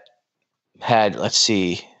that had, let's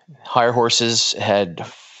see, Higher Horses, it had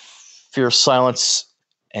Fierce Silence,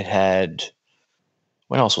 it had,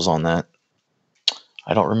 what else was on that?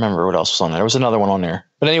 I don't remember what else was on there. There was another one on there.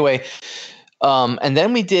 But anyway, and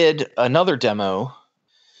then we did another demo.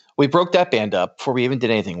 We broke that band up before we even did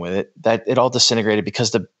anything with it. That it all disintegrated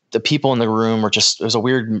because the people in the room were just, it was a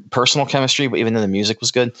weird personal chemistry, but even though the music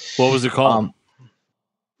was good. What was it called?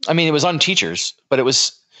 I mean, it was Unteachers, but it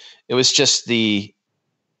was just the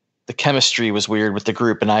chemistry was weird with the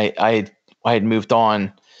group, and I had moved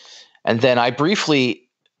on, and then I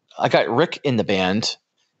got Rick in the band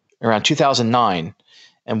around 2009,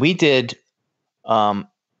 and we did a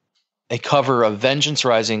cover of Vengeance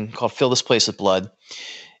Rising called "Fill This Place with Blood,"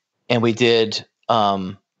 and we did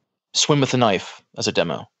 "Swim with a Knife" as a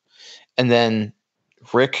demo, and then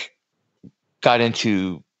Rick got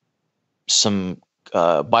into some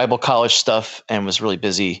Bible college stuff and was really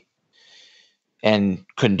busy and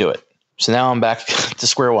couldn't do it. So now I'm back to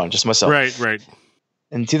square one, just myself. Right.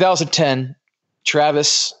 In 2010,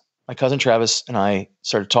 Travis, my cousin Travis, and I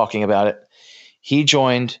started talking about it. He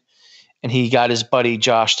joined, and he got his buddy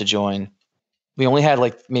Josh to join. We only had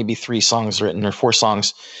like maybe 3 songs written or 4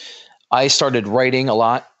 songs. I started writing a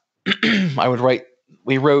lot.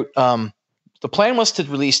 We wrote, the plan was to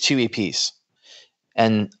release 2 EPs.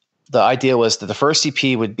 And the idea was that the first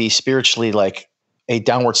EP would be spiritually like a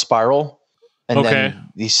downward spiral. And then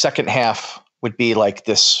the second half would be like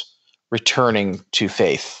this returning to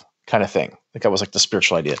faith kind of thing. Like that was like the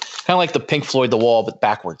spiritual idea. Kind of like the Pink Floyd, The Wall, but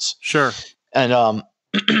backwards. Sure. And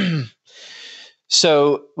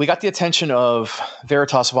so we got the attention of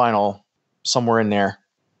Veritas Vinyl somewhere in there.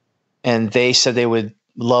 And they said they would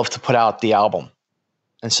love to put out the album.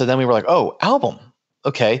 And so then we were like, oh, album.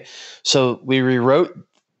 Okay. So we rewrote.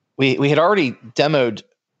 We had already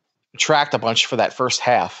tracked a bunch for that first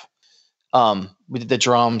half. We did the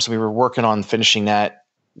drums. We were working on finishing that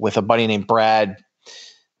with a buddy named Brad,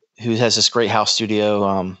 who has this great house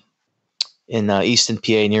studio in Easton,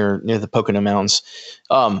 PA, near the Pocono Mountains.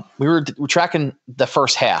 We were tracking the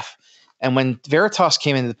first half. And when Veritas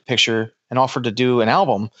came into the picture and offered to do an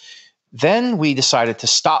album, then we decided to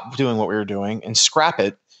stop doing what we were doing and scrap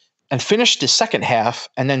it and finish the second half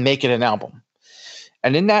and then make it an album.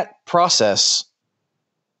 And in that process,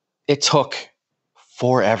 it took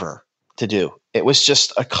forever to do. It was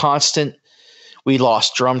just a constant. We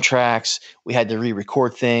lost drum tracks. We had to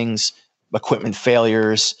re-record things, equipment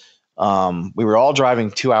failures. We were all driving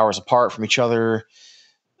 2 hours apart from each other.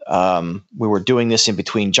 We were doing this in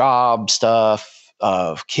between job stuff,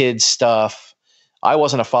 kids stuff. I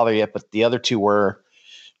wasn't a father yet, but the other 2 were,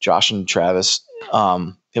 Josh and Travis.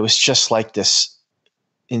 It was just like this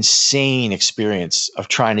insane experience of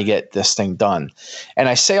trying to get this thing done. And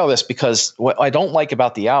I say all this because what I don't like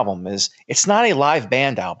about the album is it's not a live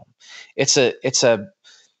band album. It's an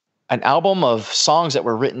album of songs that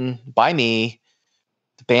were written by me.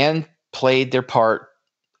 The band played their part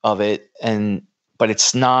of it, but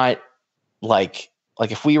it's not like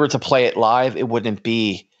if we were to play it live, it wouldn't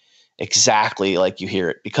be exactly like you hear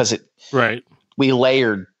it because we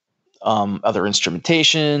layered other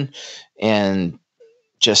instrumentation and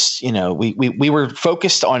just, we were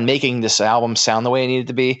focused on making this album sound the way it needed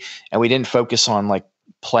to be. And we didn't focus on like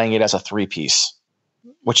playing it as a 3-piece,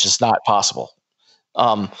 which is not possible.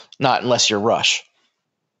 Not unless you're Rush,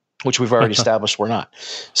 which we've already established we're not.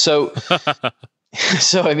 So the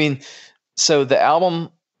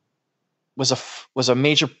album was a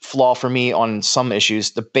major flaw for me on some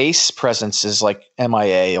issues. The bass presence is like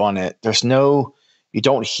MIA on it. You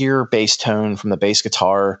don't hear bass tone from the bass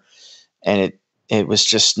guitar, and it was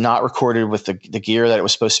just not recorded with the gear that it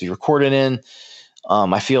was supposed to be recorded in.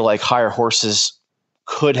 I feel like Higher Horses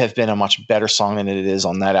could have been a much better song than it is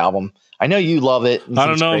on that album. I know you love it. I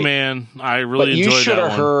don't know, man. I really enjoyed that one. You should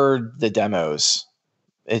have heard the demos.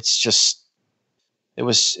 It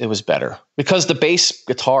It was better because the bass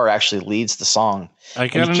guitar actually leads the song. I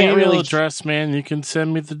got an email address, man. You can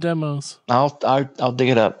send me the demos. I'll dig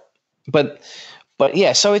it up. But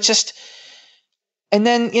yeah, so it's just, and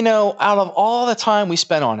then, out of all the time we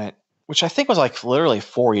spent on it, which I think was like literally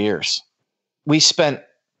 4 years, we spent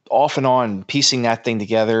off and on piecing that thing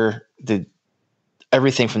together,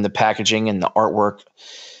 everything from the packaging and the artwork.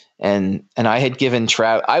 And I had given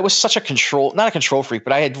I was such not a control freak,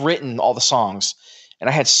 but I had written all the songs and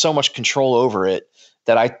I had so much control over it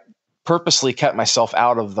that I purposely kept myself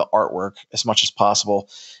out of the artwork as much as possible.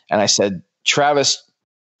 And I said, Travis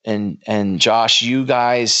and Josh, you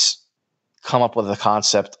guys come up with a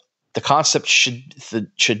concept. The concept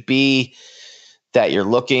should be that you're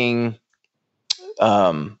looking,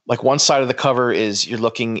 like one side of the cover is you're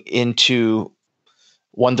looking into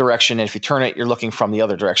one direction, and if you turn it, you're looking from the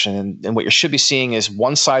other direction. And what you should be seeing is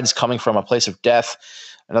one side is coming from a place of death,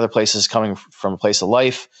 another place is coming from a place of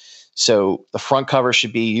life. So the front cover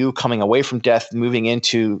should be you coming away from death,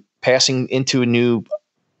 passing into a new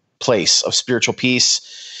place of spiritual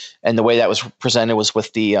peace. And the way that was presented was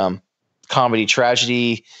with the comedy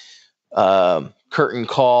tragedy curtain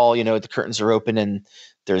call. The curtains are open and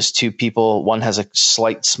there's two people. One has a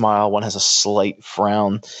slight smile, one has a slight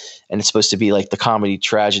frown, and it's supposed to be like the comedy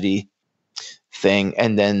tragedy thing.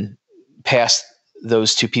 And then past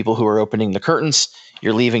those two people who are opening the curtains,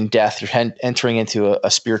 you're leaving death. You're entering into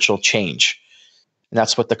a spiritual change. And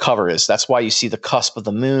that's what the cover is. That's why you see the cusp of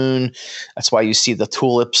the moon. That's why you see the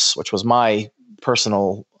tulips, which was my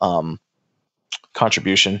personal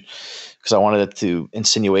contribution, because I wanted it to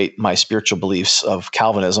insinuate my spiritual beliefs of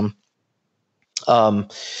Calvinism. And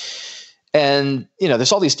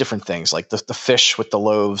there's all these different things, like the fish with the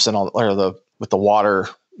loaves and with the water,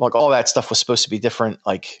 like all that stuff was supposed to be different,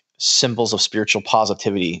 like symbols of spiritual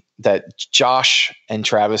positivity that Josh and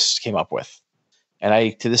Travis came up with. And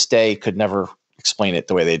I, to this day, could never explain it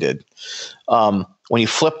the way they did. When you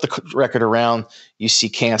flip the record around, you see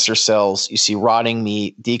cancer cells, you see rotting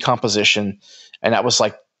meat, decomposition. And that was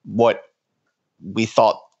like what we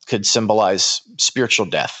thought could symbolize spiritual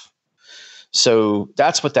death. So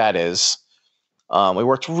that's what that is. We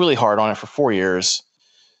worked really hard on it for 4 years,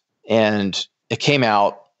 and it came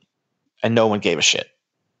out, and no one gave a shit.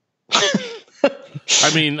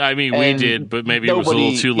 I mean, we did, but maybe it was a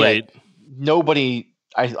little too late. Nobody.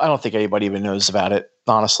 I don't think anybody even knows about it.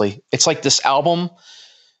 Honestly, it's like this album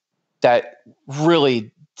that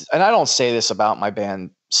really, and I don't say this about my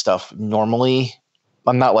band stuff normally.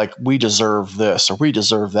 I'm not like, we deserve this or we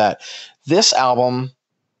deserve that. This album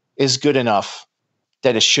is good enough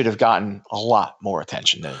that it should have gotten a lot more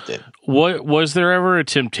attention than it did. What was there ever a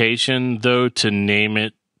temptation though to name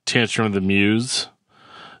it Tantrum of the Muse,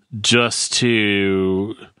 just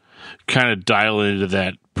to kind of dial into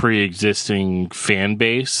that pre-existing fan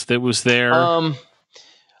base that was there?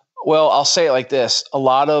 Well, I'll say it like this. A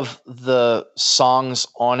lot of the songs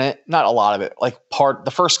on it, not a lot of it, like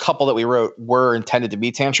the first couple that we wrote were intended to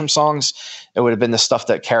be Tantrum songs. It would have been the stuff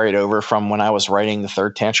that carried over from when I was writing the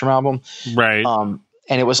third Tantrum album. Right.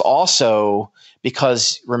 And it was also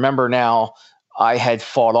because, remember now, I had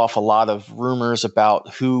fought off a lot of rumors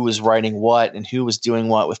about who was writing what and who was doing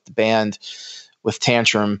what with the band, with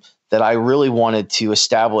Tantrum, that I really wanted to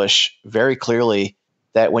establish very clearly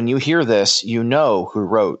that when you hear this, you know who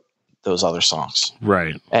wrote those other songs.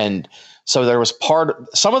 Right. And so there was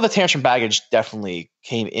some of the Tantrum baggage definitely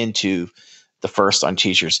came into the first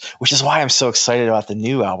Unteachers, which is why I'm so excited about the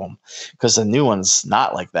new album, because the new one's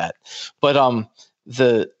not like that. But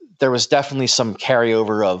there was definitely some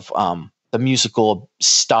carryover of the musical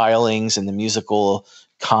stylings and the musical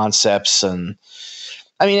concepts. And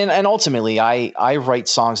I mean, and ultimately I write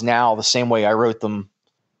songs now the same way I wrote them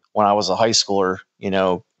when I was a high schooler.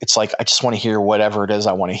 It's like, I just want to hear whatever it is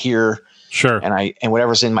I want to hear. Sure. And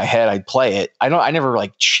whatever's in my head, I'd play it. I never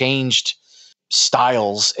like changed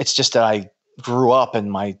styles. It's just that I grew up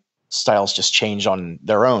and my styles just changed on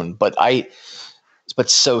their own. But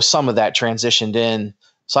so some of that transitioned in.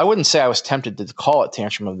 So I wouldn't say I was tempted to call it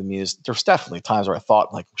Tantrum of the Muse. There's definitely times where I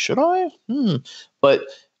thought, like, should I? But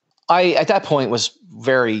I, at that point, was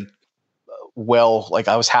very well, like,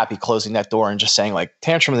 I was happy closing that door and just saying, like,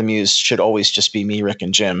 Tantrum of the Muse should always just be me, Rick,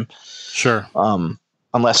 and Jim. Sure.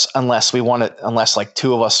 Unless we want it, unless like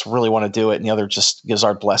two of us really want to do it and the other just gives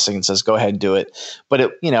our blessing and says, go ahead and do it.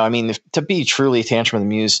 But to be truly Tantrum of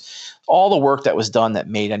the Muse, all the work that was done that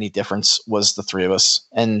made any difference was the three of us.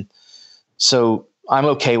 And so I'm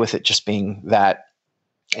okay with it just being that,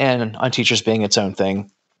 and Unteachers being its own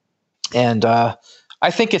thing. And I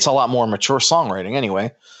think it's a lot more mature songwriting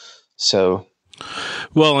anyway. So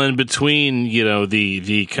Well, in between,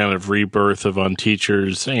 the kind of rebirth of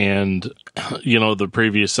Unteachers and, the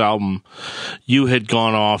previous album, you had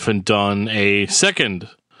gone off and done a second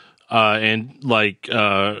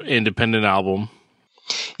independent album.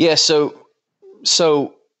 Yeah, so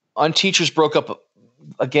Unteachers broke up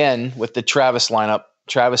again with the Travis lineup,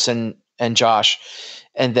 Travis and Josh,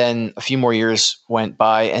 and then a few more years went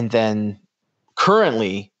by, and then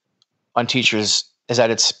currently Unteachers is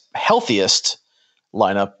at its healthiest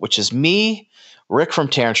lineup, which is me, Rick from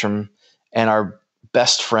Tantrum, and our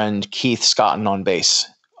best friend Keith Scotton on bass,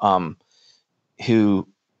 who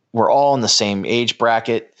we're all in the same age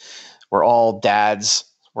bracket. We're all dads.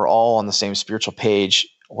 We're all on the same spiritual page.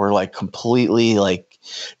 We're like completely like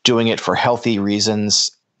doing it for healthy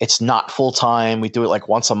reasons. It's not full time. We do it like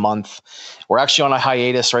once a month. We're actually on a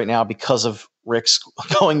hiatus right now because of Rick's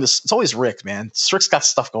going this. It's always Rick, man. Rick's got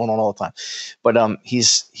stuff going on all the time, but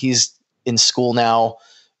he's in school now,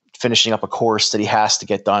 finishing up a course that he has to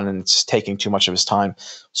get done, and it's taking too much of his time.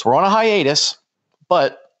 So we're on a hiatus,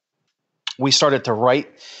 but we started to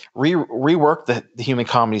rework the human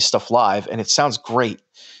comedy stuff live, and it sounds great.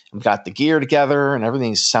 We've got the gear together and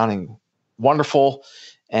everything's sounding wonderful.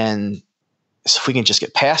 And so if we can just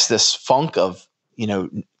get past this funk of,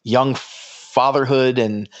 young fatherhood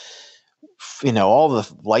and, all the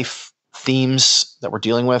life themes that we're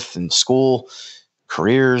dealing with in school,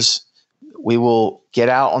 careers, we will get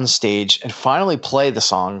out on the stage and finally play the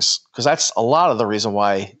songs, because that's a lot of the reason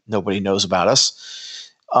why nobody knows about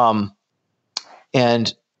us.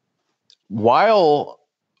 And while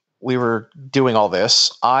we were doing all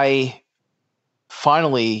this, I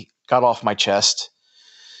finally got off my chest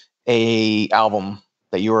a album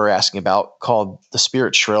that you were asking about called The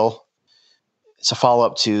Spirit Shrill. It's a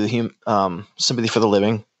follow-up to Sympathy for the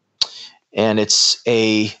Living. And it's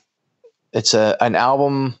an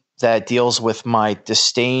album that deals with my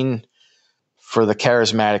disdain for the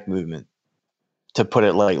charismatic movement, to put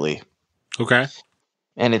it lightly. Okay.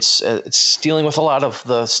 And it's dealing with a lot of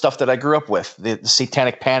the stuff that I grew up with, the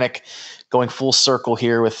satanic panic, going full circle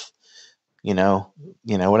here with,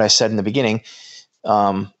 what I said in the beginning,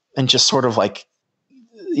 and just sort of like,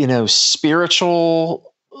 spiritual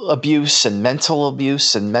abuse and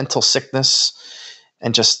mental sickness,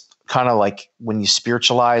 and just kind of like when you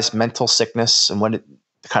spiritualize mental sickness and the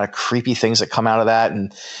kind of creepy things that come out of that.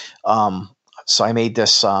 And so I made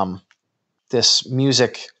this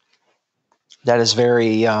music that is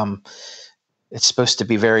very it's supposed to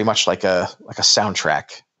be very much like a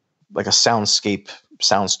soundtrack, like a soundscape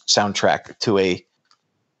soundtrack to a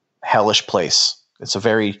hellish place. It's a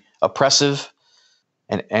very oppressive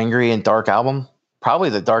and angry and dark album.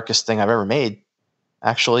 Probably the darkest thing I've ever made,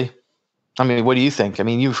 actually. I mean, what do you think? I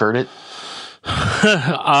mean, you've heard it.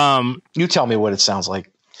 You tell me what it sounds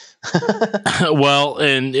like. Well,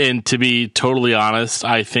 and to be totally honest,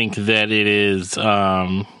 I think that it is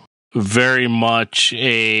very much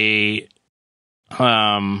it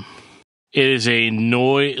is a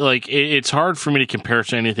noise. Like it's hard for me to compare it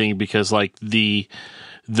to anything, because like the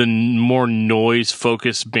more noise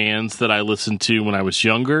focused bands that I listened to when I was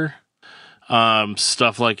younger,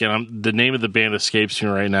 stuff like, and the name of the band escapes me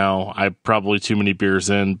right now. I probably too many beers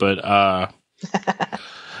in, but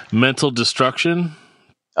Mental Destruction.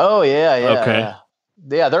 Oh yeah. Okay.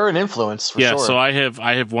 Yeah, they're an influence for sure. So I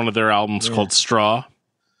have one of their albums called Straw.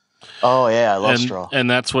 Oh yeah, I love Straw. And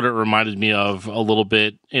that's what it reminded me of a little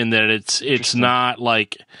bit, in that it's not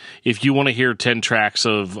like, if you want to hear 10 tracks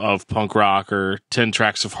of punk rock, or 10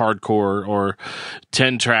 tracks of hardcore, or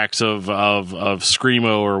 10 tracks of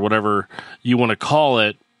screamo, or whatever you want to call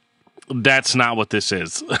it, that's not what this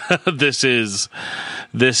is. This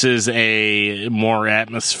is a more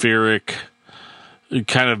atmospheric,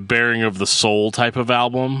 kind of bearing of the soul type of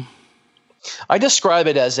album. I describe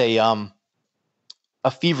it as a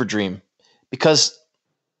fever dream, because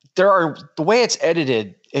the way it's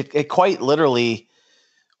edited, it quite literally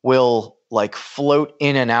will like float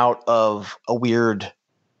in and out of a weird,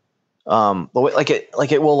 like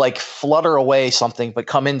it will like flutter away something, but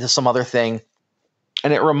come into some other thing.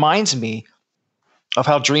 And it reminds me of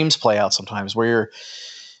how dreams play out sometimes, where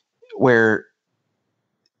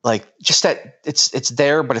like just that it's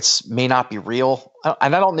there, but it's may not be real.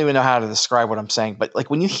 And I don't even know how to describe what I'm saying, but like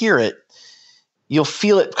when you hear it, you'll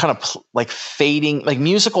feel it kind of like fading, like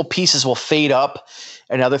musical pieces will fade up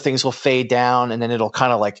and other things will fade down. And then it'll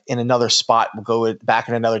kind of like in another spot will go back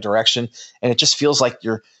in another direction. And it just feels like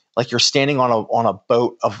you're standing on a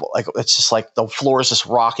boat of like, it's just like the floor is just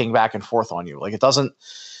rocking back and forth on you. Like I don't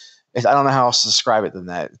know how else to describe it than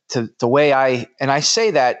that. To the way I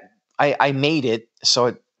say that I made it.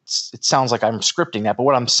 So it sounds like I'm scripting that, but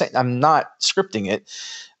what I'm saying, I'm not scripting it.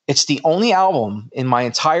 It's the only album in my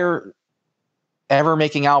entire ever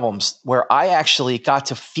making albums where I actually got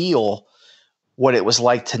to feel what it was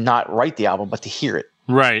like to not write the album, but to hear it.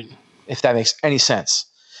 Right. If that makes any sense.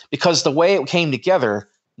 Because the way it came together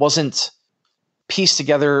wasn't pieced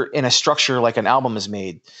together in a structure like an album is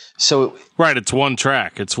made. So right, it's one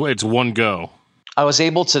track. It's one go. I was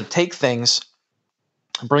able to take things,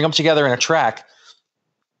 bring them together in a track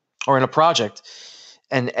or in a project,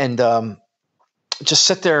 and just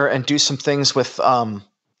sit there and do some things with the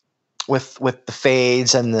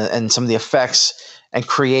fades and some of the effects and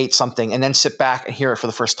create something, and then sit back and hear it for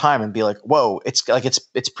the first time and be like, whoa, it's like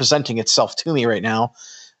it's presenting itself to me right now,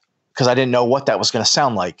 because I didn't know what that was going to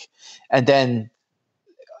sound like. And then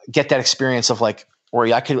get that experience of like,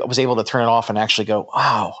 where I was able to turn it off and actually go,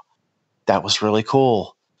 wow, that was really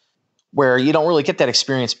cool. Where you don't really get that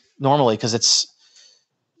experience normally, because it's,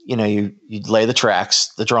 you lay the tracks,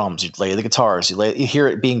 the drums, you lay the guitars, you hear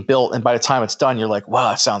it being built, and by the time it's done, you're like,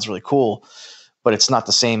 wow, it sounds really cool. But it's not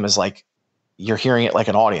the same as like you're hearing it like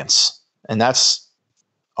an audience. And that's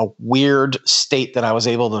a weird state that I was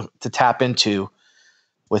able to tap into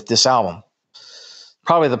with this album.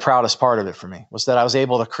 Probably the proudest part of it for me was that I was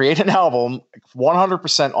able to create an album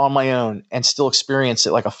 100% on my own and still experience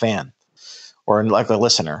it like a fan or like a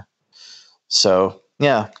listener. So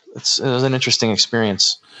yeah, it was an interesting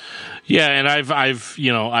experience. Yeah, and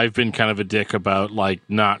I've been kind of a dick about like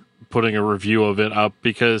not putting a review of it up,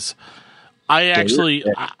 because I actually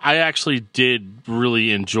did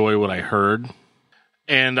really enjoy what I heard,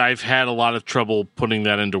 and I've had a lot of trouble putting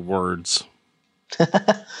that into words.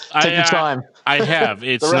 Take your time. I have.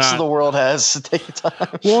 It's the rest of the world has. So take your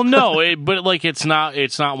time. Well, no, but like it's not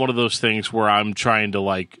one of those things where I'm trying to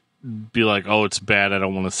like be like, oh, it's bad, I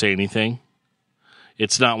don't want to say anything.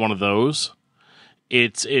 It's not one of those.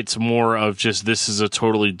 It's more of just, this is a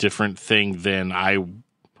totally different thing than I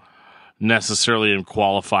necessarily am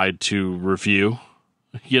qualified to review.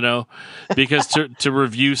 Because to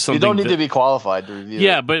review something, you don't need to be qualified to review.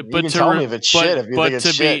 Yeah, but you can tell me if it's shit. If you think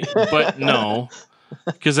it's shit, but no,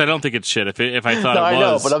 because I don't think it's shit. If I thought it was, I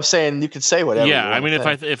know, but I'm saying you could say whatever. Yeah, I mean,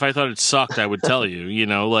 if I thought it sucked, I would tell you.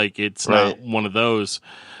 Like it's right. Not one of those,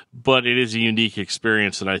 but it is a unique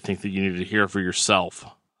experience that I think that you need to hear for yourself.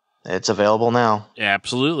 It's available now.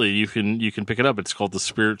 Absolutely, you can pick it up. It's called The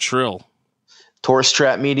Spirit Shrill.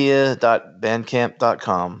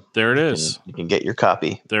 TouristTrapMedia.bandcamp.com. There it is. You can get your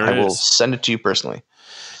copy. I will send it to you personally.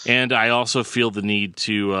 And I also feel the need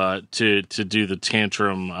to do the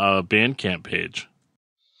Tantrum Bandcamp page.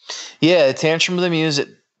 Yeah, Tantrum of the Muse at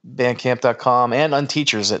bandcamp.com and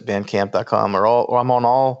Unteachers at bandcamp.com I'm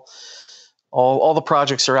on all the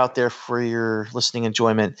projects are out there for your listening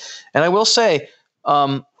enjoyment. And I will say,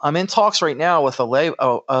 I'm in talks right now with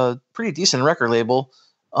a pretty decent record label.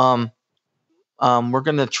 We're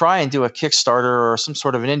going to try and do a Kickstarter or some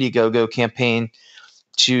sort of an Indiegogo campaign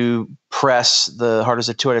to press the Hard as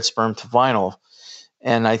a Two-Headed Sperm to vinyl.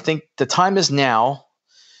 And I think the time is now,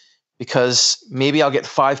 because maybe I'll get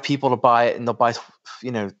 5 people to buy it and they'll buy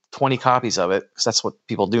 20 copies of it, because that's what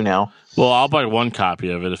people do now. Well, I'll buy 1 copy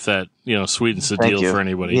of it if that sweetens the deal for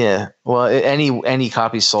anybody. Yeah, well, any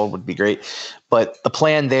copies sold would be great, but the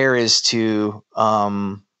plan there is to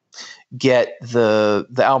get the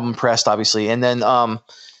album pressed, obviously, and then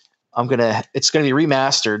it's gonna be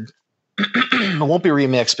remastered. It won't be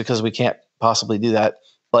remixed because we can't possibly do that,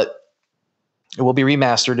 but it will be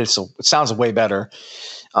remastered. It sounds way better.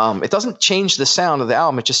 It doesn't change the sound of the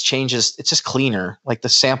album. It just changes. It's just cleaner. Like the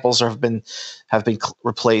samples have been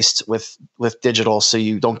replaced with digital, so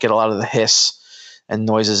you don't get a lot of the hiss and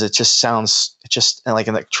noises. It just sounds. And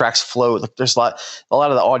the tracks flow. Like there's a lot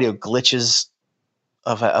of the audio glitches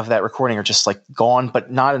of that recording are just like gone,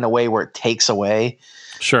 but not in a way where it takes away.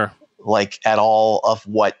 Sure. Like at all of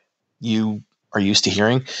what you are used to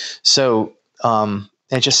hearing. So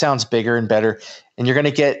it just sounds bigger and better. And you're going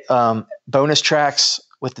to get bonus tracks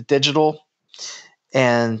with the digital.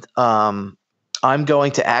 And I'm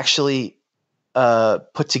going to actually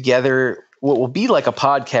put together what will be like a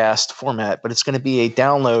podcast format, but it's going to be a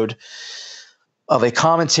download of a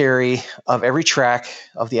commentary of every track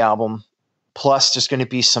of the album. Plus there's going to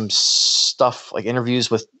be some stuff like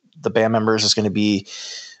interviews with the band members. There's going to be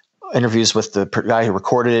interviews with the guy who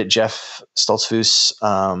recorded it, Jeff Stoltzfus,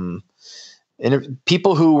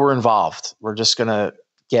 people who were involved. We're just going to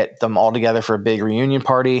get them all together for a big reunion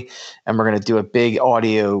party, and we're going to do a big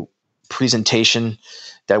audio presentation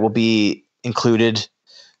that will be included.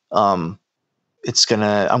 I'm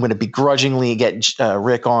going to begrudgingly get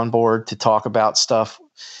Rick on board to talk about stuff,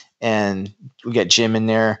 and we get Jim in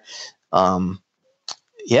there.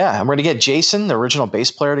 yeah, I'm going to get Jason, the original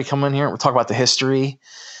bass player, to come in here. We'll talk about the history,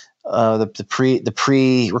 the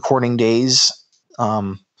pre-recording days,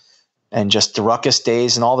 and just the ruckus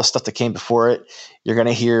days and all the stuff that came before it. You're going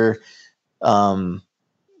to hear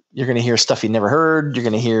stuff you never heard. You're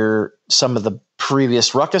going to hear some of the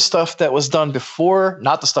previous ruckus stuff that was done before,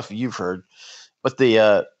 not the stuff you've heard, but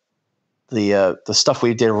the stuff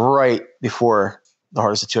we did right before the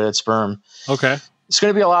Heart is a Two-Headed Sperm. Okay. It's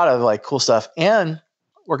going to be a lot of like cool stuff. And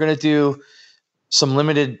we're going to do some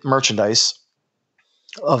limited merchandise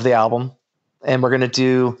of the album. And we're going to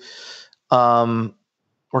do, we're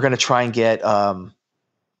going to try and get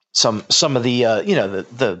some of the,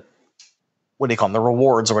 the what do you call them? The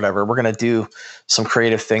rewards or whatever. We're going to do some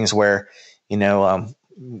creative things where,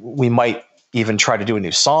 we might even try to do a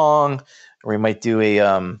new song, or we might do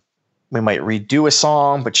we might redo a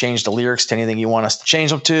song, but change the lyrics to anything you want us to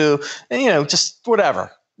change them to. And, just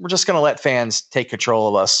whatever. We're just going to let fans take control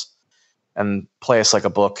of us and play us like a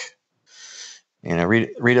book,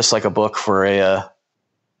 read us like a book for to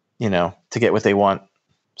get what they want.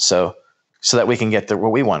 So that we can get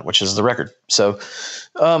what we want, which is the record. So,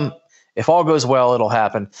 if all goes well, it'll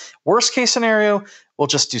happen. Worst case scenario, we'll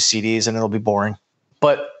just do CDs and it'll be boring,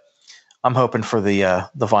 but I'm hoping for the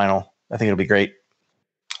vinyl. I think it'll be great.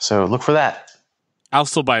 So look for that. I'll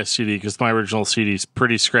still buy a CD because my original CD is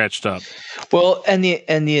pretty scratched up. Well, and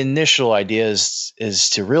the initial idea is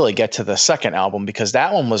to really get to the second album, because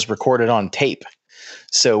that one was recorded on tape,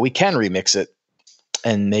 so we can remix it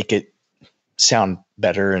and make it sound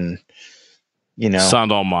better and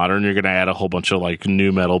sound all modern. You're going to add a whole bunch of like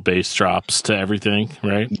new metal bass drops to everything,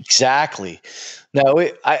 right? Exactly. No,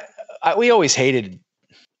 we always hated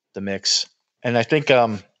the mix, and I think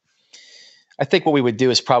what we would do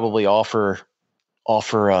is probably offer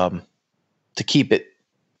to keep it,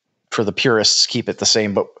 for the purists, keep it the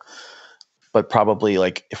same, but probably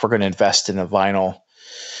like if we're going to invest in a vinyl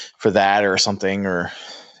for that or something, or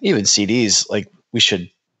even CDs, like we should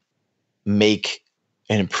make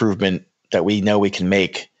an improvement that we know we can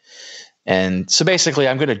make. And so basically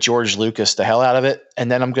I'm going to George Lucas the hell out of it. And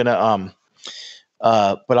then I'm going to,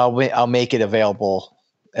 but I'll make it available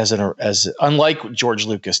as unlike what George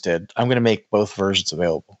Lucas did. I'm going to make both versions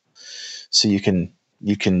available. So you can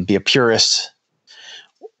be a purist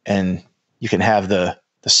and you can have the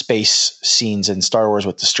space scenes in Star Wars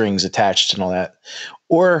with the strings attached and all that,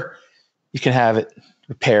 or you can have it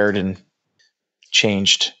repaired and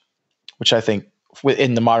changed, which I think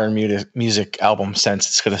in the modern music album sense,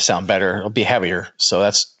 it's going to sound better. It'll be heavier. So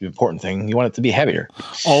that's the important thing. You want it to be heavier.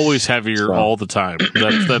 Always heavier all the time.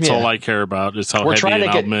 That's all I care about is how heavy an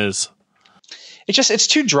album is. It's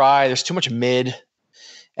too dry. There's too much mid,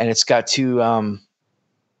 and it's got too,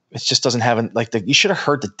 it just doesn't have you should have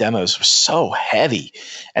heard the demos. Were so heavy,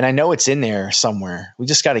 and I know it's in there somewhere. We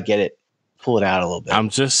just got to pull it out a little bit. I'm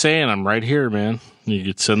just saying, I'm right here, man. You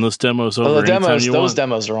could send those demos over. Those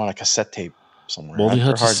demos are on a cassette tape somewhere. Well, you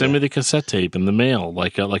have to send me the cassette tape in the mail,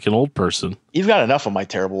 like an old person. You've got enough of my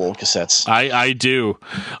terrible old cassettes. I do.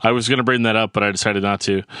 I was going to bring that up, but I decided not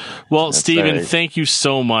to. Well, Steven, thank you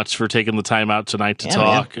so much for taking the time out tonight to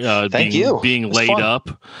talk. Thank you. Being laid up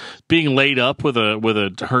with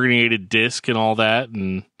a herniated disc and all that,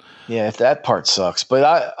 and yeah, if that part sucks.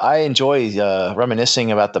 But I enjoy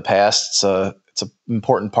reminiscing about the past. It's an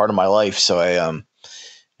important part of my life, so I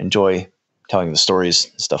enjoy telling the stories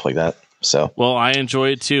and stuff like that. So, well, I enjoy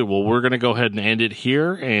it too. Well, we're going to go ahead and end it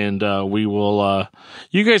here, and we will.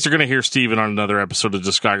 You guys are going to hear Steven on another episode of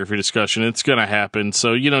Discography Discussion. It's going to happen,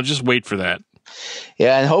 so just wait for that.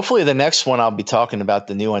 Yeah, and hopefully the next one I'll be talking about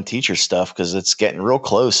the new Unteachers stuff, because it's getting real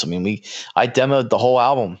close. I mean, I demoed the whole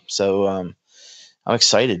album, so I'm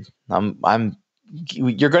excited.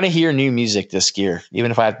 You're going to hear new music this year,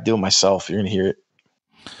 even if I have to do it myself. You're going to hear it.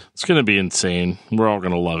 It's going to be insane. We're all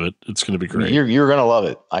going to love it. It's going to be great. You're going to love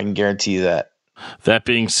it. I can guarantee you that. That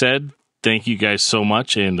being said, thank you guys so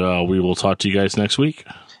much, and we will talk to you guys next week.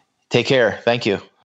 Take care. Thank you.